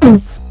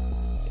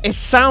 It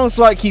sounds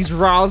like he's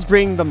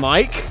raspberrying the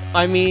mic.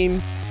 I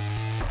mean...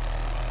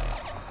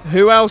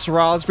 Who else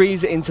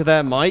raspberries into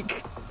their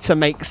mic to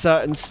make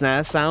certain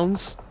snare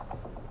sounds?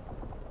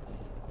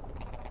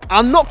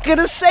 I'm not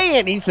gonna say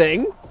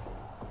anything.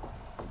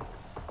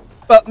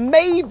 But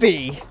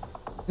maybe...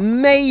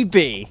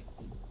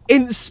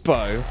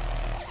 Inspo.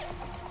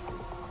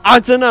 I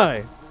don't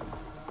know.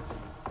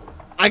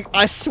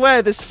 I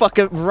swear this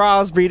fucker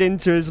raspberried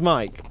into his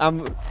mic.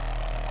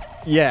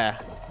 Yeah.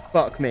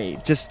 Fuck me.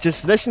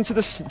 Just listen to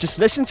the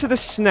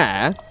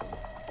snare.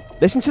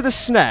 Listen to the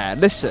snare.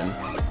 Listen.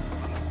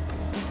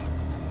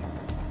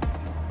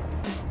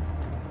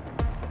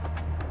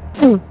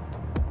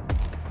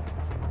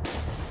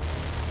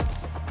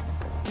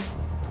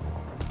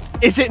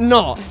 Is it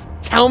not?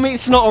 Tell me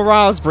it's not a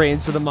raspberry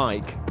into the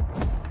mic.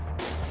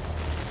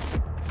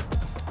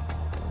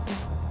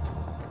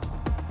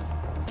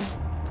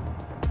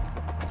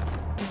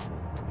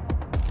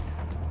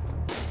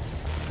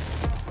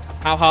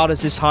 How hard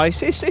is this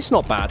heist? It's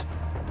not bad.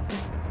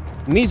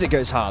 Music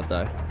goes hard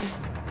though.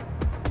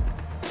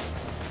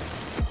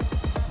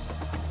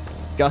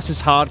 Gus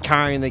is hard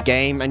carrying the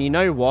game, and you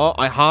know what?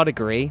 I hard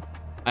agree.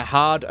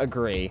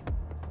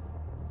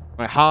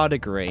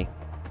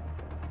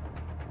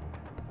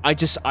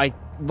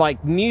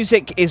 Like,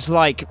 music is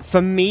like,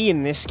 for me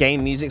in this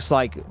game, music's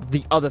like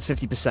the other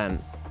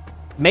 50%.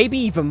 Maybe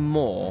even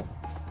more.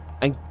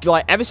 And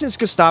like, ever since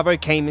Gustavo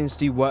came in to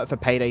do work for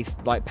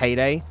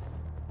Payday,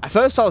 at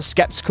first I was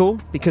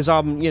skeptical because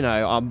I'm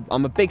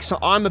a big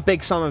Simon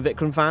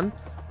Viklund fan.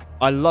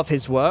 I love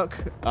his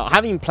work. I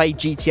haven't even played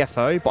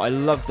GTFO, but I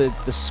love the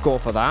score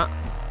for that.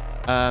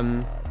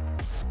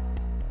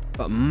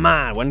 But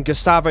man, when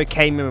Gustavo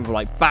came in with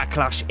like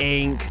Backlash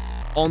Inc.,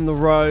 On the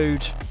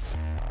Road,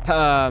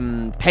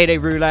 Payday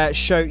Roulette,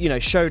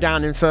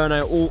 Showdown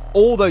Inferno,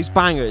 all those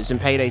bangers in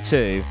Payday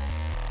 2,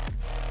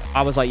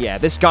 I was like, yeah,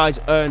 this guy's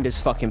earned his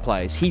fucking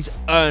place. He's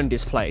earned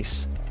his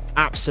place.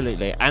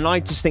 Absolutely. And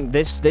I just think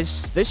this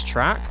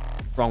track,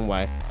 wrong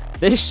way.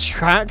 This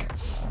track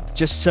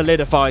just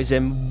solidifies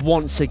him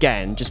once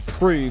again. Just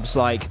proves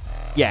like,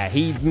 yeah,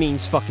 he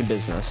means fucking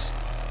business.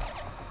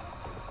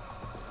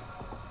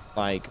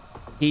 Like,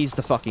 he's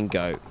the fucking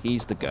GOAT.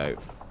 He's the GOAT.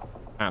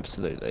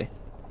 Absolutely.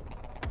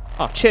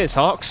 Oh, cheers,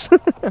 Hawks.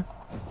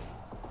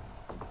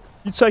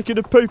 You taking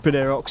a poop in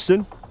here,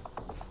 Oxton?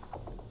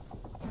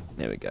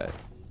 There we go.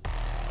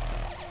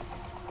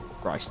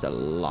 Christ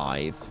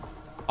alive.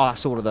 Oh,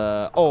 that's all of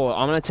the... Oh,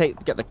 I'm gonna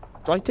get the...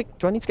 Do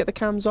I need to get the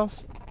cams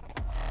off?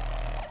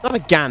 Let's have a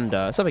gander.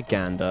 Let's have a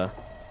gander.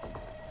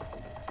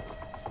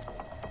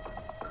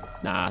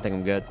 Nah, I think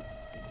I'm good.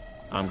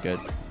 I'm good.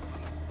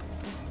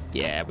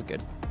 Yeah, we're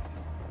good.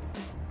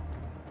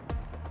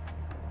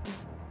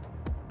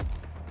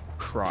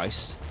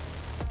 Christ.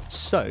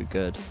 So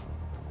good.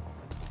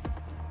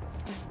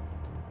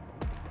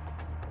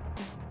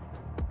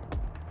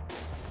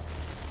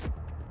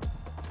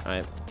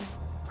 Alright.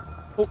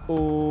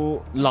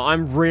 Like,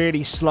 I'm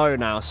really slow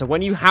now. So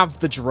when you have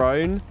the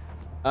drone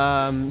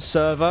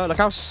server, look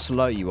how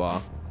slow you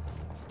are.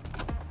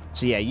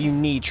 So yeah, you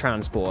need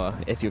transporter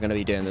if you're going to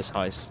be doing this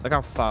heist. Look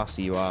how fast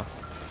you are.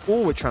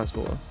 All with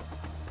transporter.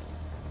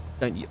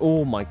 Don't you?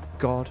 Oh my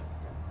god.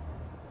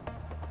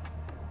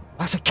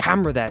 That's a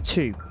camera there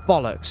too.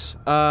 Bollocks.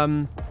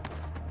 I'm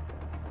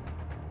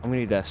gonna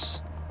do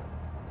this.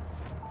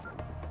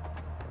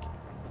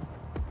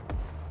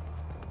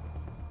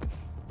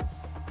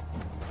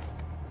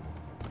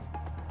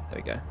 There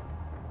we go.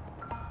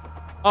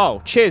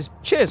 Oh, cheers,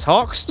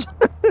 Hawks.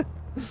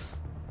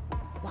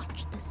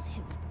 Watch the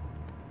sieve.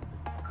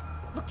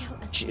 Look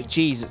out, a sieve.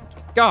 Jeez,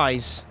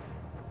 guys.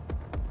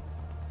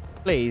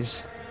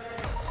 Please.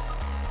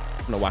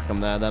 I'm gonna whack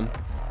them there then.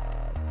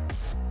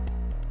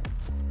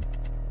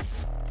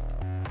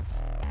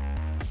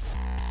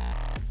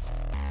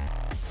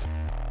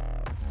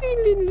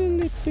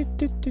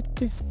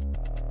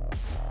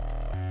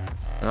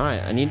 Alright,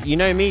 and you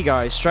know me,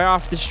 guys. Straight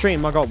after the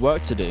stream, I got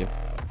work to do.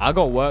 I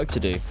got work to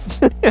do.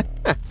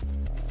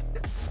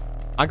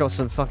 I got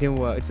some fucking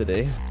work to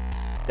do.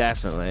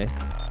 Definitely.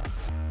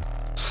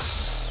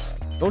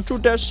 Don't you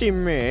dare see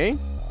me.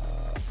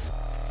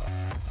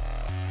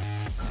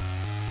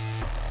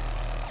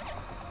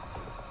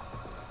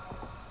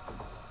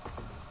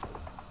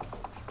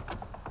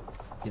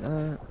 See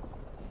that?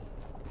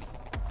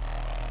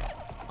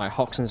 Alright,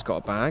 Hoxton's got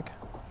a bag.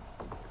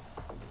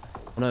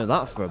 I know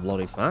that for a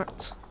bloody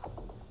fact.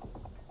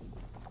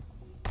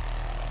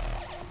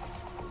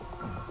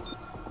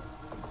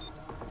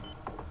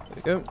 There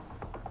we go.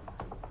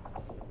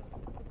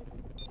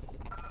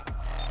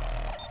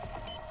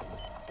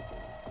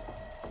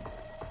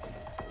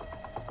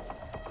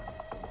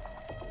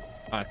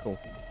 Alright, cool.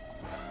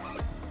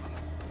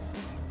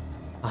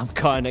 I'm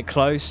cutting it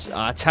close.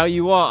 I tell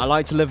you what, I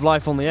like to live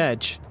life on the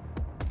edge.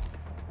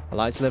 I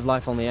like to live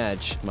life on the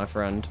edge, my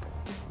friend.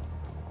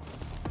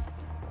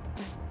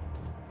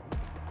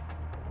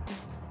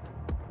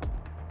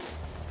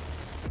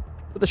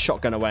 the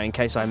shotgun away in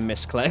case I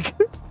misclick.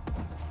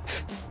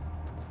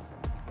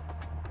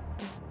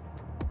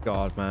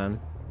 God, man.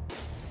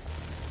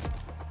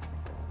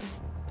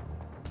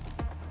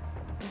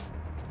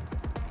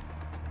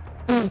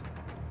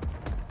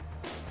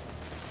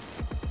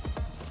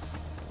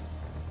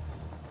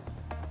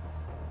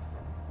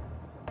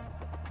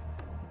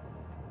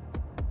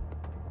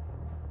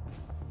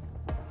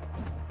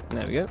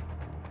 There we go.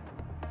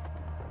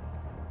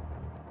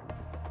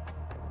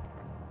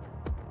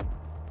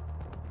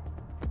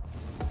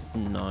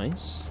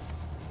 Nice.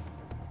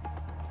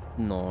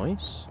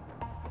 Nice.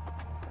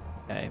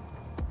 Okay.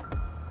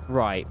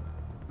 Right.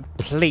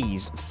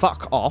 Please,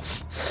 fuck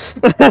off.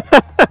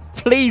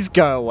 Please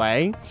go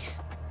away.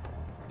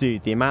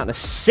 Dude, the amount of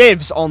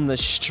civs on the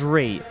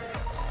street.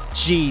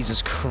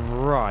 Jesus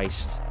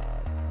Christ.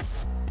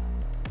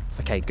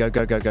 Okay, go,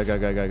 go, go, go, go,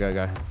 go, go, go,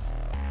 go.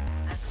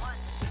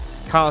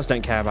 Cars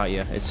don't care about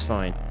you. It's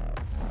fine.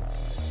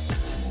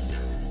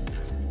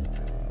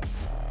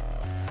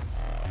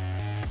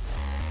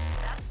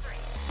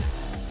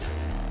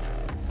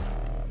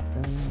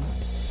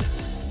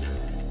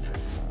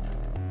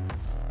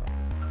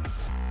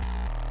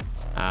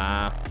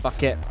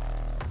 Fuck it.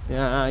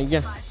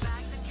 Yeah.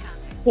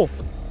 Oh.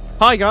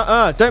 Hi,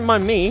 guys. Don't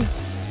mind me.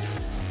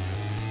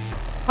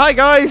 Hi,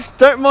 guys.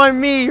 Don't mind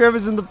me,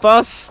 whoever's in the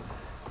bus.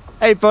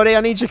 Hey, buddy,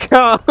 I need your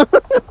car.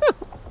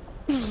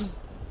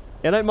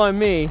 Yeah, don't mind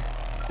me.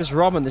 Just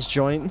robbing this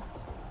joint.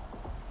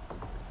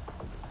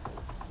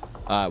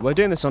 We're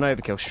doing this on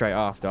overkill straight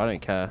after. I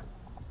don't care.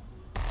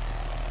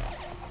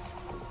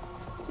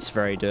 It's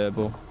very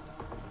doable.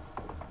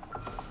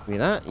 Give me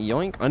that.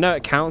 Yoink. I know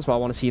it counts, but I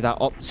want to see that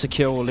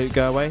secure loot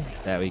go away.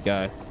 There we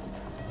go.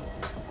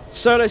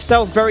 Solo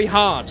stealth, very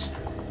hard.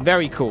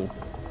 Very cool.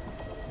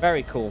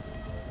 Very cool.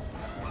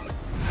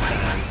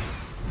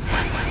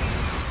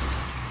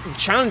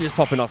 Challenges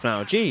popping off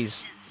now.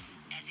 Jeez.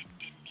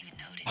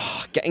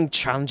 Oh, getting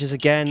challenges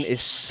again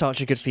is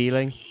such a good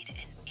feeling.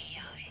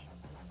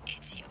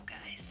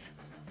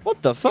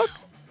 What the fuck?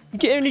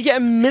 You only get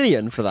 1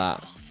 million for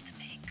that.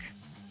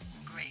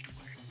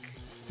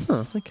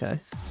 Huh, okay.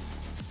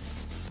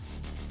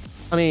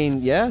 I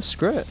mean, yeah,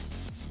 screw it.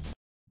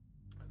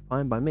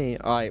 Fine by me.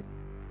 Alright.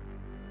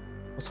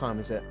 What time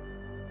is it?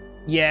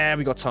 Yeah,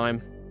 we got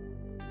time.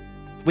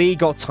 We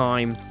got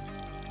time.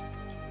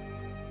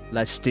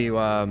 Let's do it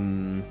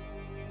on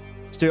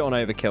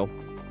overkill.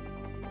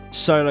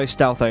 Solo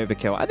stealth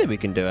overkill. I think we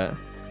can do it.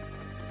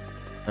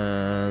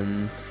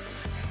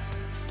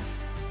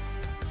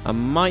 I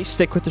might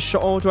stick with the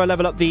shot, or do I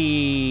level up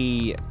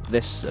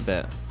this a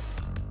bit?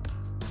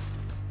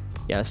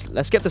 Yes,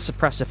 let's get the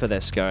suppressor for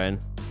this going.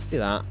 Do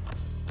that.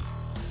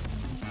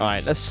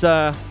 Alright, let's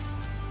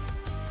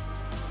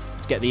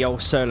get the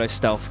old solo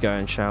stealth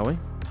going, shall we?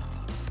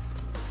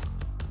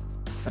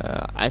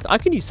 I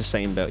can use the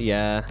same build,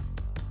 yeah.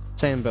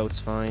 Same build's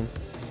fine.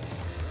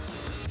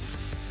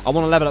 I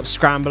want to level up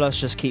Scrambler, let's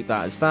just keep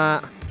that as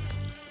that.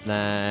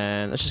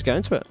 Then let's just go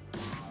into it.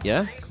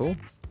 Yeah, cool.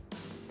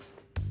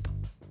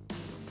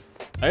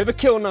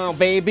 Overkill now,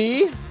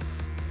 baby.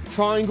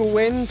 Triangle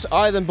wins.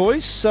 Alright then,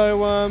 boys.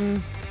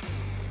 So,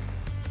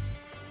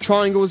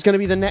 Triangle is going to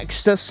be the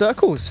next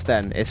circles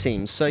then, it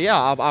seems. So yeah,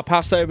 I'll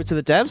pass it over to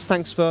the devs.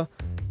 Thanks for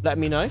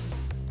letting me know.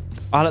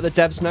 I'll let the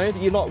devs know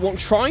that you lot want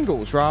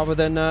triangles rather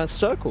than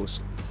circles.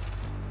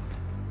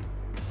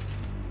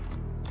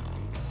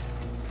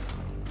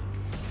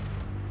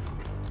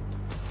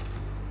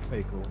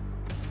 Very cool.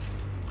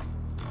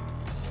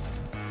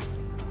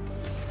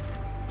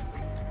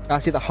 I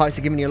see the heights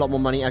are giving you a lot more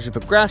money as you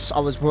progress. I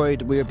was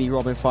worried we would be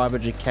robbing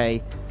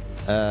 500k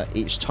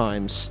each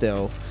time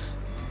still.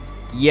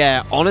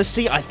 Yeah,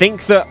 honestly, I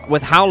think that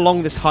with how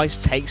long this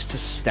heist takes to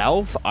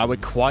stealth, I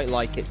would quite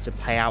like it to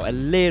pay out a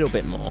little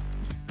bit more.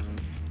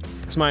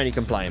 That's my only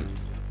complaint.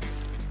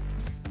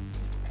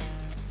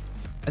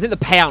 I think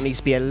the payout needs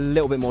to be a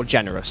little bit more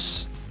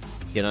generous,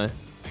 you know?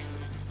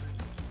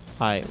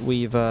 Alright,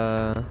 we've,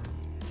 yeah,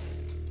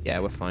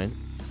 we're fine.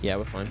 Yeah,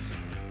 we're fine.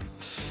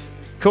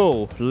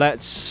 Cool,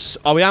 let's...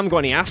 Oh, we haven't got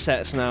any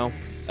assets now.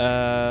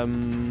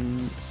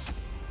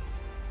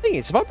 Thing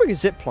is, if I bring a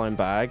zipline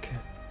bag...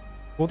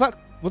 Will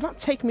that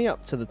take me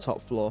up to the top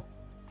floor?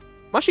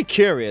 I'm actually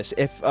curious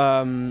if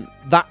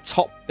that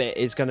top bit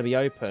is going to be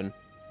open.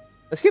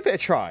 Let's give it a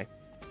try.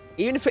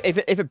 Even if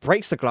it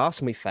breaks the glass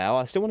and we fail,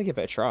 I still want to give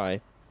it a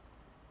try.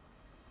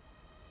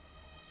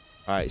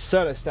 Alright,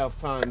 solo stealth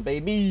time,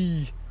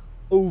 baby.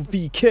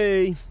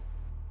 OVK.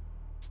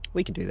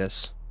 We can do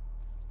this.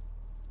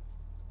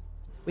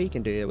 We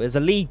can do it. There's a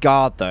lead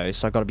guard though,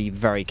 so I've got to be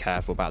very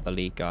careful about the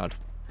lead guard.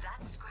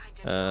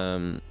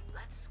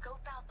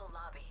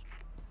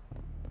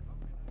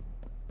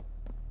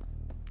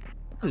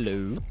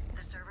 Hello.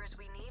 The servers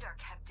we need are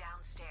kept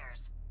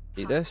downstairs.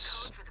 Do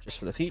this just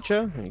for the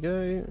future. There you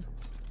go.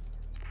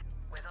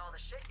 With all the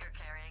shit you're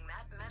carrying,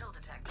 that metal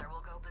detector will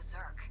go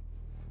berserk.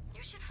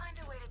 You should find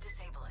a way to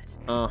disable it.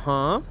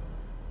 Uh-huh.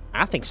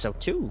 I think so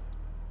too.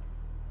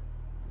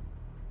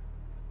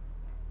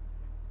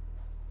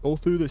 Go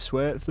through the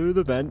sweat, through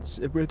the vents.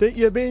 If we think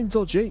you're being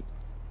dodgy,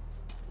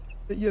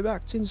 You're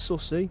acting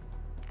sussy.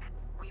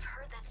 We've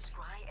heard that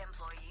Scry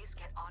employees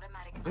get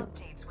automatic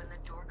updates when the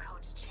door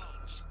codes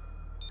change.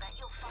 Bet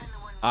you'll find the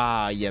one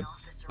Ah, in you an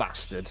office around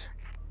bastard.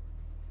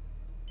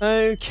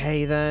 here.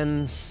 Okay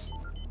then.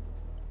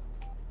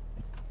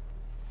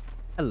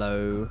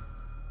 Hello.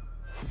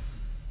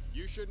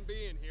 You shouldn't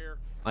be in here.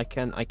 I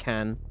can.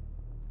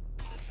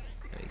 There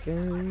you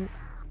go.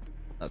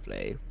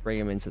 Lovely. Bring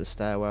him into the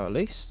stairwell at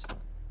least.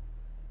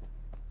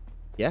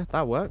 Yeah,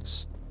 that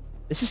works.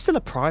 This is still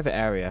a private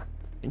area.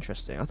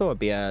 Interesting. I thought it'd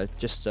be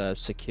just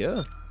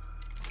secure.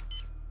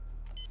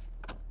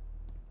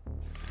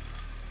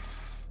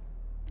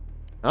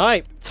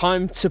 Alright,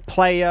 time to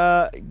play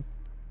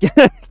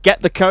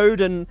get the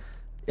code and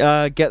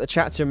get the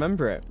chat to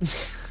remember it.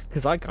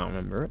 Because I can't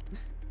remember it.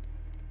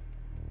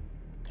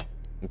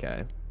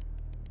 Okay.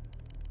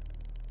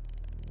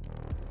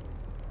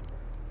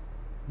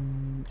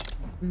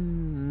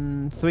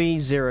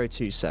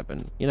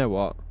 3027. You know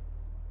what?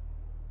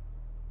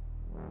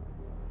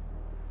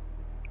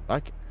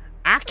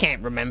 I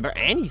can't remember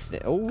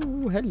anything.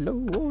 Oh,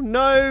 hello. Oh,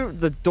 no.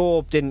 The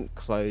door didn't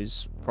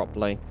close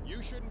properly. You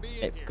shouldn't be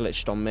in It here.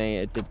 glitched on me.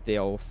 It did the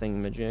old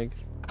thingamajig.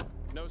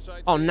 No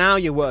sightseeing. Oh, now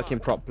you're Come working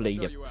on, properly.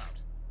 I'll show You... you out.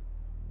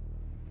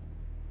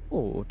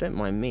 Oh, don't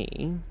mind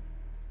me.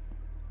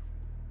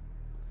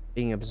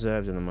 Being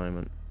observed in the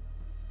moment.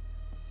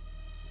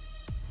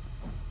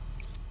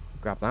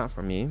 Grab that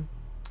from you.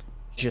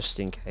 Just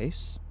in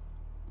case.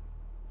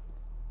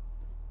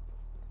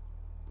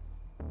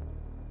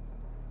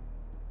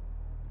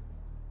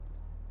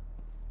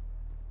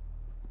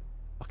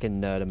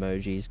 Fucking nerd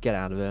emojis. Get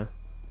out of here.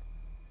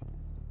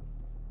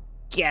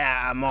 Get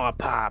out of my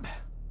pub.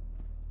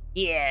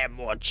 Yeah,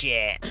 more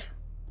chat.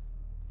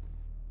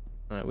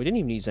 Alright, we didn't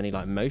even use any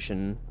like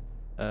motion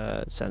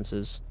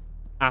sensors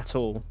at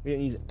all. We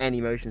didn't use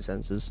any motion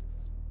sensors.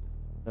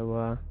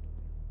 So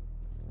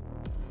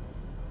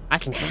I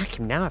can hack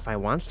him now if I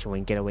want to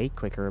and get away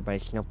quicker, but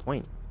it's no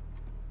point.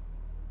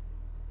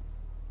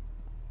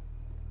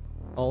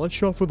 Oh, let's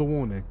show for the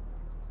warning.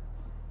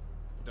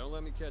 Don't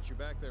let me catch you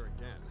back there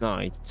again. No,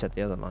 he said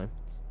the other line.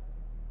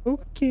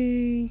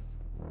 Okay.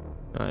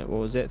 Alright, what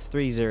was it?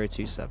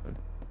 3027.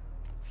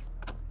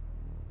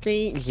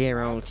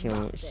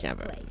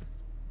 3027.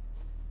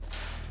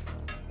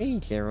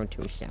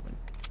 3027.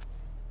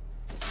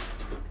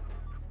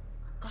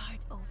 Guard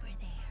over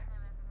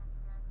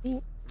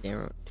there.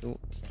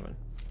 3027. And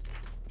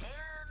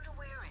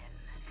we're in.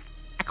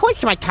 According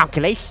to my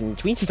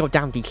calculations, we need to go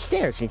down these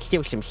stairs and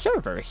steal some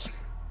servers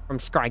from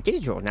Sky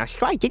Digital. Now,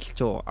 Sky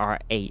Digital are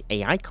a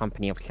AI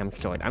company of some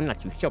sort. I'm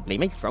not too sure, but they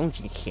make drones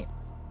and shit.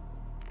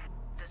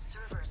 The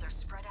servers are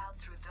spread out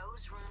through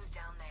those rooms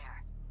down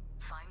there.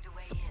 Find a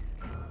way in.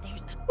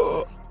 There's a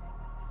guard.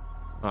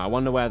 Oh, I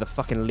wonder where the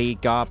fucking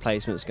lead guard Did you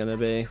placement's notice gonna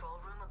that be. control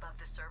room above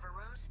the server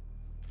rooms?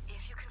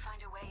 If you can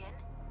find a way in,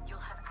 you'll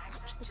have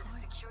access to the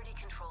security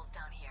controls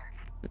down here.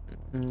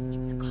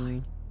 It's a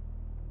guard.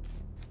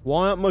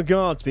 Why aren't my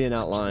guards being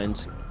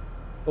outlined?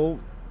 Oh.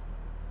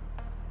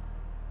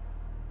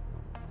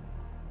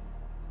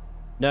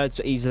 No,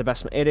 he's the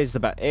best. It is the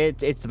best.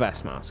 It's the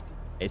best mask.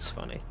 It's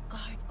funny.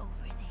 Guard over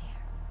there.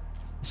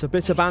 It's a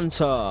bit of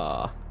banter.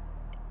 Guard.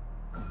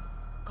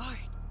 Okay.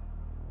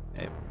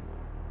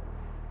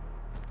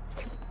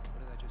 What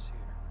did I just hear?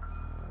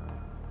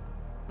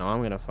 No,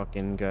 I'm gonna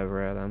fucking go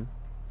over here then.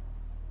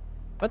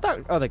 Where'd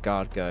that other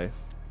guard go?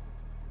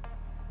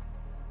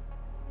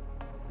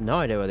 No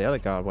idea where the other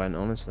guard went,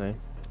 honestly.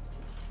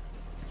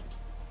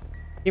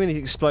 Give me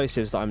these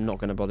explosives that I'm not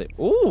gonna bother.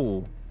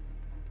 Ooh!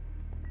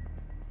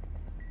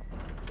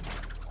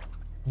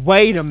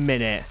 Wait a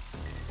minute.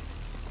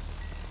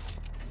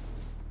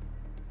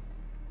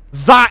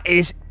 That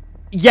is...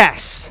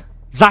 Yes!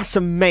 That's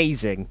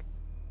amazing.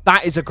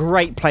 That is a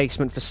great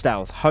placement for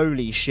stealth.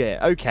 Holy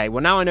shit. Okay,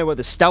 well now I know where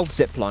the stealth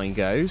zipline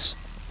goes.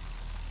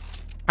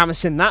 Haven't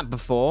seen that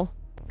before.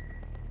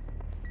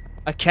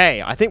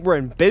 Okay, I think we're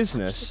in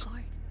business. The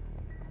guard.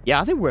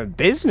 Yeah, I think we're in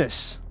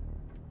business.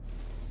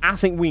 I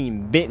think we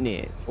in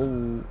business.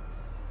 Oh.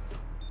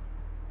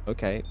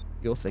 Okay,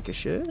 you're thick as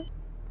shit.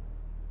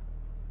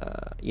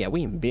 Yeah,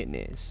 we in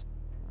business.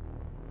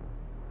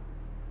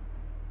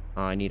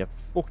 I need a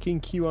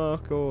fucking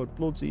QR code.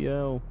 Bloody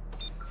hell.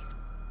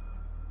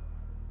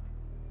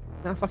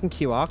 That fucking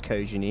QR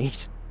code you need.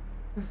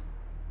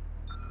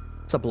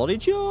 It's a bloody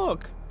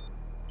joke.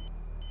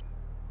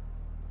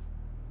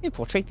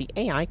 Infiltrate the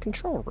AI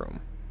control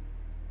room.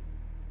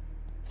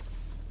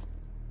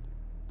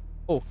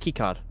 Oh,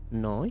 keycard.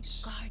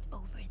 Nice. Guard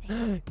over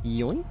there.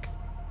 Yoink.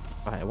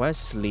 Alright, where's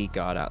this lead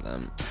guard at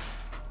then?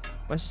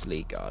 Where's this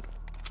lead guard?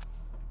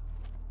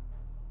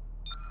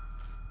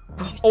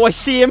 Oh, I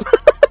see him!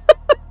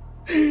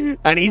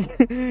 And he's...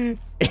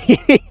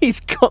 he's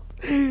got...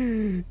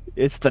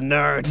 It's the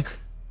nerd.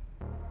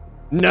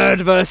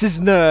 Nerd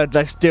versus nerd.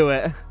 Let's do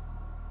it.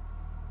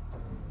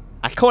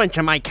 According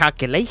to my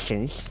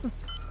calculations,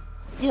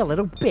 you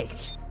little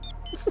bitch.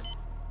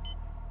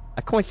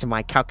 According to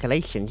my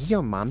calculations,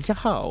 your mom's a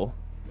hoe.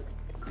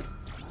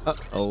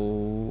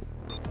 Uh-oh.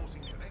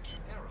 Reporting connection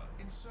error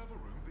in server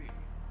room B.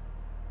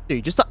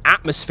 Dude, just the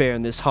atmosphere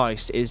in this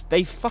heist is...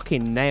 They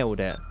fucking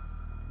nailed it.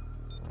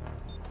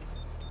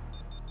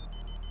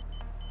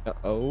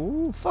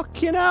 Uh-oh.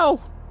 Fucking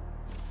hell.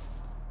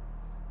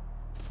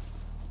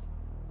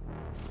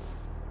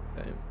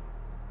 Okay.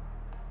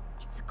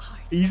 It's a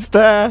card. He's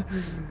there.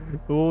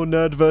 Oh,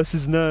 nerd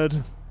versus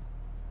nerd.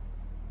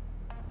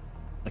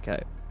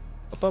 Okay.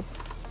 Up, up.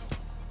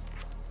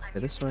 Go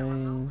this way.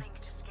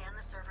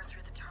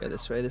 Go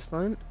this way this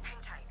time.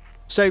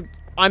 So,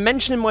 I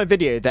mentioned in my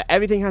video that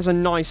everything has a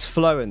nice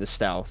flow in the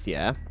stealth,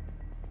 yeah?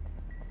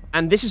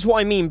 And this is what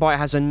I mean by it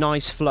has a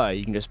nice flow.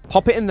 You can just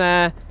pop it in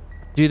there,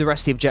 do the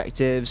rest of the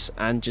objectives,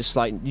 and just,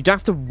 like, you don't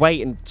have to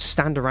wait and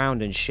stand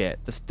around and shit.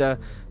 The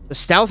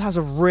stealth has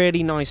a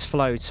really nice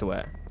flow to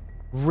it.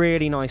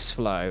 Really nice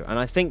flow. And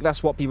I think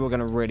that's what people are going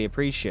to really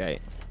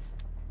appreciate.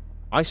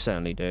 I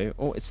certainly do.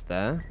 Oh, it's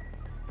there.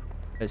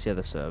 There's the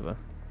other server.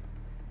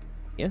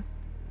 Yeah?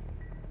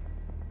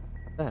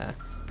 There.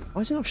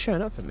 Why is it not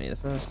showing up for me the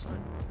first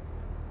time?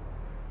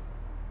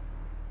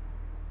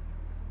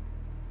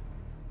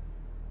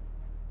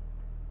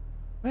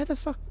 Where the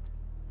fuck?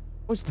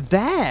 Oh, it's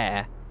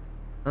there!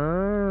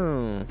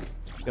 Oh.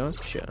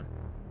 Gotcha.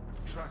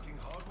 Tracking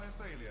hardware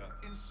failure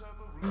in server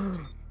room D.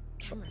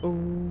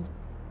 Uh-oh.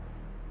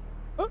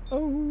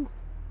 Uh-oh.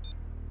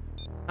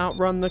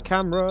 Outrun the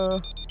camera.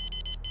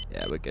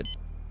 Yeah, we're good.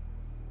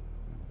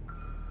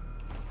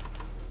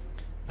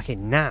 Okay,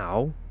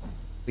 now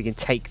we can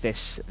take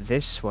this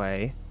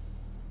way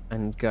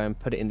and go and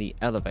put it in the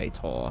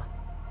elevator.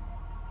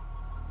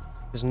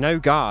 There's no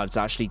guards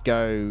actually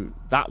go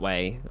that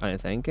way, I don't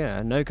think.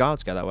 Yeah, no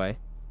guards go that way.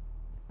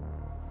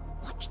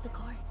 Watch the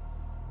guard.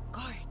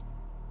 Guard.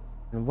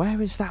 And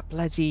where is that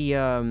bloody,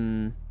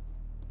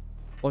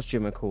 what do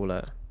you call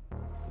it?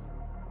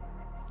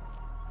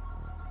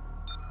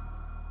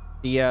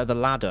 The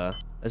ladder.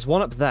 There's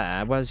one up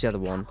there. Where's the other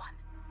one?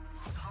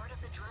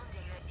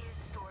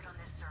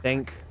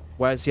 Think.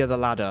 Where's the other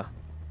ladder?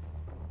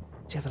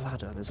 Where's the other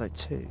ladder? There's like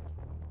two.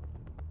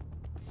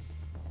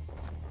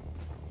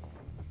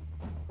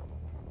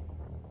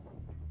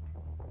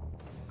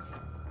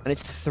 And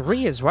it's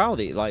 3 as well.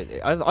 Like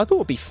I thought it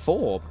would be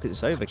 4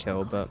 because it's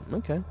overkill, but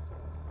okay.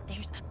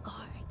 There's a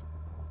guard.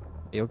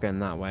 You're going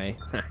that way,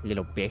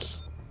 little bitch.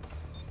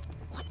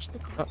 Watch the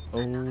guard.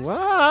 Uh-oh.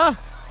 Ah!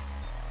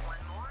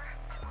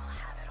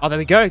 Oh, there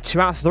we go. 2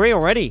 out of 3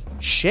 already.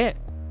 Shit.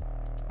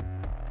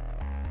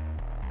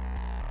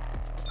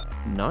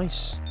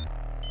 Nice.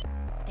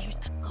 There's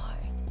a guard.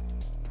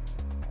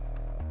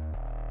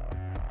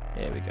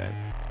 Here we go.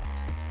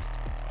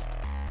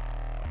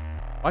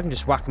 I can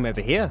just whack him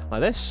over here,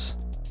 like this.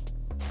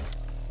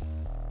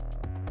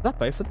 Is that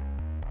both of them?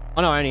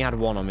 Oh no, I only had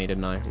one on me,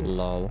 didn't I?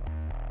 Lol.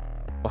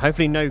 Well,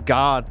 hopefully no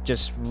guard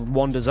just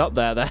wanders up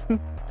there then.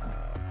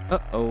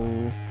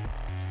 Uh-oh.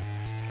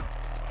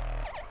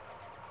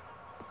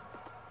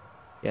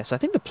 Yes, I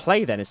think the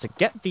play then is to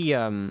get the,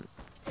 You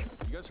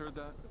guys heard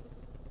that?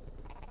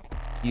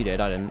 You did,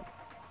 I didn't.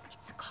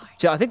 It's a guard.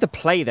 So I think the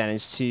play then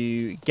is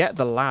to get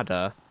the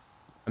ladder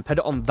and put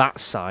it on that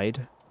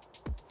side.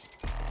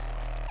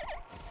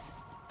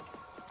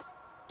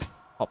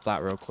 Pop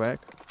that real quick.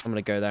 I'm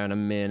gonna go there in a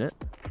minute.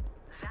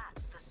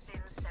 That's the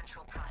SIM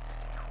central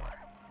processing core.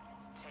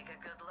 Take a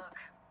good look.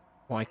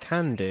 What I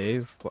can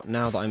do,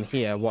 now that I'm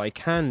here, what I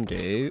can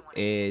do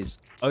is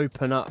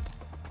open up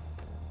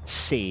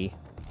C.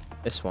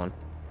 This one.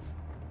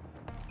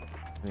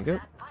 There we go.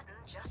 That button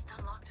just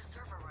unlocked a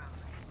server room.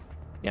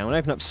 Yeah, I'm gonna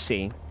open up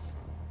C.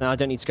 Now I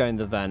don't need to go in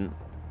the vent.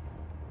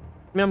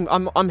 I mean,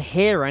 I'm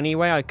here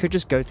anyway. I could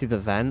just go through the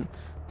vent.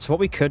 So what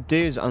we could do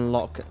is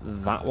unlock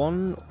that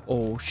one.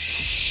 Oh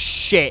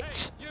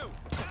shit!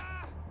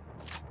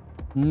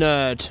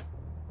 Nerd.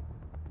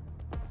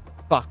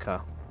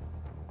 Fucker.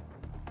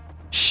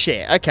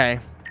 Shit. Okay.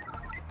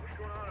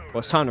 Well,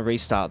 it's time to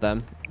restart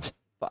them.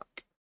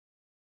 Fuck.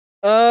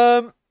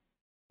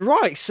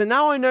 Right. So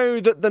now I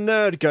know that the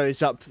nerd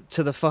goes up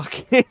to the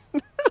fucking.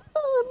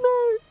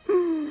 Oh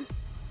no.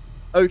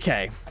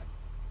 Okay.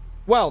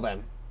 Well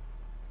then.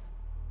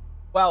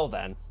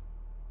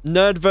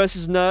 Nerd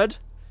versus nerd.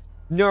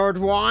 Nerd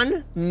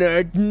 1,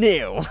 nerd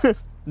nil.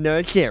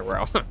 Nerd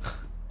 0.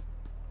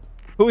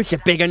 Who's the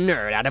bigger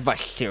nerd out of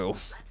us two?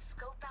 Let's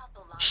scope out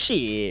the lobby.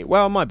 Shit.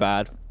 Well, my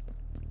bad.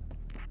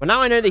 Well, now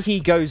I know that he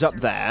goes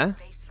up there.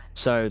 Basement.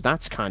 So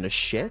that's kind of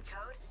shit.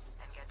 Code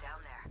and get down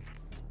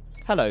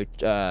there. Hello,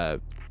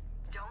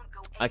 Don't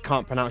go I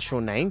can't pronounce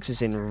your name because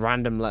it's in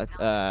random find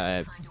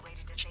a way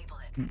to disable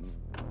it.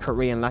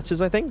 Korean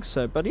letters, I think.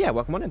 So, but yeah,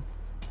 welcome on in.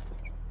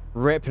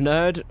 Rip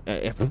nerd.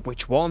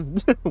 Which one?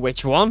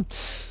 Which one?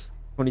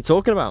 What are you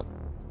talking about?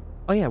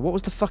 Oh yeah, what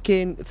was the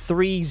fucking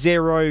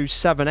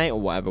 3078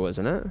 or whatever,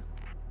 wasn't it?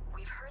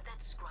 We've heard that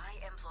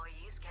Scry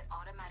employees get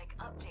automatic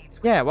updates.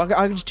 Yeah, well,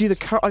 I could just do the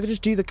code. I could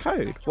just do the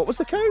code. What was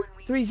the code?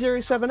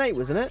 3078,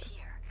 wasn't it?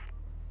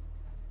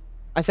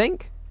 I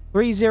think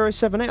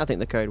 3078. I think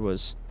the code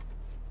was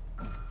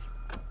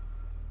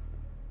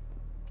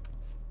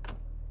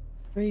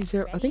 30.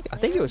 I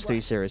think it was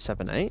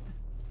 3078.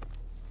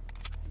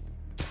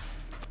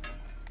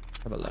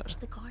 Have a look. Watch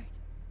the guard.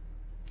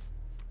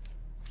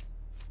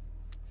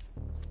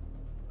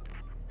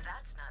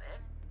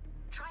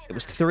 It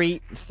was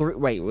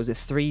wait, was it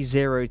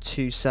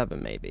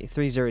 3027 maybe?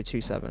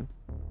 3027.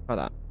 Try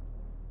that.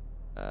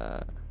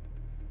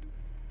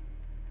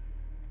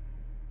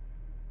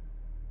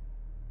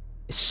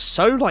 It's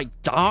so like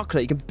dark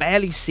that you can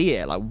barely see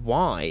it. Like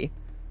why?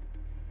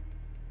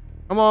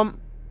 Come on.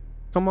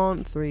 Come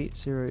on,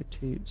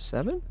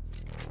 3027.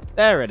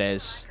 There it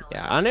is.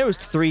 Yeah, I knew it was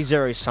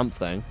 30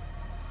 something.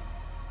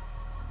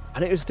 I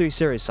knew it was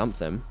 30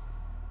 something.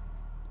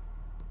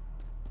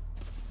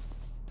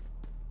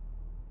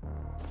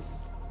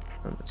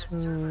 The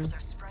servers are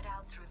spread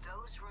out through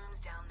those rooms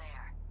down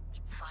there.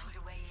 Find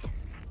a way in.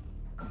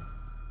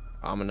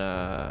 I'm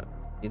gonna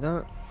do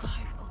that.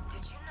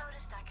 Did you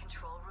notice that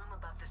control room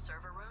above the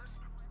server rooms?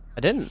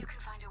 I If didn't. you can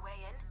find a way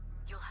in,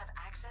 you'll have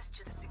access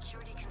to the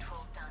security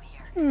controls down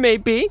here.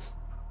 Maybe.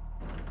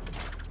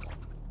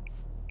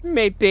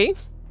 Maybe.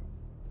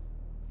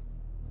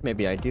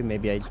 Maybe I do,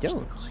 maybe I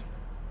don't.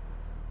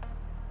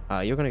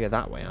 You're gonna go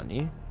that way, aren't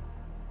you?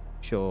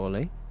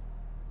 Surely.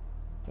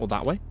 Or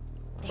that way?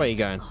 Where are you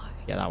going?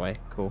 Yeah, that way.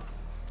 Cool.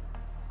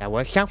 That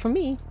works out for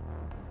me.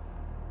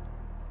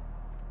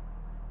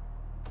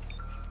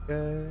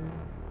 Go.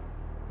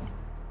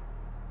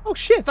 Oh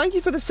shit, thank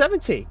you for the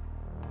 70.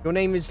 Your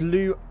name is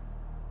Luajan?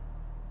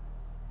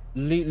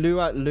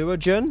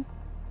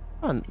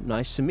 Oh,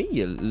 nice to meet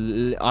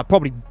you. I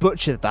probably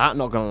butchered that,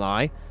 not gonna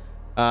lie.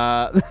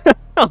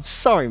 I'm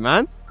sorry,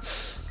 man.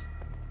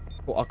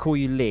 Well, I'll call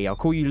you Lee. I'll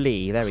call you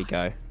Lee. There we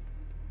go.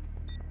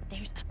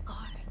 There's a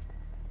guard.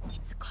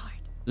 It's a guard.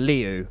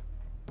 Liu.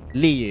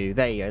 Liu.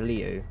 There you go,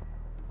 Liu.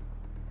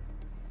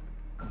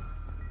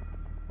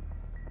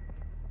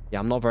 Yeah,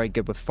 I'm not very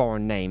good with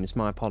foreign names.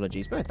 My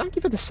apologies. But thank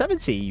you for the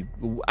 70, you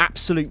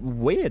absolute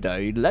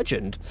weirdo. You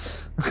legend.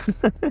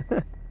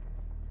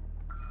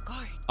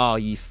 Guard. Oh,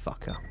 you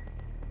fucker.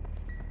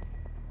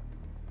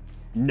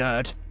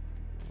 Nerd.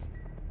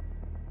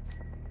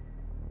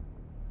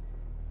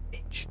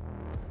 Bitch.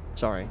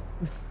 Sorry.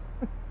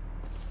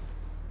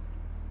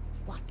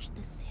 Watch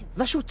the sieve.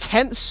 That's your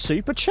 10th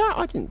super chat?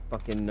 I didn't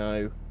fucking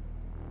know.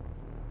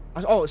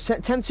 Oh,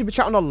 10th super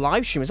chat on a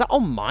live stream. Is that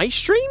on my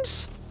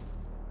streams?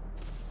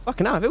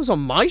 Fucking hell, if it was on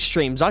my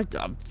streams,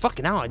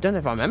 fucking hell, I don't know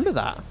if I remember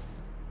that.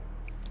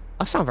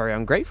 I sound very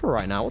ungrateful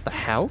right now. What the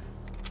hell?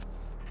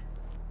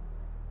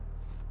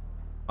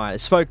 Alright,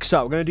 let's focus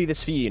up. We're going to do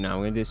this for you now.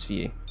 We're going to do this for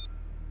you.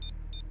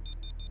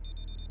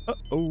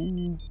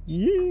 Uh-oh.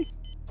 Yeah.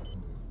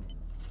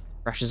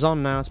 Pressure's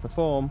on now. Let's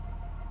perform.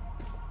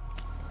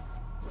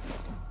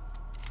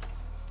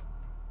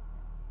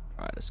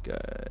 Alright, let's go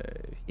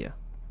here.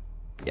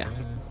 Yeah.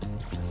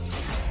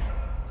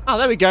 Oh,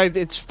 there we go.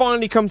 It's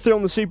finally come through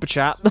on the super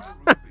chat.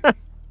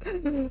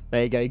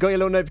 There you go. You got your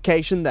little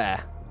notification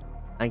there.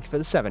 Thank you for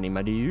the 70,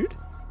 my dude.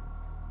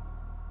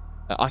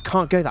 I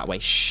can't go that way.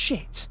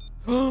 Shit.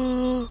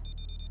 Oh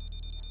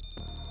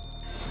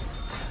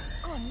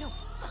no,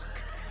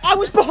 fuck. I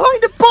was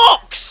behind a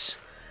box!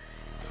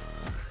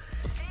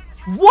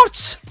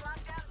 What?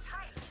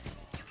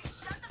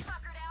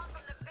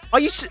 Are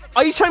you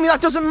telling me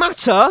that doesn't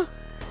matter?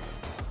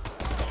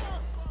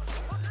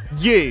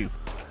 You.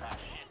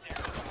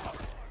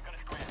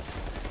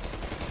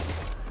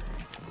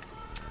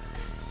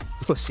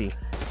 Pussy.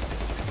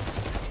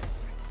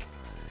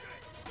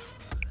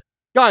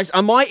 Guys,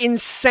 am I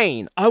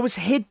insane? I was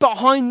hid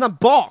behind the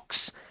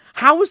box.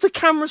 How was the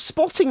camera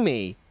spotting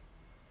me?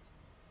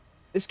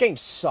 This game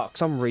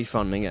sucks. I'm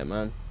refunding it,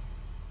 man.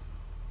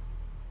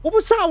 What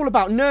was that all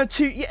about? Nerd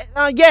 2... Yeah,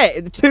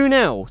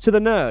 2-0 to the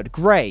nerd.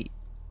 Great.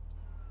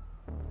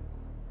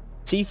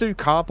 See-through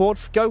cardboard?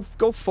 Go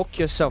fuck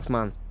yourself,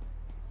 man.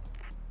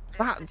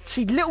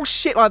 See, little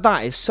shit like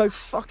that is so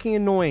fucking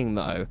annoying,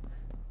 though.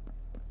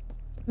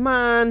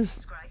 Man.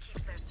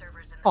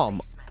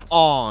 Come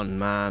on,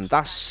 man.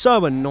 That's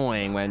so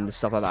annoying when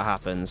stuff like that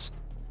happens.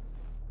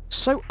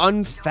 So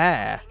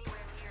unfair.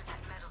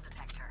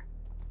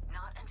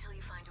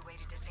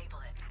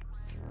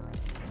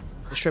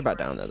 Let's straight back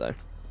down there, though.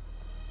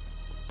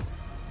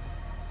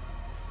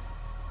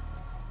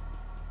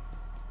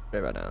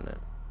 Straight back down there.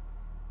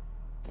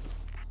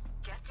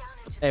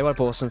 Hey, what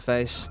awesome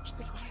face.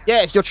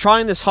 Yeah, if you're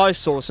trying this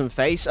heist, awesome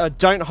face,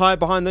 don't hide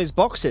behind those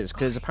boxes,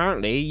 because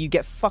apparently you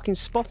get fucking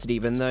spotted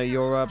even though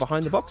you're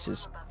behind the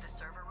boxes.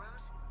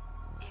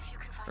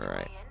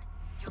 Alright.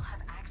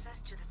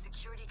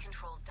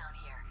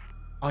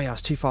 Oh yeah, I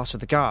was too fast for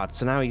the guard,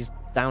 so now he's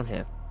down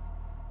here.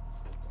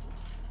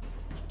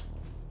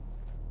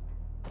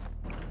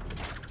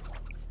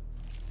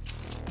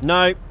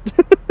 No.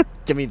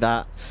 Give me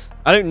that.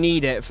 I don't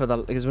need it for the...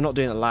 because we're not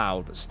doing it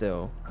loud, but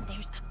still.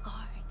 There's a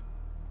guard.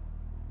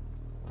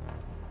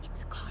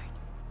 It's a guard.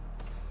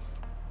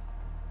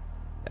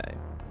 Okay.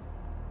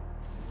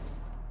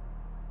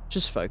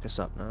 Just focus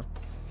up now.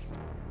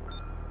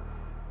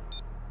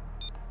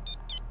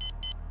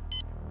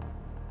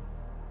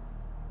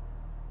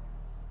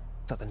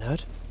 Is that the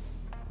nerd?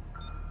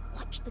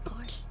 Watch the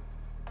guard.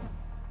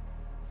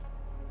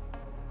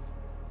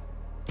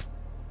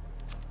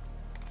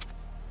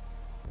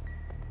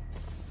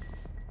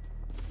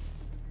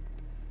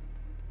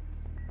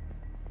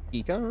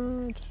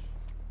 Keycard.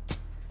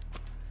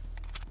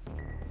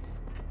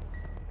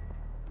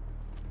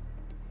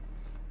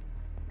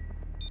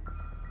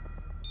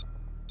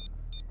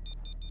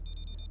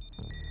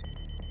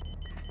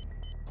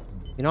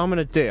 You know what I'm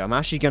gonna do? I'm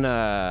actually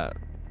gonna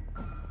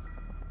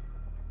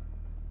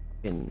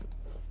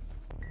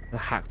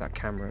hack that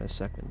camera in a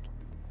second.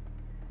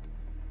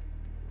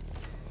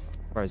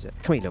 Where is it?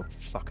 Come here, little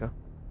fucker.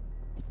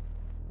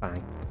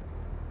 Bang.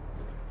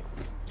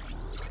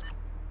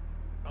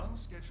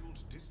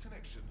 Unscheduled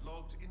disconnection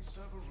logged in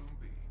server room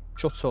B.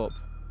 Shut up.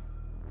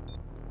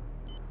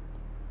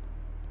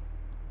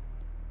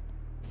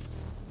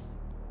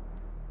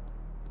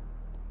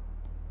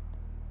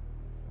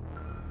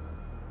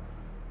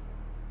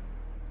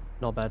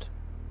 Not bad.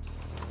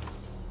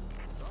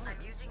 I'm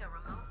using a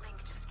remote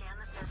link to scan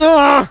the server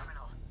Ah!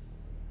 terminal.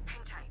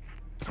 Hang tight.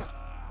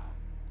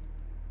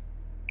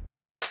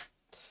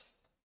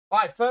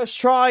 Right, first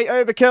try,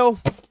 overkill.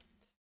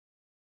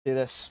 Do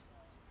this.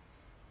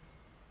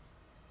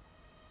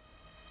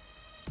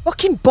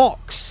 Fucking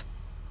box!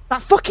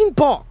 That fucking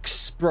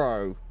box,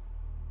 bro.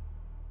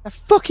 That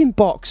fucking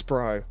box,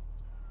 bro.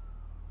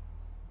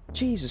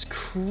 Jesus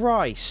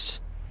Christ.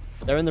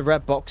 They're in the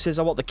red boxes.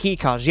 I want the key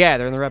cards. Yeah,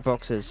 they're in the red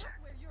boxes.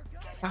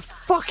 That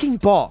fucking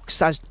box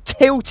has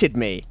tilted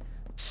me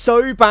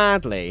so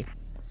badly.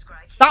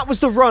 That was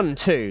the run,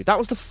 too. That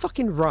was the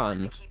fucking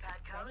run.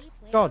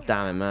 God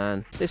damn it,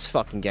 man. This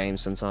fucking game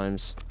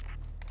sometimes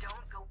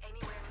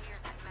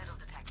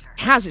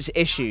has its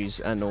issues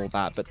and all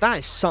that, but that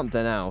is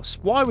something else.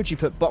 Why would you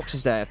put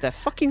boxes there if they're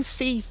fucking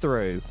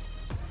see-through?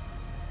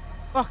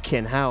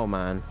 Fucking hell,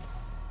 man.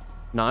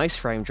 Nice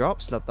frame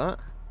drops. Love that.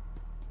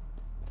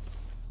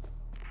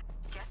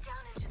 Get down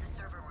into the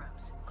server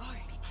rooms.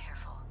 Be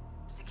careful.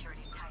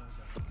 Security's tight.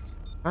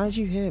 How did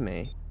you hear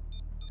me?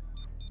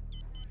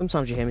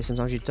 Sometimes you hear me,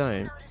 sometimes you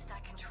don't. Notice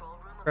that control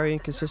room Very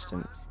above the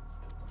server inconsistent. rooms?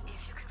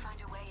 If you can find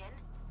a way in,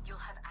 you'll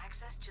have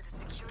access to the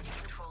security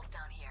controls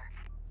down here.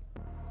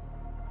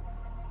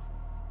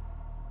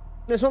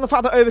 It's not the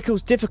fact that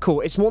Overkill's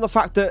difficult, it's more the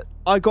fact that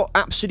I got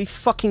absolutely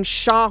fucking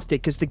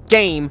shafted because the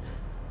game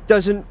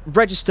doesn't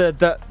register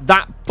that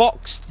that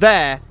box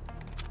there,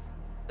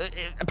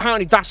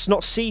 apparently that's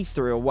not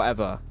see-through or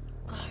whatever.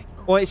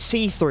 Or it's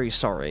see-through,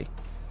 sorry.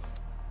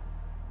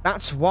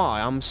 That's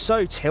why I'm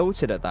so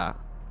tilted at that.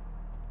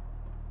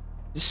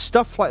 There's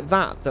stuff like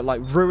that that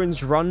like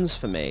ruins runs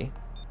for me.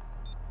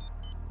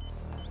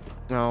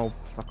 Oh,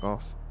 fuck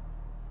off.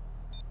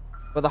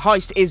 But the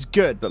heist is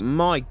good, but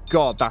my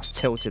god, that's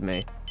tilted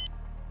me.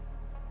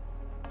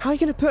 How are you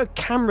going to put a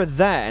camera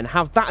there and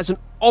have that as an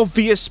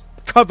obvious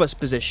cover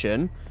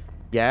position?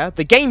 Yeah,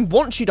 the game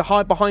wants you to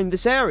hide behind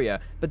this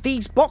area, but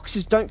these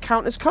boxes don't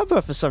count as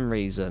cover for some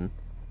reason.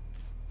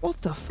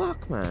 What the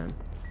fuck, man?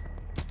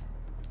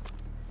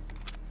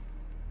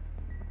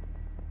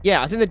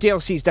 Yeah, I think the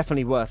DLC is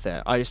definitely worth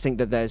it. I just think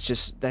that there's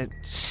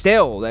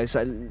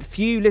a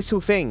few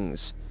little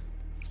things.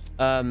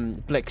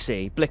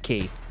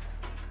 Blicky.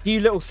 Few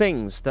little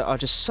things that are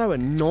just so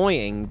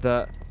annoying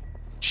that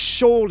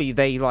surely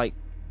they like,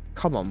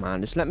 come on, man,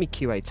 just let me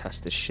QA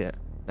test this shit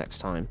next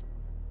time.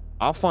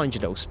 I'll find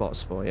your little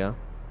spots for you.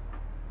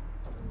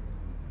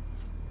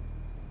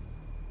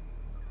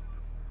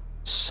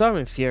 So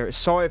infuriating.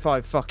 Sorry if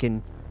I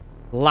fucking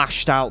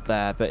lashed out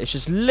there, but it's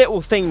just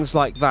little things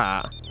like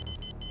that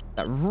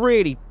that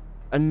really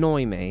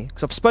annoy me.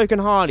 Because I've spoken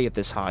highly of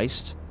this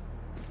heist.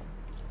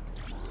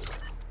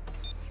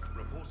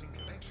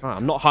 Right,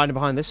 I'm not hiding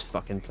behind this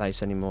fucking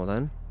place anymore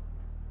then.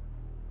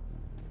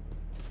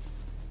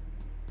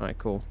 Alright,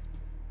 cool.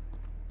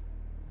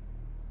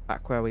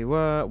 Back where we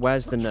were.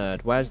 Where's the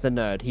nerd? Where's the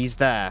nerd? He's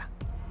there.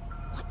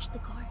 Watch the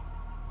guard.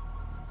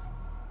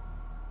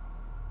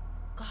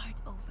 Guard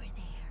over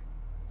there.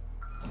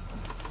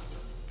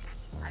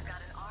 I've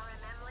got an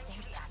RMM link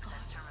to the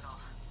access terminal.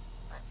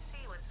 Let's see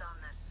what's on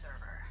this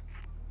server.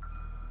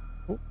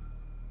 Oh.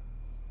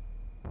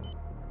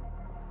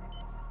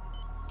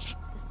 Check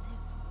the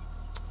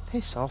sieve.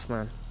 Piss off,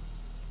 man.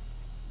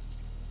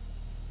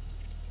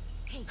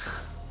 Hey,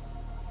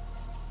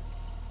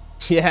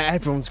 Yeah,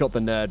 everyone's got the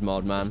nerd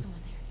mod, man.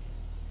 someone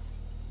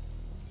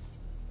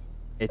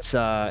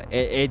there.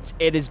 It's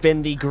it has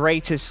been the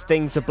greatest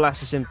thing to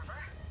bless us in.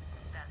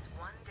 That's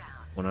one down.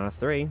 1 out of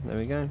 3. There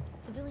we go.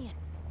 Civilian.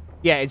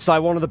 Yeah, it's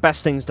like one of the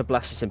best things to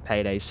bless us in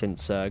Payday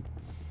since I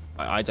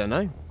don't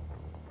know.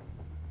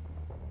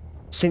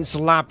 Since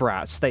Lab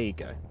Rats. There you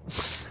go.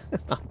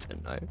 I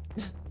don't know.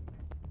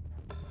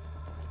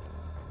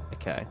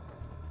 Okay.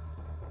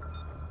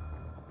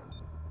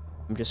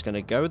 I'm just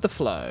gonna go with the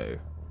flow.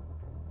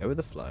 Go with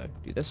the flow.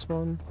 Do this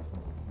one.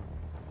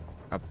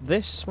 Grab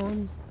this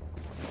one.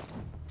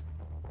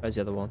 Where's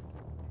the other one?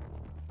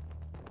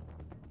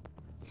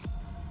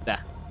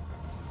 There.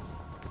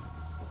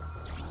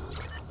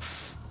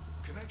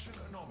 Connection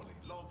anomaly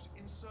logged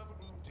in server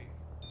room D.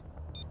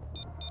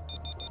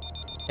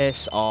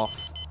 Piss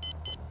off.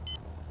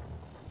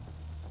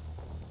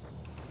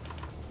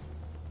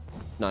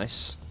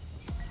 Nice.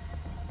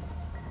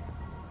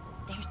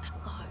 There's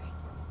a guard.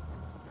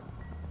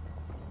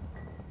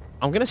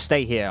 I'm gonna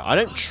stay here. I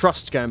don't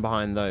trust going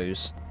behind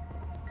those.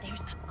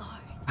 There's a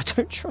guard. I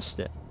don't trust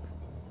it.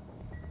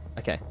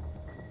 Okay.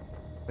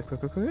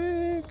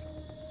 Quick.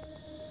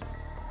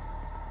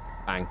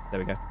 Bang. There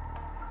we go.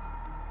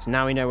 So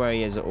now we know where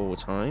he is at all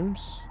times.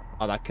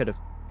 Oh, that could have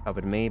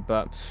covered me,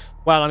 but...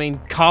 Well, I mean,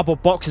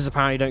 cardboard boxes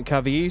apparently don't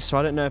cover you, so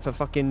I don't know if a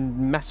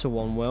fucking metal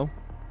one will.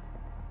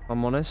 If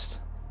I'm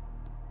honest.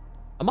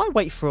 I might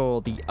wait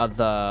for the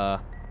other...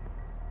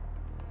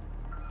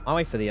 I'll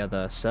wait for the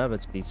other server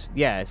to be...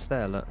 Yeah, it's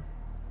there, look.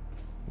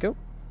 Go.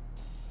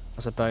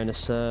 That's a bonus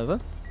server.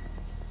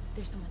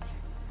 There's someone there.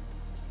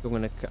 I'm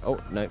gonna... Oh,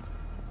 no.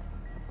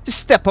 Just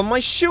step on my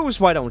shoes,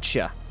 why don't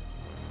you?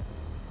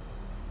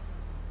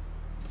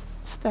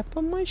 Step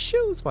on my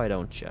shoes, why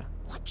don't you?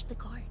 Watch the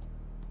guard.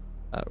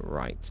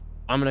 Right.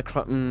 I'm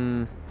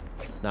gonna...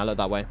 Now look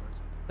that way.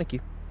 Thank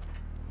you.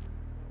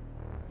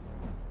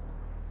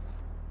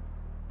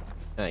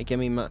 Alright, give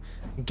me my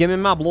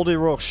bloody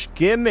rush.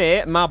 Give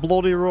me my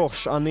bloody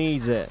rush. I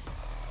need it.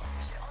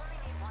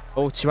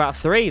 Oh, 2 out of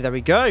 3. There we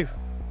go.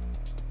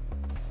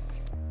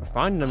 We're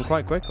finding them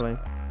quite quickly.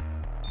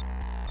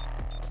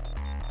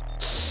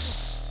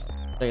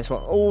 Guess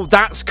what? Oh,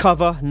 that's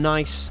cover.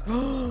 Nice.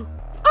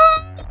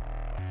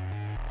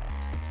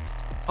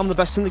 I'm the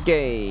best in the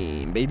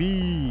game,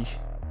 baby.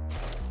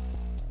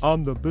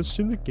 I'm the best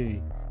in the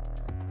game.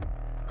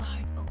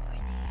 Guard over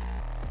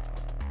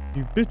there.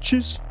 You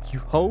bitches, you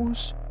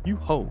hoes, you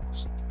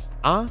hoes.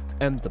 I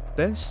am the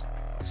best.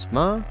 It's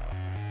my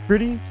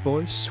pretty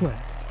boy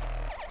swag.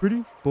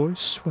 Pretty boy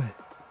swag.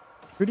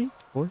 Pretty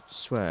boy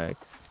swag.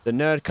 The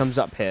nerd comes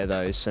up here,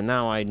 though, so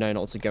now I know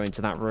not to go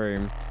into that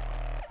room.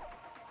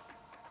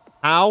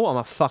 Ow, I'm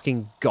a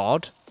fucking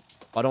god.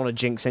 I don't want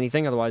to jinx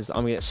anything, otherwise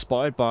I'm going to get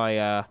spotted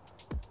by,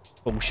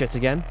 bullshit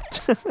again.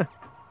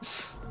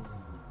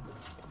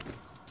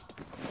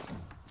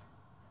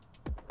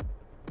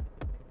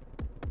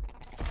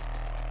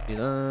 Do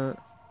that.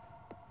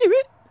 Do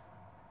it.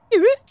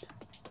 Do it.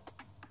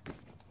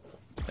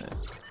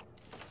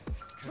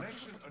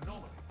 Connection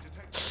anomaly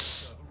detected in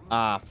server room.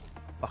 Ah,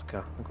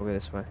 fucker. I'll go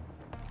this way.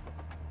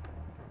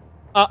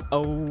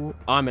 Uh-oh.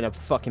 I'm in a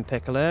fucking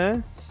pickle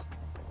here.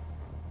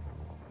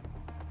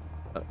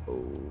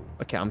 Uh-oh.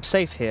 Okay, I'm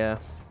safe here.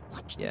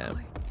 Watch the Yeah.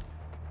 guard.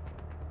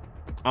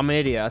 I'm an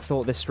idiot. I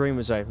thought this room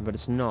was open, but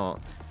it's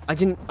not. I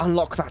didn't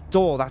unlock that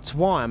door. That's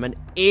why. I'm an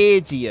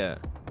idiot.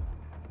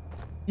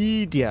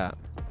 Idiot.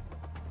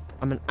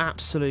 I'm an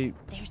absolute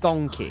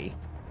donkey.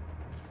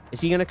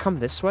 Is he going to come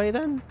this way,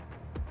 then?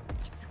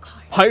 It's a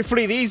guard.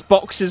 Hopefully these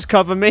boxes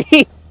cover me.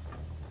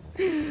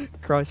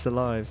 Christ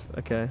alive.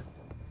 Okay.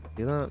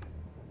 Do that.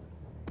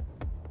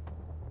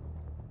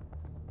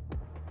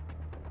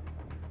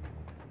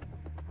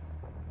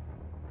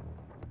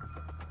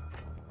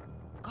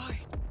 Guard.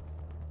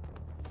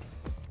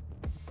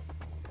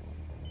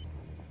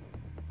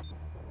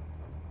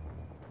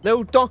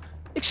 Little don...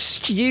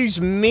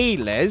 Excuse me,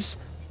 Liz.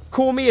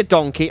 Call me a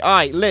donkey.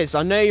 Alright, Liz,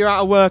 I know you're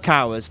out of work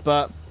hours,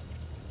 but...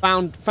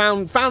 Found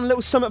a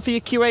little summit for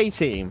your QA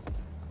team.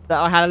 That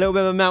I had a little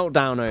bit of a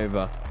meltdown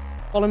over.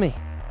 Follow me.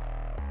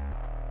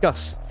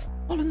 Gus,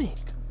 follow me.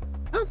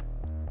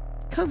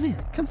 Come here.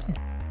 Come here.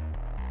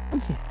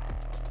 Come here.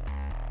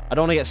 I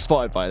don't want to get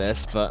spotted by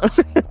this, but...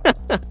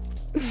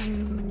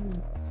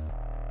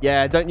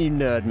 Yeah, don't you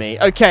nerd me.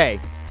 Okay,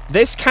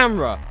 this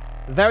camera.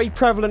 Very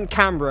prevalent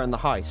camera in the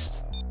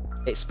heist.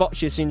 It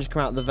spots you as soon as you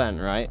come out of the vent,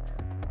 right?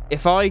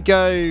 If I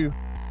go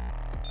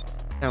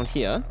down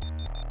here...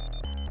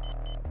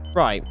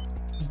 Right.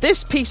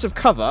 This piece of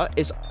cover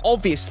is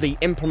obviously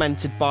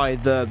implemented by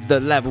the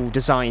level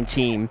design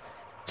team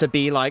to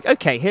be like,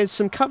 okay, here's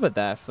some cover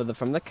there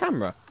from the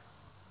camera.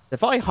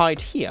 If I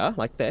hide here,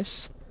 like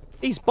this,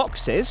 these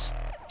boxes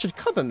should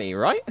cover me,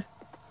 right?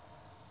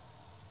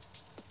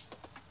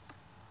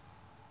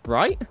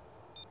 Right?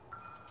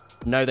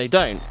 No, they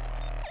don't.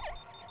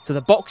 So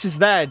the boxes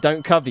there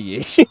don't cover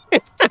you.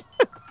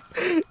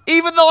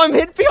 Even though I'm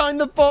hid behind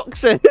the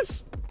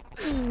boxes.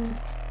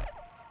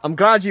 I'm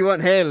glad you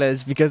weren't here,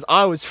 Liz, because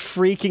I was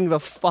freaking the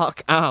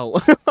fuck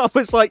out. I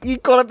was like, you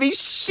gotta be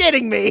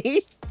shitting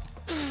me.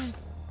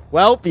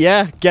 Well,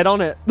 yeah, get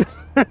on it.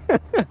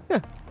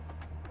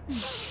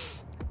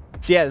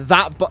 So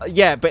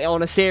yeah, but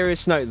on a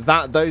serious note,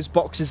 those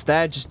boxes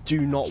there just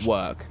do not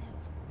work.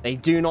 They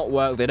do not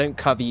work. They don't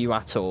cover you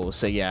at all.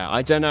 So yeah,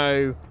 I don't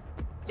know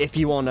if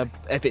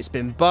if it's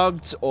been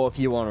bugged or if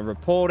you want to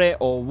report it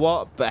or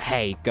what, but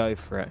hey, go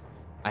for it.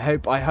 I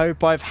hope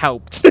I've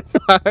helped.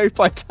 I hope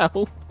I've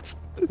helped.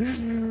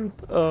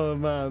 Oh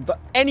man. But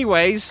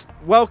anyways,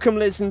 welcome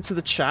Liz into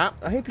the chat.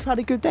 I hope you've had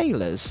a good day,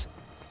 Liz.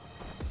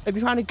 Hope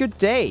you've had a good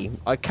day.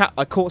 I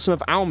caught some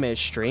of Almir's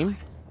stream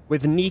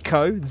with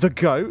Nico, the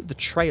goat, the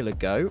trailer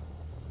goat.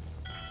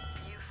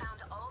 You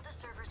found all the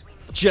servers we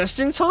need. Just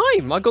in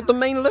time. I got the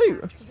main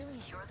loot.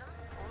 Secure them,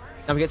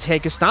 or Now we get to hear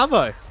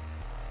Gustavo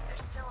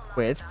there's still a long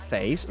with time.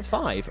 phase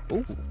 5.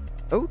 Ooh.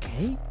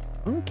 Okay.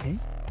 Okay.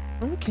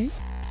 Okay.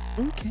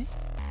 Okay.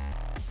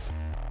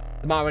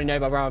 I might already know,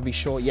 but I'd rather be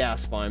short. Yeah,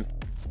 that's fine.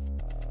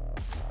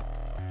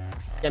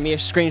 Get me a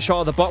screenshot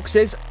of the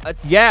boxes.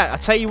 Yeah, I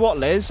tell you what,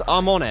 Liz,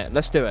 I'm on it.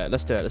 Let's do it.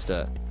 Let's do it. Let's do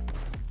it.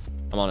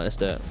 I'm on it. Let's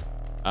do it.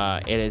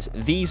 It is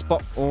these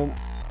box. Oh.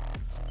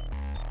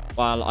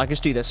 Well, I can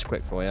just do this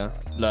quick for you.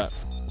 Look.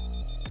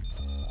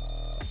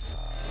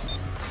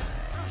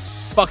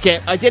 Fuck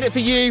it. I did it for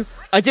you.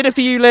 I did it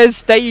for you,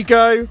 Liz. There you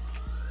go.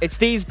 It's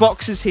these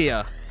boxes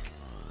here.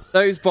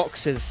 Those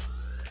boxes.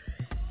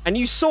 And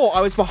you saw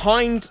I was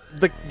behind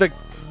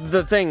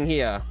the thing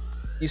here.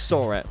 You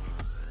saw it.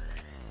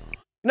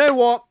 You know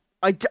what?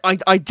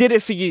 I did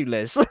it for you,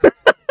 Liz.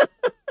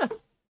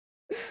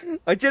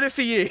 I did it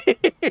for you.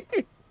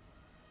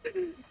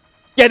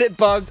 Get it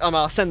bugged.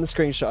 I'll send the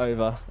screenshot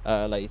over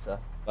later.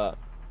 But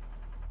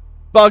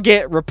bug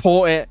it,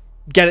 report it,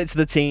 get it to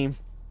the team.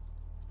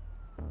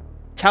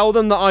 Tell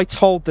them that I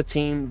told the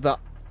team that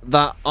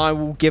I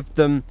will give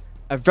them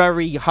a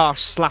very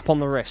harsh slap on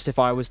the wrist if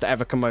I was to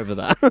ever come over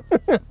there.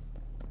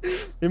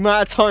 The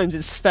amount of times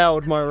it's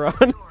failed my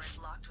runs.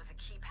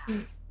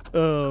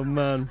 Oh,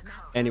 man.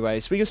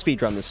 Anyways, we can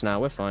speedrun this now.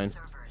 We're fine.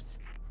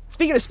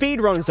 Speaking of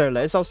speedruns, though,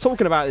 Liz, I was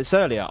talking about this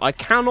earlier. I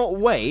cannot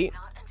wait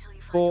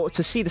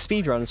to see the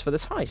speedruns for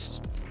this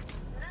heist.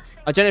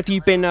 I don't know if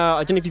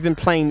you've been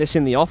playing this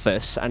in the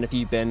office, and if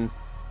you've been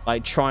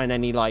like trying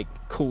any like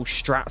cool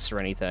strats or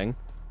anything.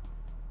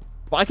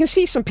 But I can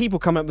see some people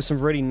coming up with some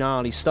really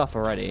gnarly stuff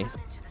already.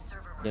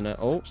 You know.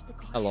 Oh,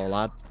 hello,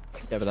 lad.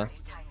 Get over there.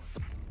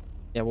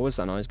 Yeah, what was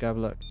that noise? Go have a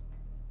look.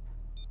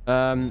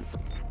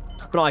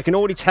 But I can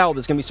already tell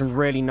there's going to be some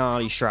really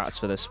gnarly strats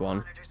for this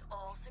one.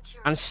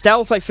 And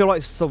stealth, I feel like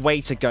it's the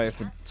way to go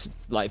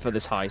for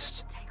this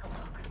heist.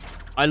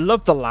 I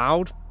love the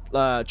loud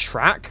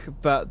track,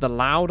 but the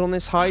loud on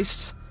this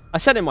heist... I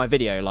said in my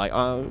video, like,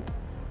 I'm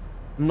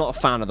not a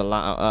fan of the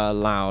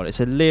loud. It's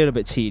a little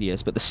bit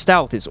tedious, but the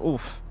stealth is,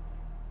 oof.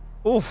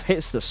 Oof,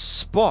 hits the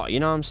spot,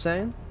 you know what I'm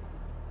saying?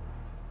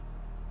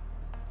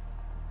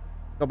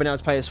 Not been able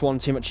to play this one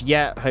too much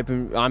yet.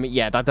 Hoping, I mean,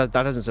 yeah, that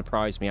doesn't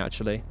surprise me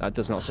actually. That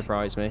does not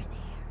surprise me.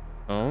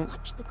 Oh, I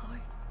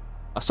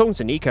was talking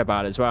to Nico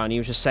about it as well, and he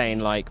was just saying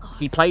like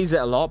he plays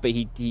it a lot, but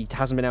he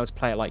hasn't been able to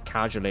play it like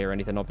casually or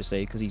anything,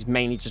 obviously, because he's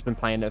mainly just been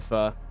playing it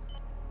for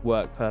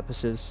work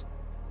purposes,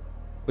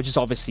 which is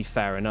obviously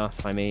fair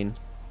enough. I mean,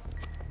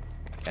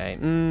 okay,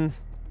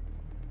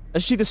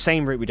 let's do the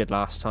same route we did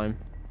last time.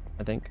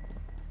 I think.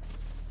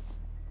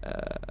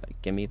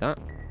 Give me that.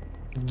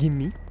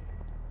 Gimme.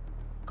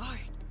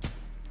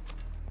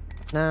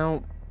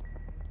 Now,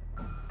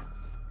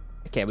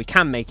 okay, we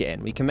can make it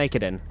in. We can make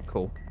it in.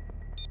 Cool.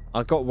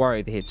 I got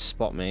worried that he'd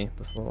spot me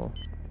before.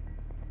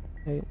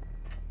 Hey.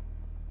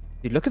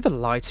 Dude, look at the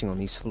lighting on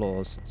these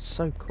floors. It's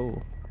so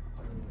cool.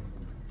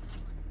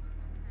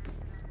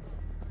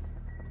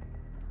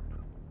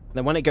 And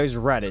then when it goes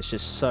red, it's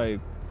just so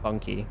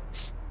funky.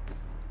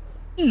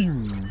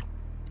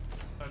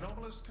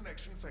 Anomalous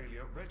connection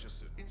failure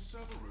registered in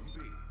server room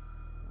B.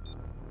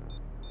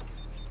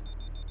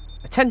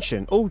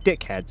 Attention, all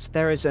dickheads.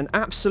 There is an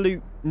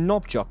absolute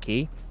knob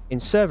jockey in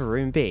server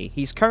room B.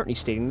 He's currently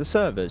stealing the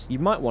servers. You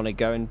might want to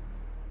go and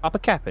up a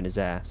cap in his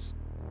ass.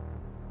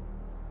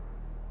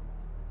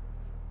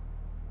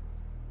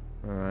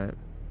 Alright.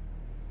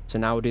 So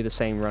now we'll do the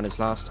same run as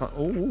last time.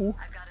 Ooh.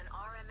 I've got an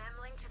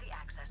RMM link to the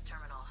access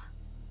terminal.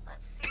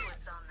 Let's see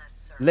what's on this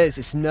server. Liz,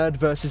 it's nerd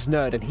versus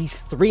nerd, and he's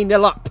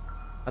 3-0 up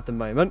at the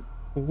moment.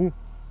 Ooh.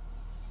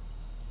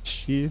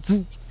 Shit.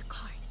 It's a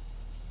card.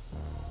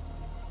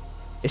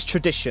 It's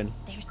tradition.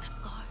 There's a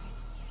guard.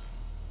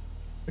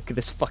 Look at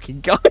this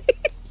fucking guy.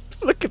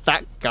 Look at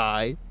that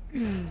guy.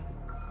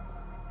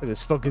 Look at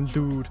this fucking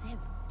dude.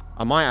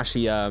 I might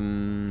actually,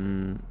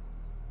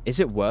 is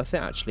it worth it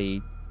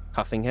actually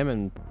cuffing him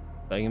and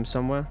putting him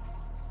somewhere?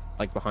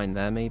 Like behind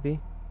there, maybe?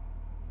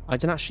 I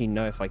don't actually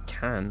know if I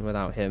can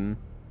without him.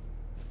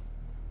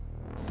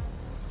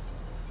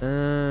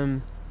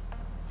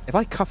 If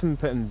I cuff him and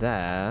put him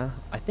there,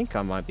 I think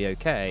I might be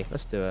okay.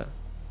 Let's do it.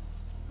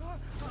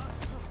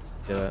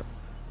 Do it.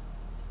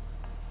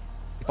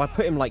 If I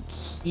put him like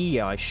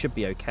here, I should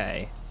be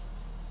okay.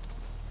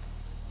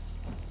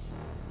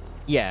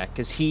 Yeah,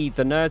 because the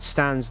nerd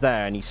stands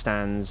there and he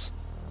stands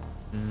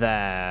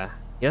there.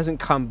 He doesn't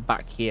come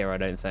back here, I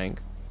don't think.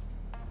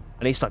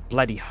 At least I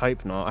bloody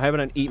hope not. I hope I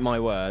don't eat my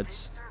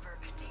words.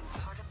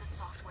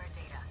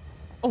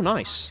 Oh,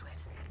 nice.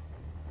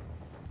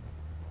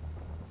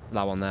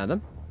 That one there,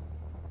 then.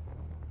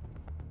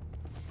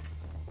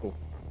 Cool.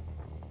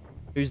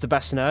 Who's the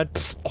best nerd?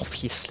 Pff,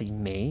 obviously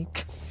me.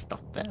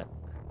 Stop it.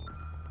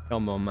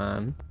 Come on,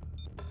 man.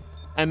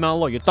 Hey, man,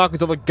 look, you're talking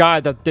to the guy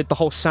that did the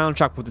whole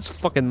soundtrack with his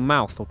fucking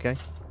mouth, okay?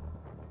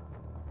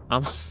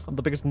 I'm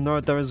the biggest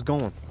nerd there is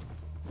going.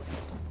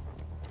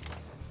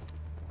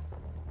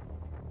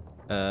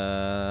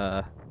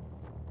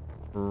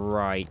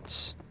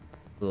 Right.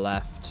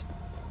 Left.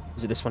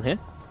 Is it this one here?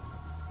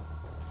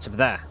 It's over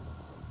there.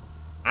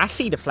 I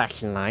see the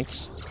flashing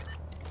lights.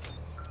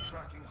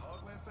 Tracking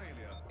hardware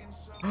failure in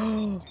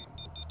server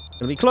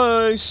Gonna be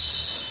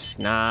close.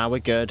 Nah, we're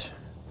good.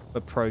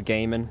 We're pro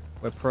gaming.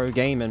 We're pro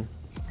gaming.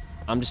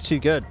 I'm just too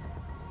good.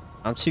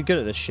 I'm too good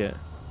at this shit.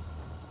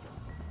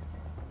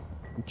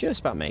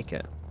 Just about make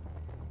it.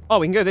 Oh,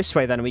 we can go this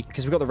way then,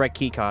 because we've got the red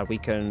key card. We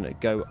can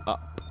go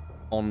up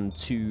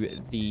onto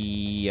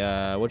the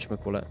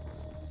whatchamacallit.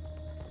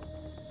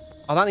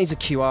 Oh, that needs a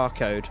QR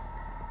code.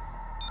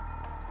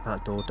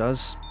 That door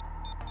does.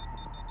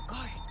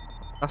 Guard.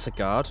 That's a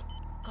guard.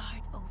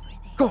 Guard over there.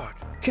 Guard!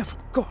 Careful,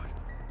 guard!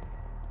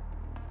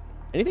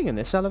 Anything in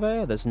this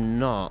elevator? There's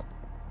not.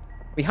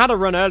 We had a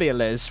run earlier,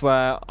 Liz,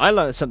 where I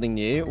learned something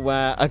new,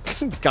 where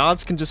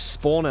guards can just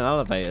spawn in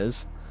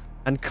elevators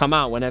and come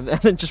out whenever, and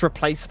then just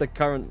replace the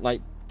current,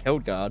 like,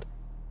 killed guard.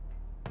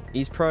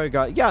 He's pro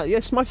guard. Yeah,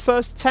 it's my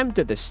first attempt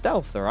at this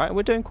stealth, alright?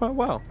 We're doing quite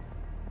well.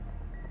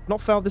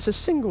 Not failed this a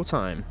single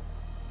time.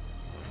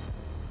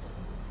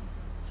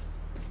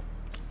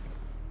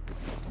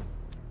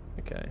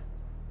 Okay.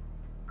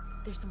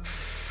 There's some.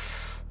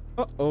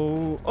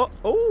 Uh-oh.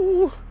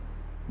 Uh-oh.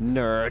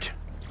 Nerd.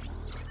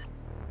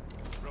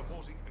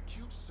 Reporting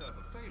acute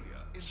server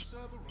failure in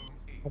server room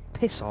E. Oh,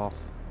 piss off.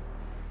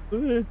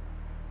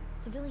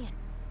 Civilian.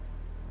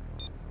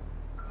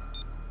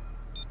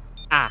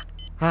 Ah.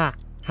 Ha.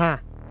 Ha.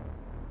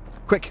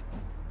 Quick.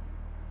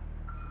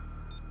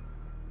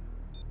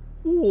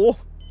 Ooh.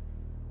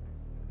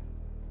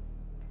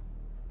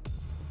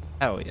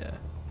 Hell yeah.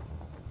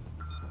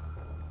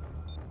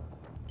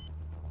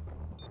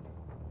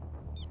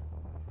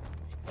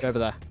 Go over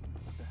there.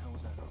 What the hell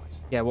was that noise?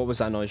 Yeah, what was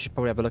that noise? You should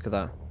probably have a look at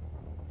that.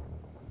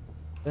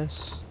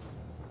 This.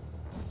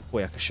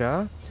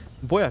 Boyakasha.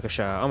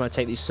 Boyakasha. I'm gonna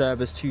take these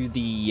servers to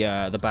the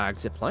bag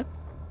zipline.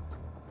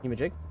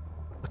 Imaging.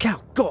 Look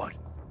out! God!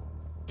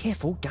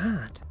 Careful,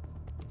 guard.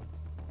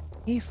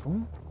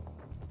 Careful.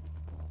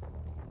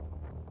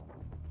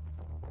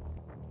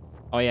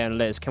 Oh yeah, and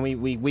Liz, can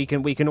we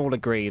can all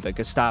agree that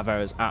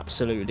Gustavo is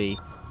absolutely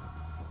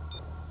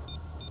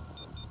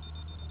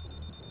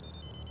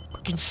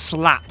fucking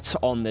slapped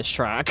on this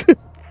track. Another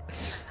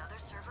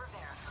server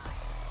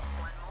verified.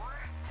 One more.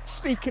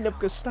 Speaking of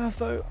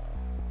Gustavo.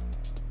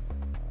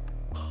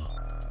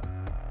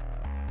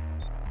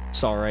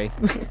 Sorry.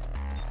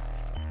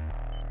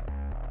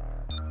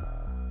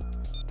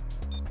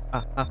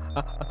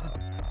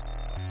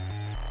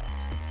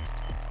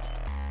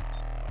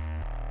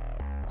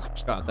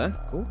 Got there.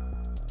 Cool.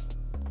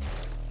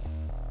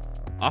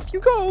 Off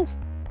you go.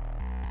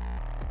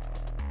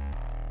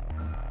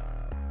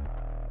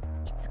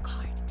 It's a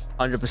guard.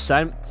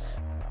 100%.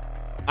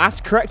 I have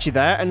to correct you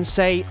there and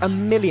say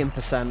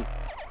 1,000,000%.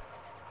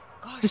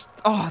 Guard. Just,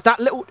 oh,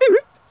 that little...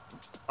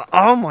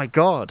 Oh my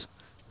god.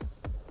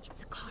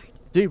 It's a guard.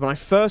 Dude, when I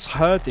first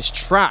heard this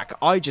track,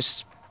 I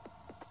just...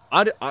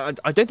 I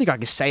don't think I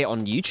can say it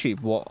on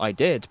YouTube what I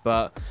did,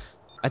 but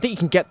I think you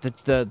can get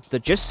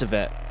the gist of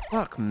it.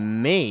 Fuck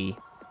me.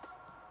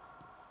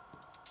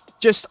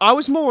 Just, I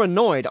was more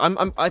annoyed.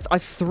 I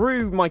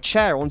threw my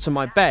chair onto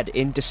my bed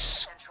in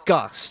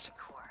disgust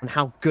on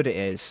how good it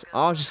is.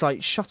 I was just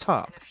like, shut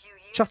up.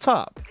 Shut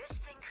up. This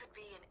thing could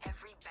be in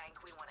every bank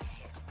we want to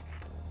hit.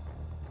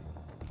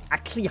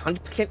 Actually,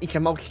 100% is the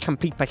most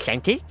complete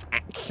percentage,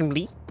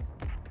 actually.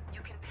 You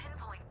can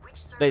pinpoint which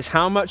server. Liz,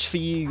 how much for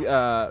you,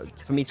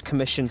 for me to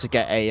commission to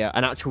get a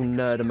an actual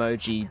nerd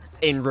emoji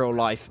in real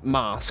life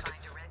mask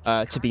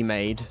to be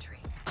made?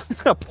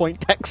 A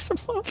point X.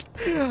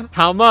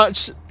 How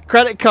much?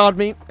 Credit card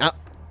me.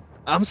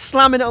 I'm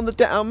slamming it on the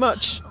debt. How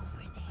much?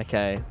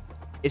 Okay.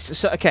 It's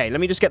so, okay.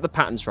 Let me just get the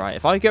patterns right.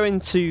 If I go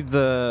into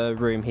the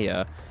room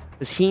here,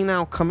 does he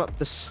now come up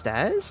the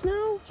stairs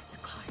now? It's a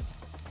guard.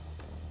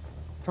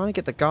 Trying to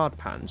get the guard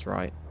patterns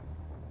right.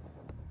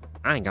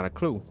 I ain't got a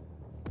clue.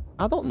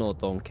 I don't know,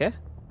 donkey.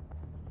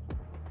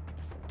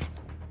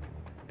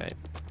 Okay.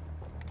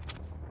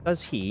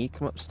 Does he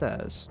come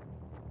upstairs?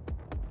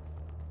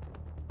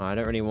 I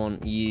don't really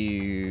want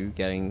you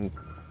getting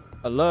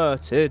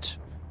alerted.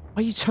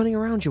 Why are you turning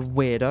around, you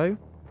weirdo?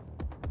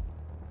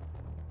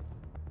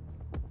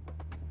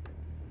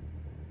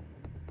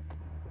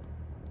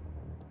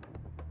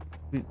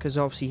 Because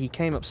obviously he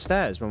came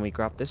upstairs when we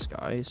grabbed this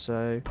guy,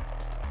 so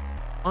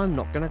I'm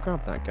not going to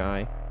grab that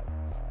guy.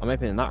 I'm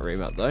opening that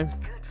room up, though.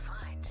 Good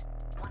find.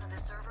 One of the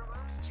server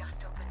rooms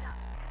just opened up.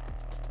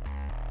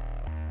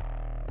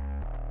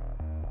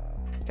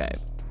 Okay.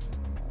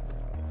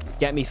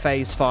 Get me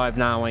phase 5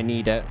 now, I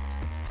need it.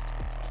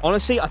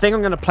 Honestly, I think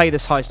I'm going to play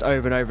this heist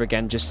over and over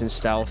again just in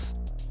stealth.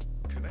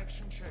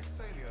 Connection check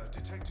failure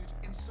detected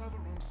in server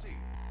room C.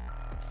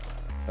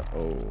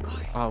 Uh-oh.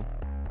 Oh.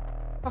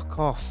 Fuck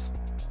off.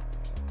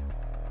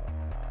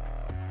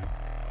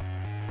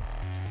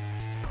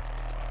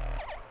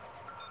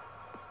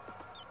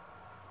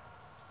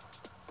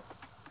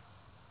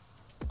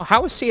 Oh,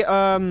 how is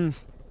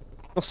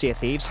not Sea of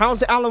Thieves, how's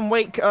the Alan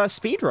Wake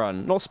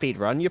speedrun? Not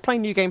speedrun, you're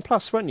playing New Game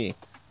Plus, weren't you?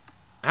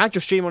 I had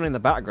your stream on in the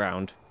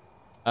background.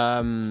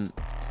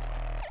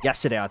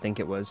 Yesterday, I think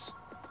it was.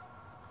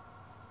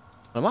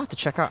 I might have to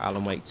check out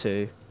Alan Wake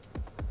 2.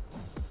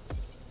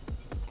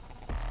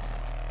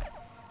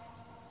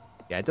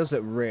 Yeah, it does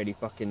look really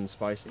fucking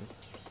spicy.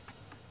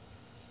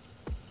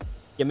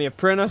 Give me a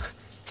printer,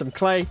 some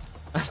clay,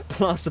 and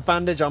plus a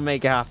bandage, I'll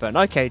make it happen.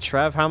 Okay,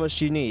 Trev, how much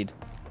do you need?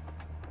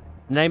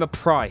 Name a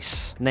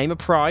price. Name a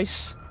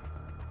price.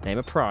 Name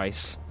a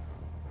price.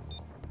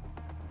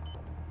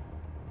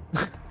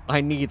 I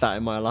need that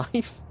in my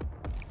life.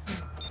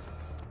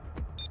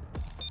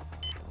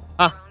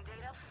 Ah.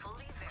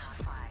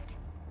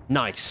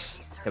 Nice.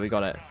 Okay, we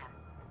got it.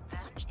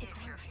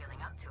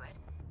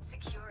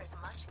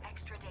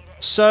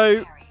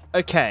 So,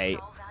 okay.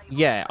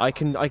 Yeah, I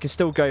can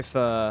still go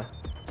for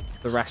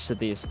the rest of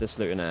this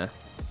loot in there.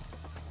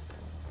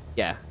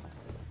 Yeah.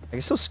 I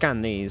can still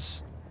scan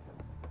these.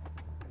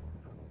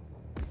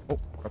 Oh,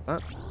 grab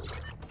that.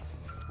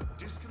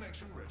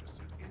 Disconnection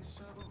registered in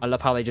server. I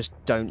love how they just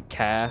don't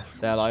care.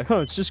 They're like, oh,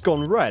 it's just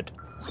gone red.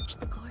 Watch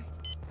the card.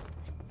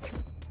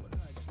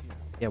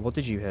 Yeah, what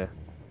did you hear?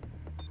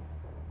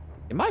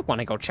 You might want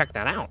to go check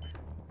that out.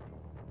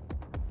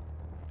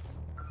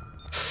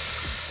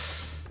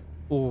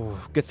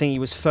 Oh, good thing he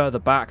was further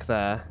back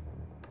there.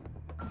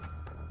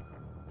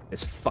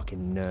 This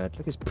fucking nerd. Look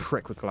at this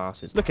prick with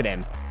glasses. Look at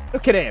him.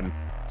 Look at him.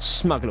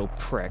 Smug little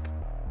prick.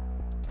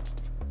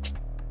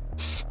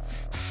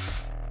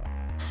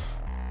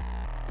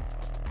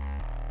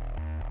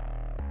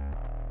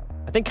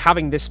 I think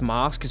having this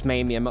mask has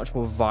made me a much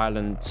more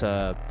violent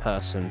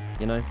person,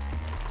 you know? Here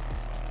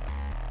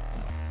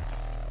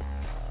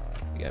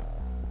we go.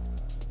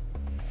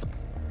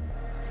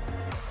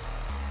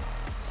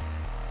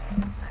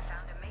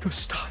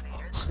 Gustavo.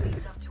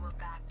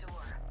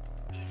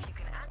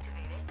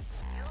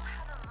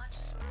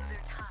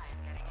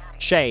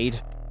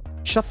 Shade,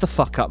 shut the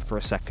fuck up for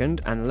a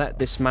second and let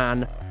this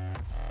man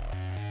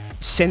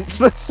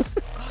synth.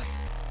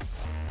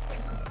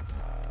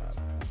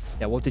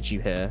 Yeah, what did you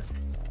hear,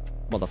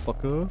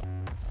 motherfucker?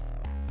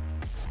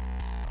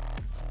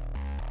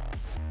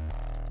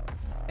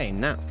 Hey,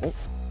 now. Oh.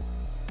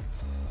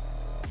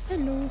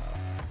 Hello.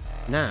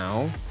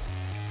 Now,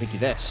 we do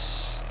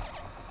this.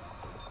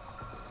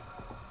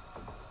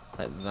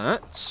 Like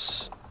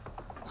that.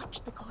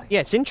 Watch the card. Yeah,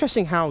 it's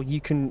interesting how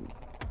you can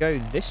go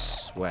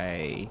this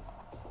way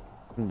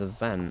from the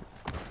vent.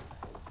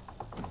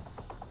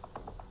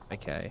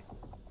 Okay.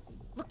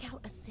 Look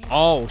out, a sail.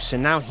 Oh, so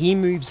now he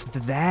moves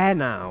there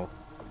now.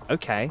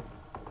 Okay.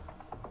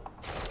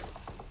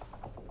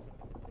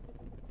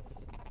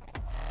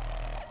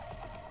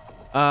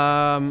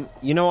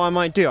 You know what I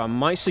might do? I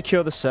might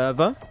secure the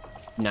server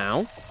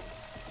now.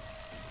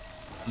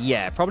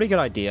 Yeah, probably a good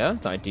idea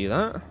that I do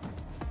that.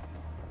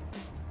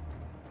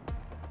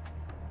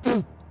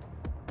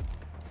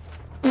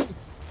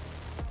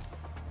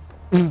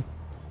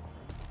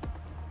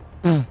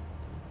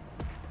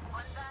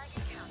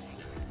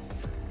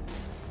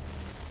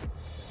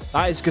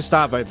 That is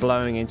Gustavo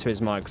blowing into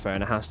his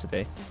microphone. It has to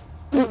be.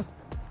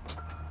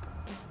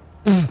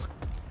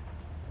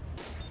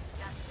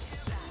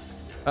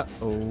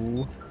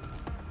 Uh-oh.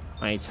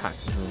 I attack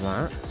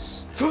that.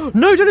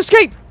 No, don't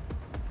escape!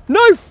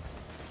 No!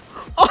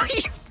 Oh,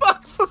 you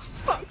fuck, for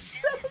fuck's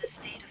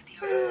sake!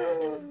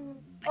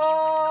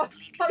 Oh,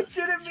 I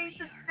didn't mean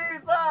to do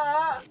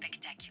that!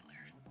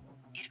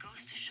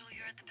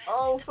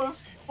 Oh, for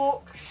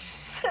fuck's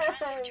sake!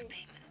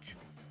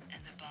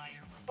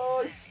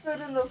 Oh, I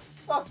stood in the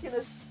fucking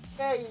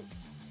escape!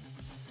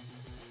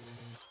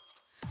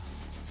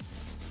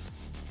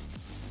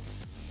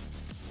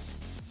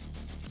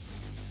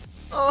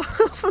 Oh,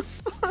 for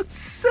fuck's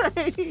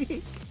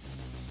sake!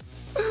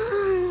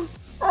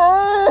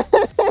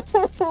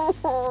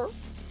 Oh!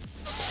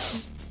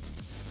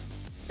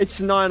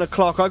 It's 9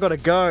 o'clock, I gotta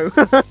go.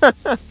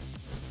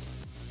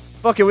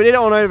 Fuck it, we did it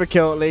on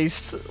overkill at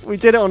least. We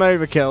did it on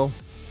overkill.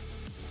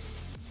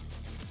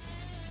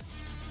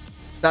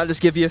 That'll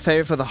just give you a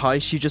favour for the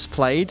heist you just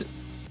played.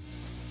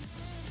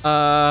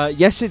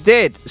 Yes it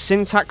did.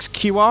 Syntax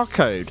QR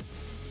code.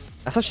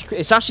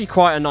 It's actually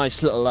quite a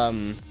nice little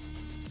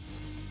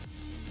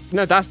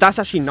No, that's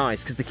actually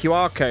nice because the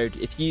QR code,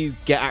 if you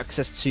get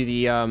access to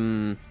the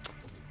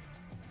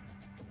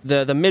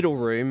middle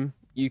room,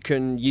 you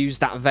can use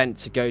that vent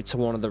to go to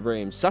one of the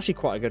rooms. It's actually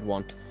quite a good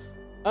one.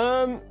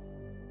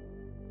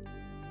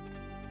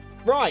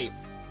 Right.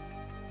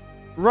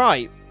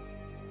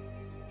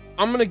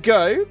 I'm gonna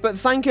go, but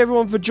thank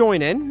everyone for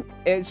joining.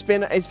 It's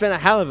been a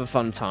hell of a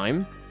fun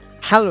time.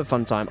 I have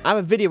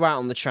a video out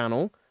on the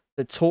channel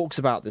that talks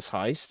about this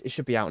heist. It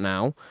should be out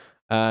now.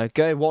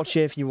 Go watch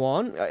it if you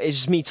want. It's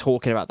just me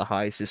talking about the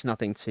heist. It's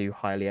nothing too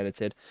highly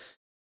edited.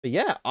 But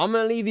yeah, I'm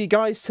gonna leave you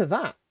guys to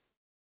that.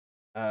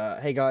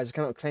 Hey guys, I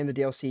cannot claim the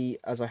DLC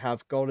as I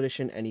have Gold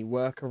Edition. Any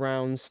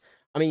workarounds?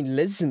 I mean,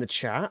 Liz is in the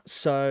chat,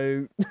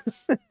 so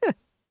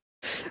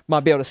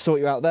might be able to sort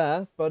you out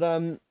there. But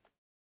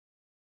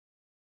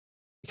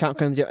you can't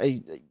claim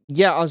the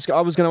yeah. I was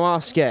going to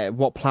ask, yeah,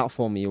 what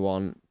platform are you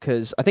on?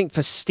 Because I think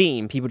for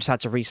Steam, people just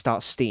had to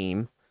restart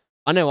Steam.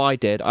 I know I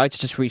did. I had to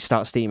just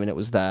restart Steam and it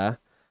was there.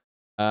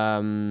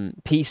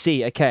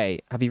 PC,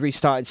 okay. Have you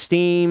restarted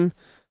Steam?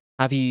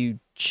 Have you?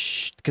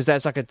 Because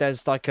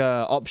there's like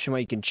a option where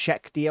you can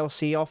check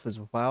DLC off as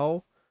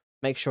well.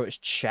 Make sure it's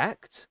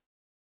checked.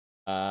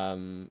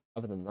 Other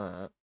than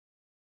that,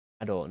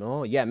 I don't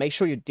know. Yeah, make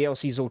sure your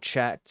DLC is all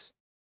checked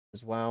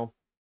as well.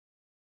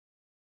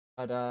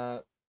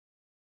 But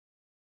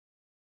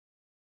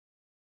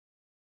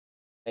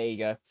there you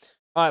go.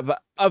 Alright,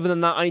 but other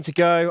than that, I need to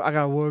go. I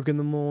gotta work in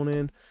the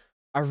morning.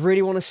 I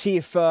really want to see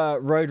if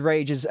Road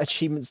Rage's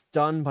achievement's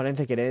done, but I don't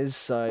think it is,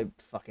 so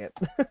fuck it.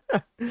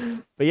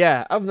 But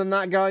yeah, other than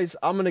that, guys,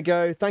 I'm gonna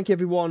go. Thank you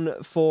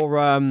everyone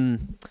for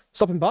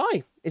stopping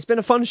by. It's been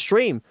a fun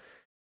stream.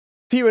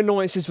 Few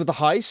annoyances with the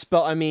heist,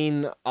 but I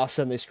mean, I'll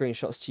send those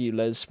screenshots to you,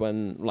 Liz,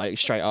 when, like,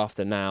 straight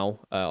after now,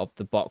 of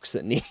the box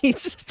that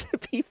needs to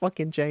be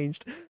fucking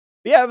changed.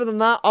 But yeah, other than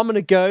that, I'm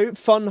gonna go.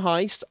 Fun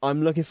heist.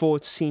 I'm looking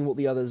forward to seeing what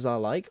the others are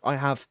like. I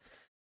have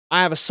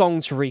a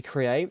song to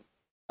recreate.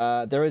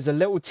 There is a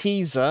little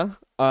teaser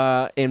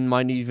in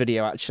my new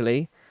video,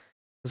 actually,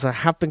 because I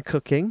have been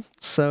cooking.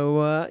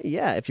 So,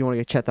 yeah, if you want to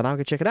go check that out,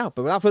 go check it out.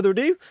 But without further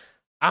ado,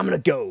 I'm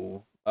going to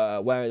go.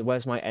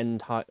 Where's my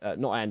end heist?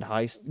 Not end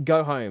heist.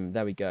 Go home.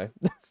 There we go.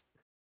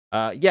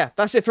 Yeah,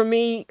 that's it from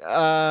me.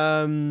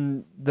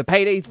 The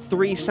Payday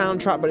 3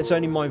 soundtrack, but it's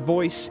only my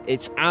voice.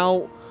 It's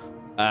out.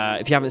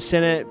 If you haven't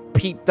seen it,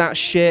 peep that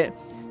shit.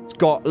 It's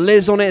got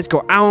Liz on it. It's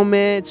got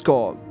Almir. It's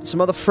got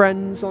some other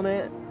friends on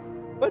it.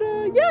 But,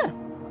 yeah.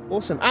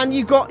 Awesome. And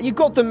you got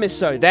the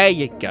misso. There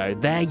you go.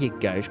 There you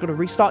go. You've got to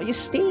restart your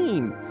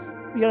Steam.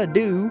 What you gotta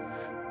do.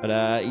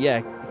 But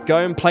yeah, go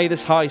and play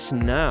this heist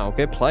now.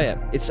 Go play it.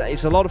 It's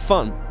a lot of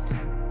fun.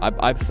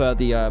 I prefer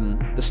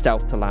the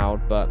stealth to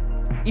loud, but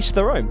each to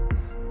their own.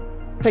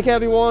 Take care,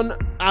 everyone.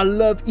 I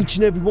love each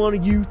and every one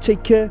of you.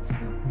 Take care.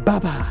 Bye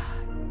bye.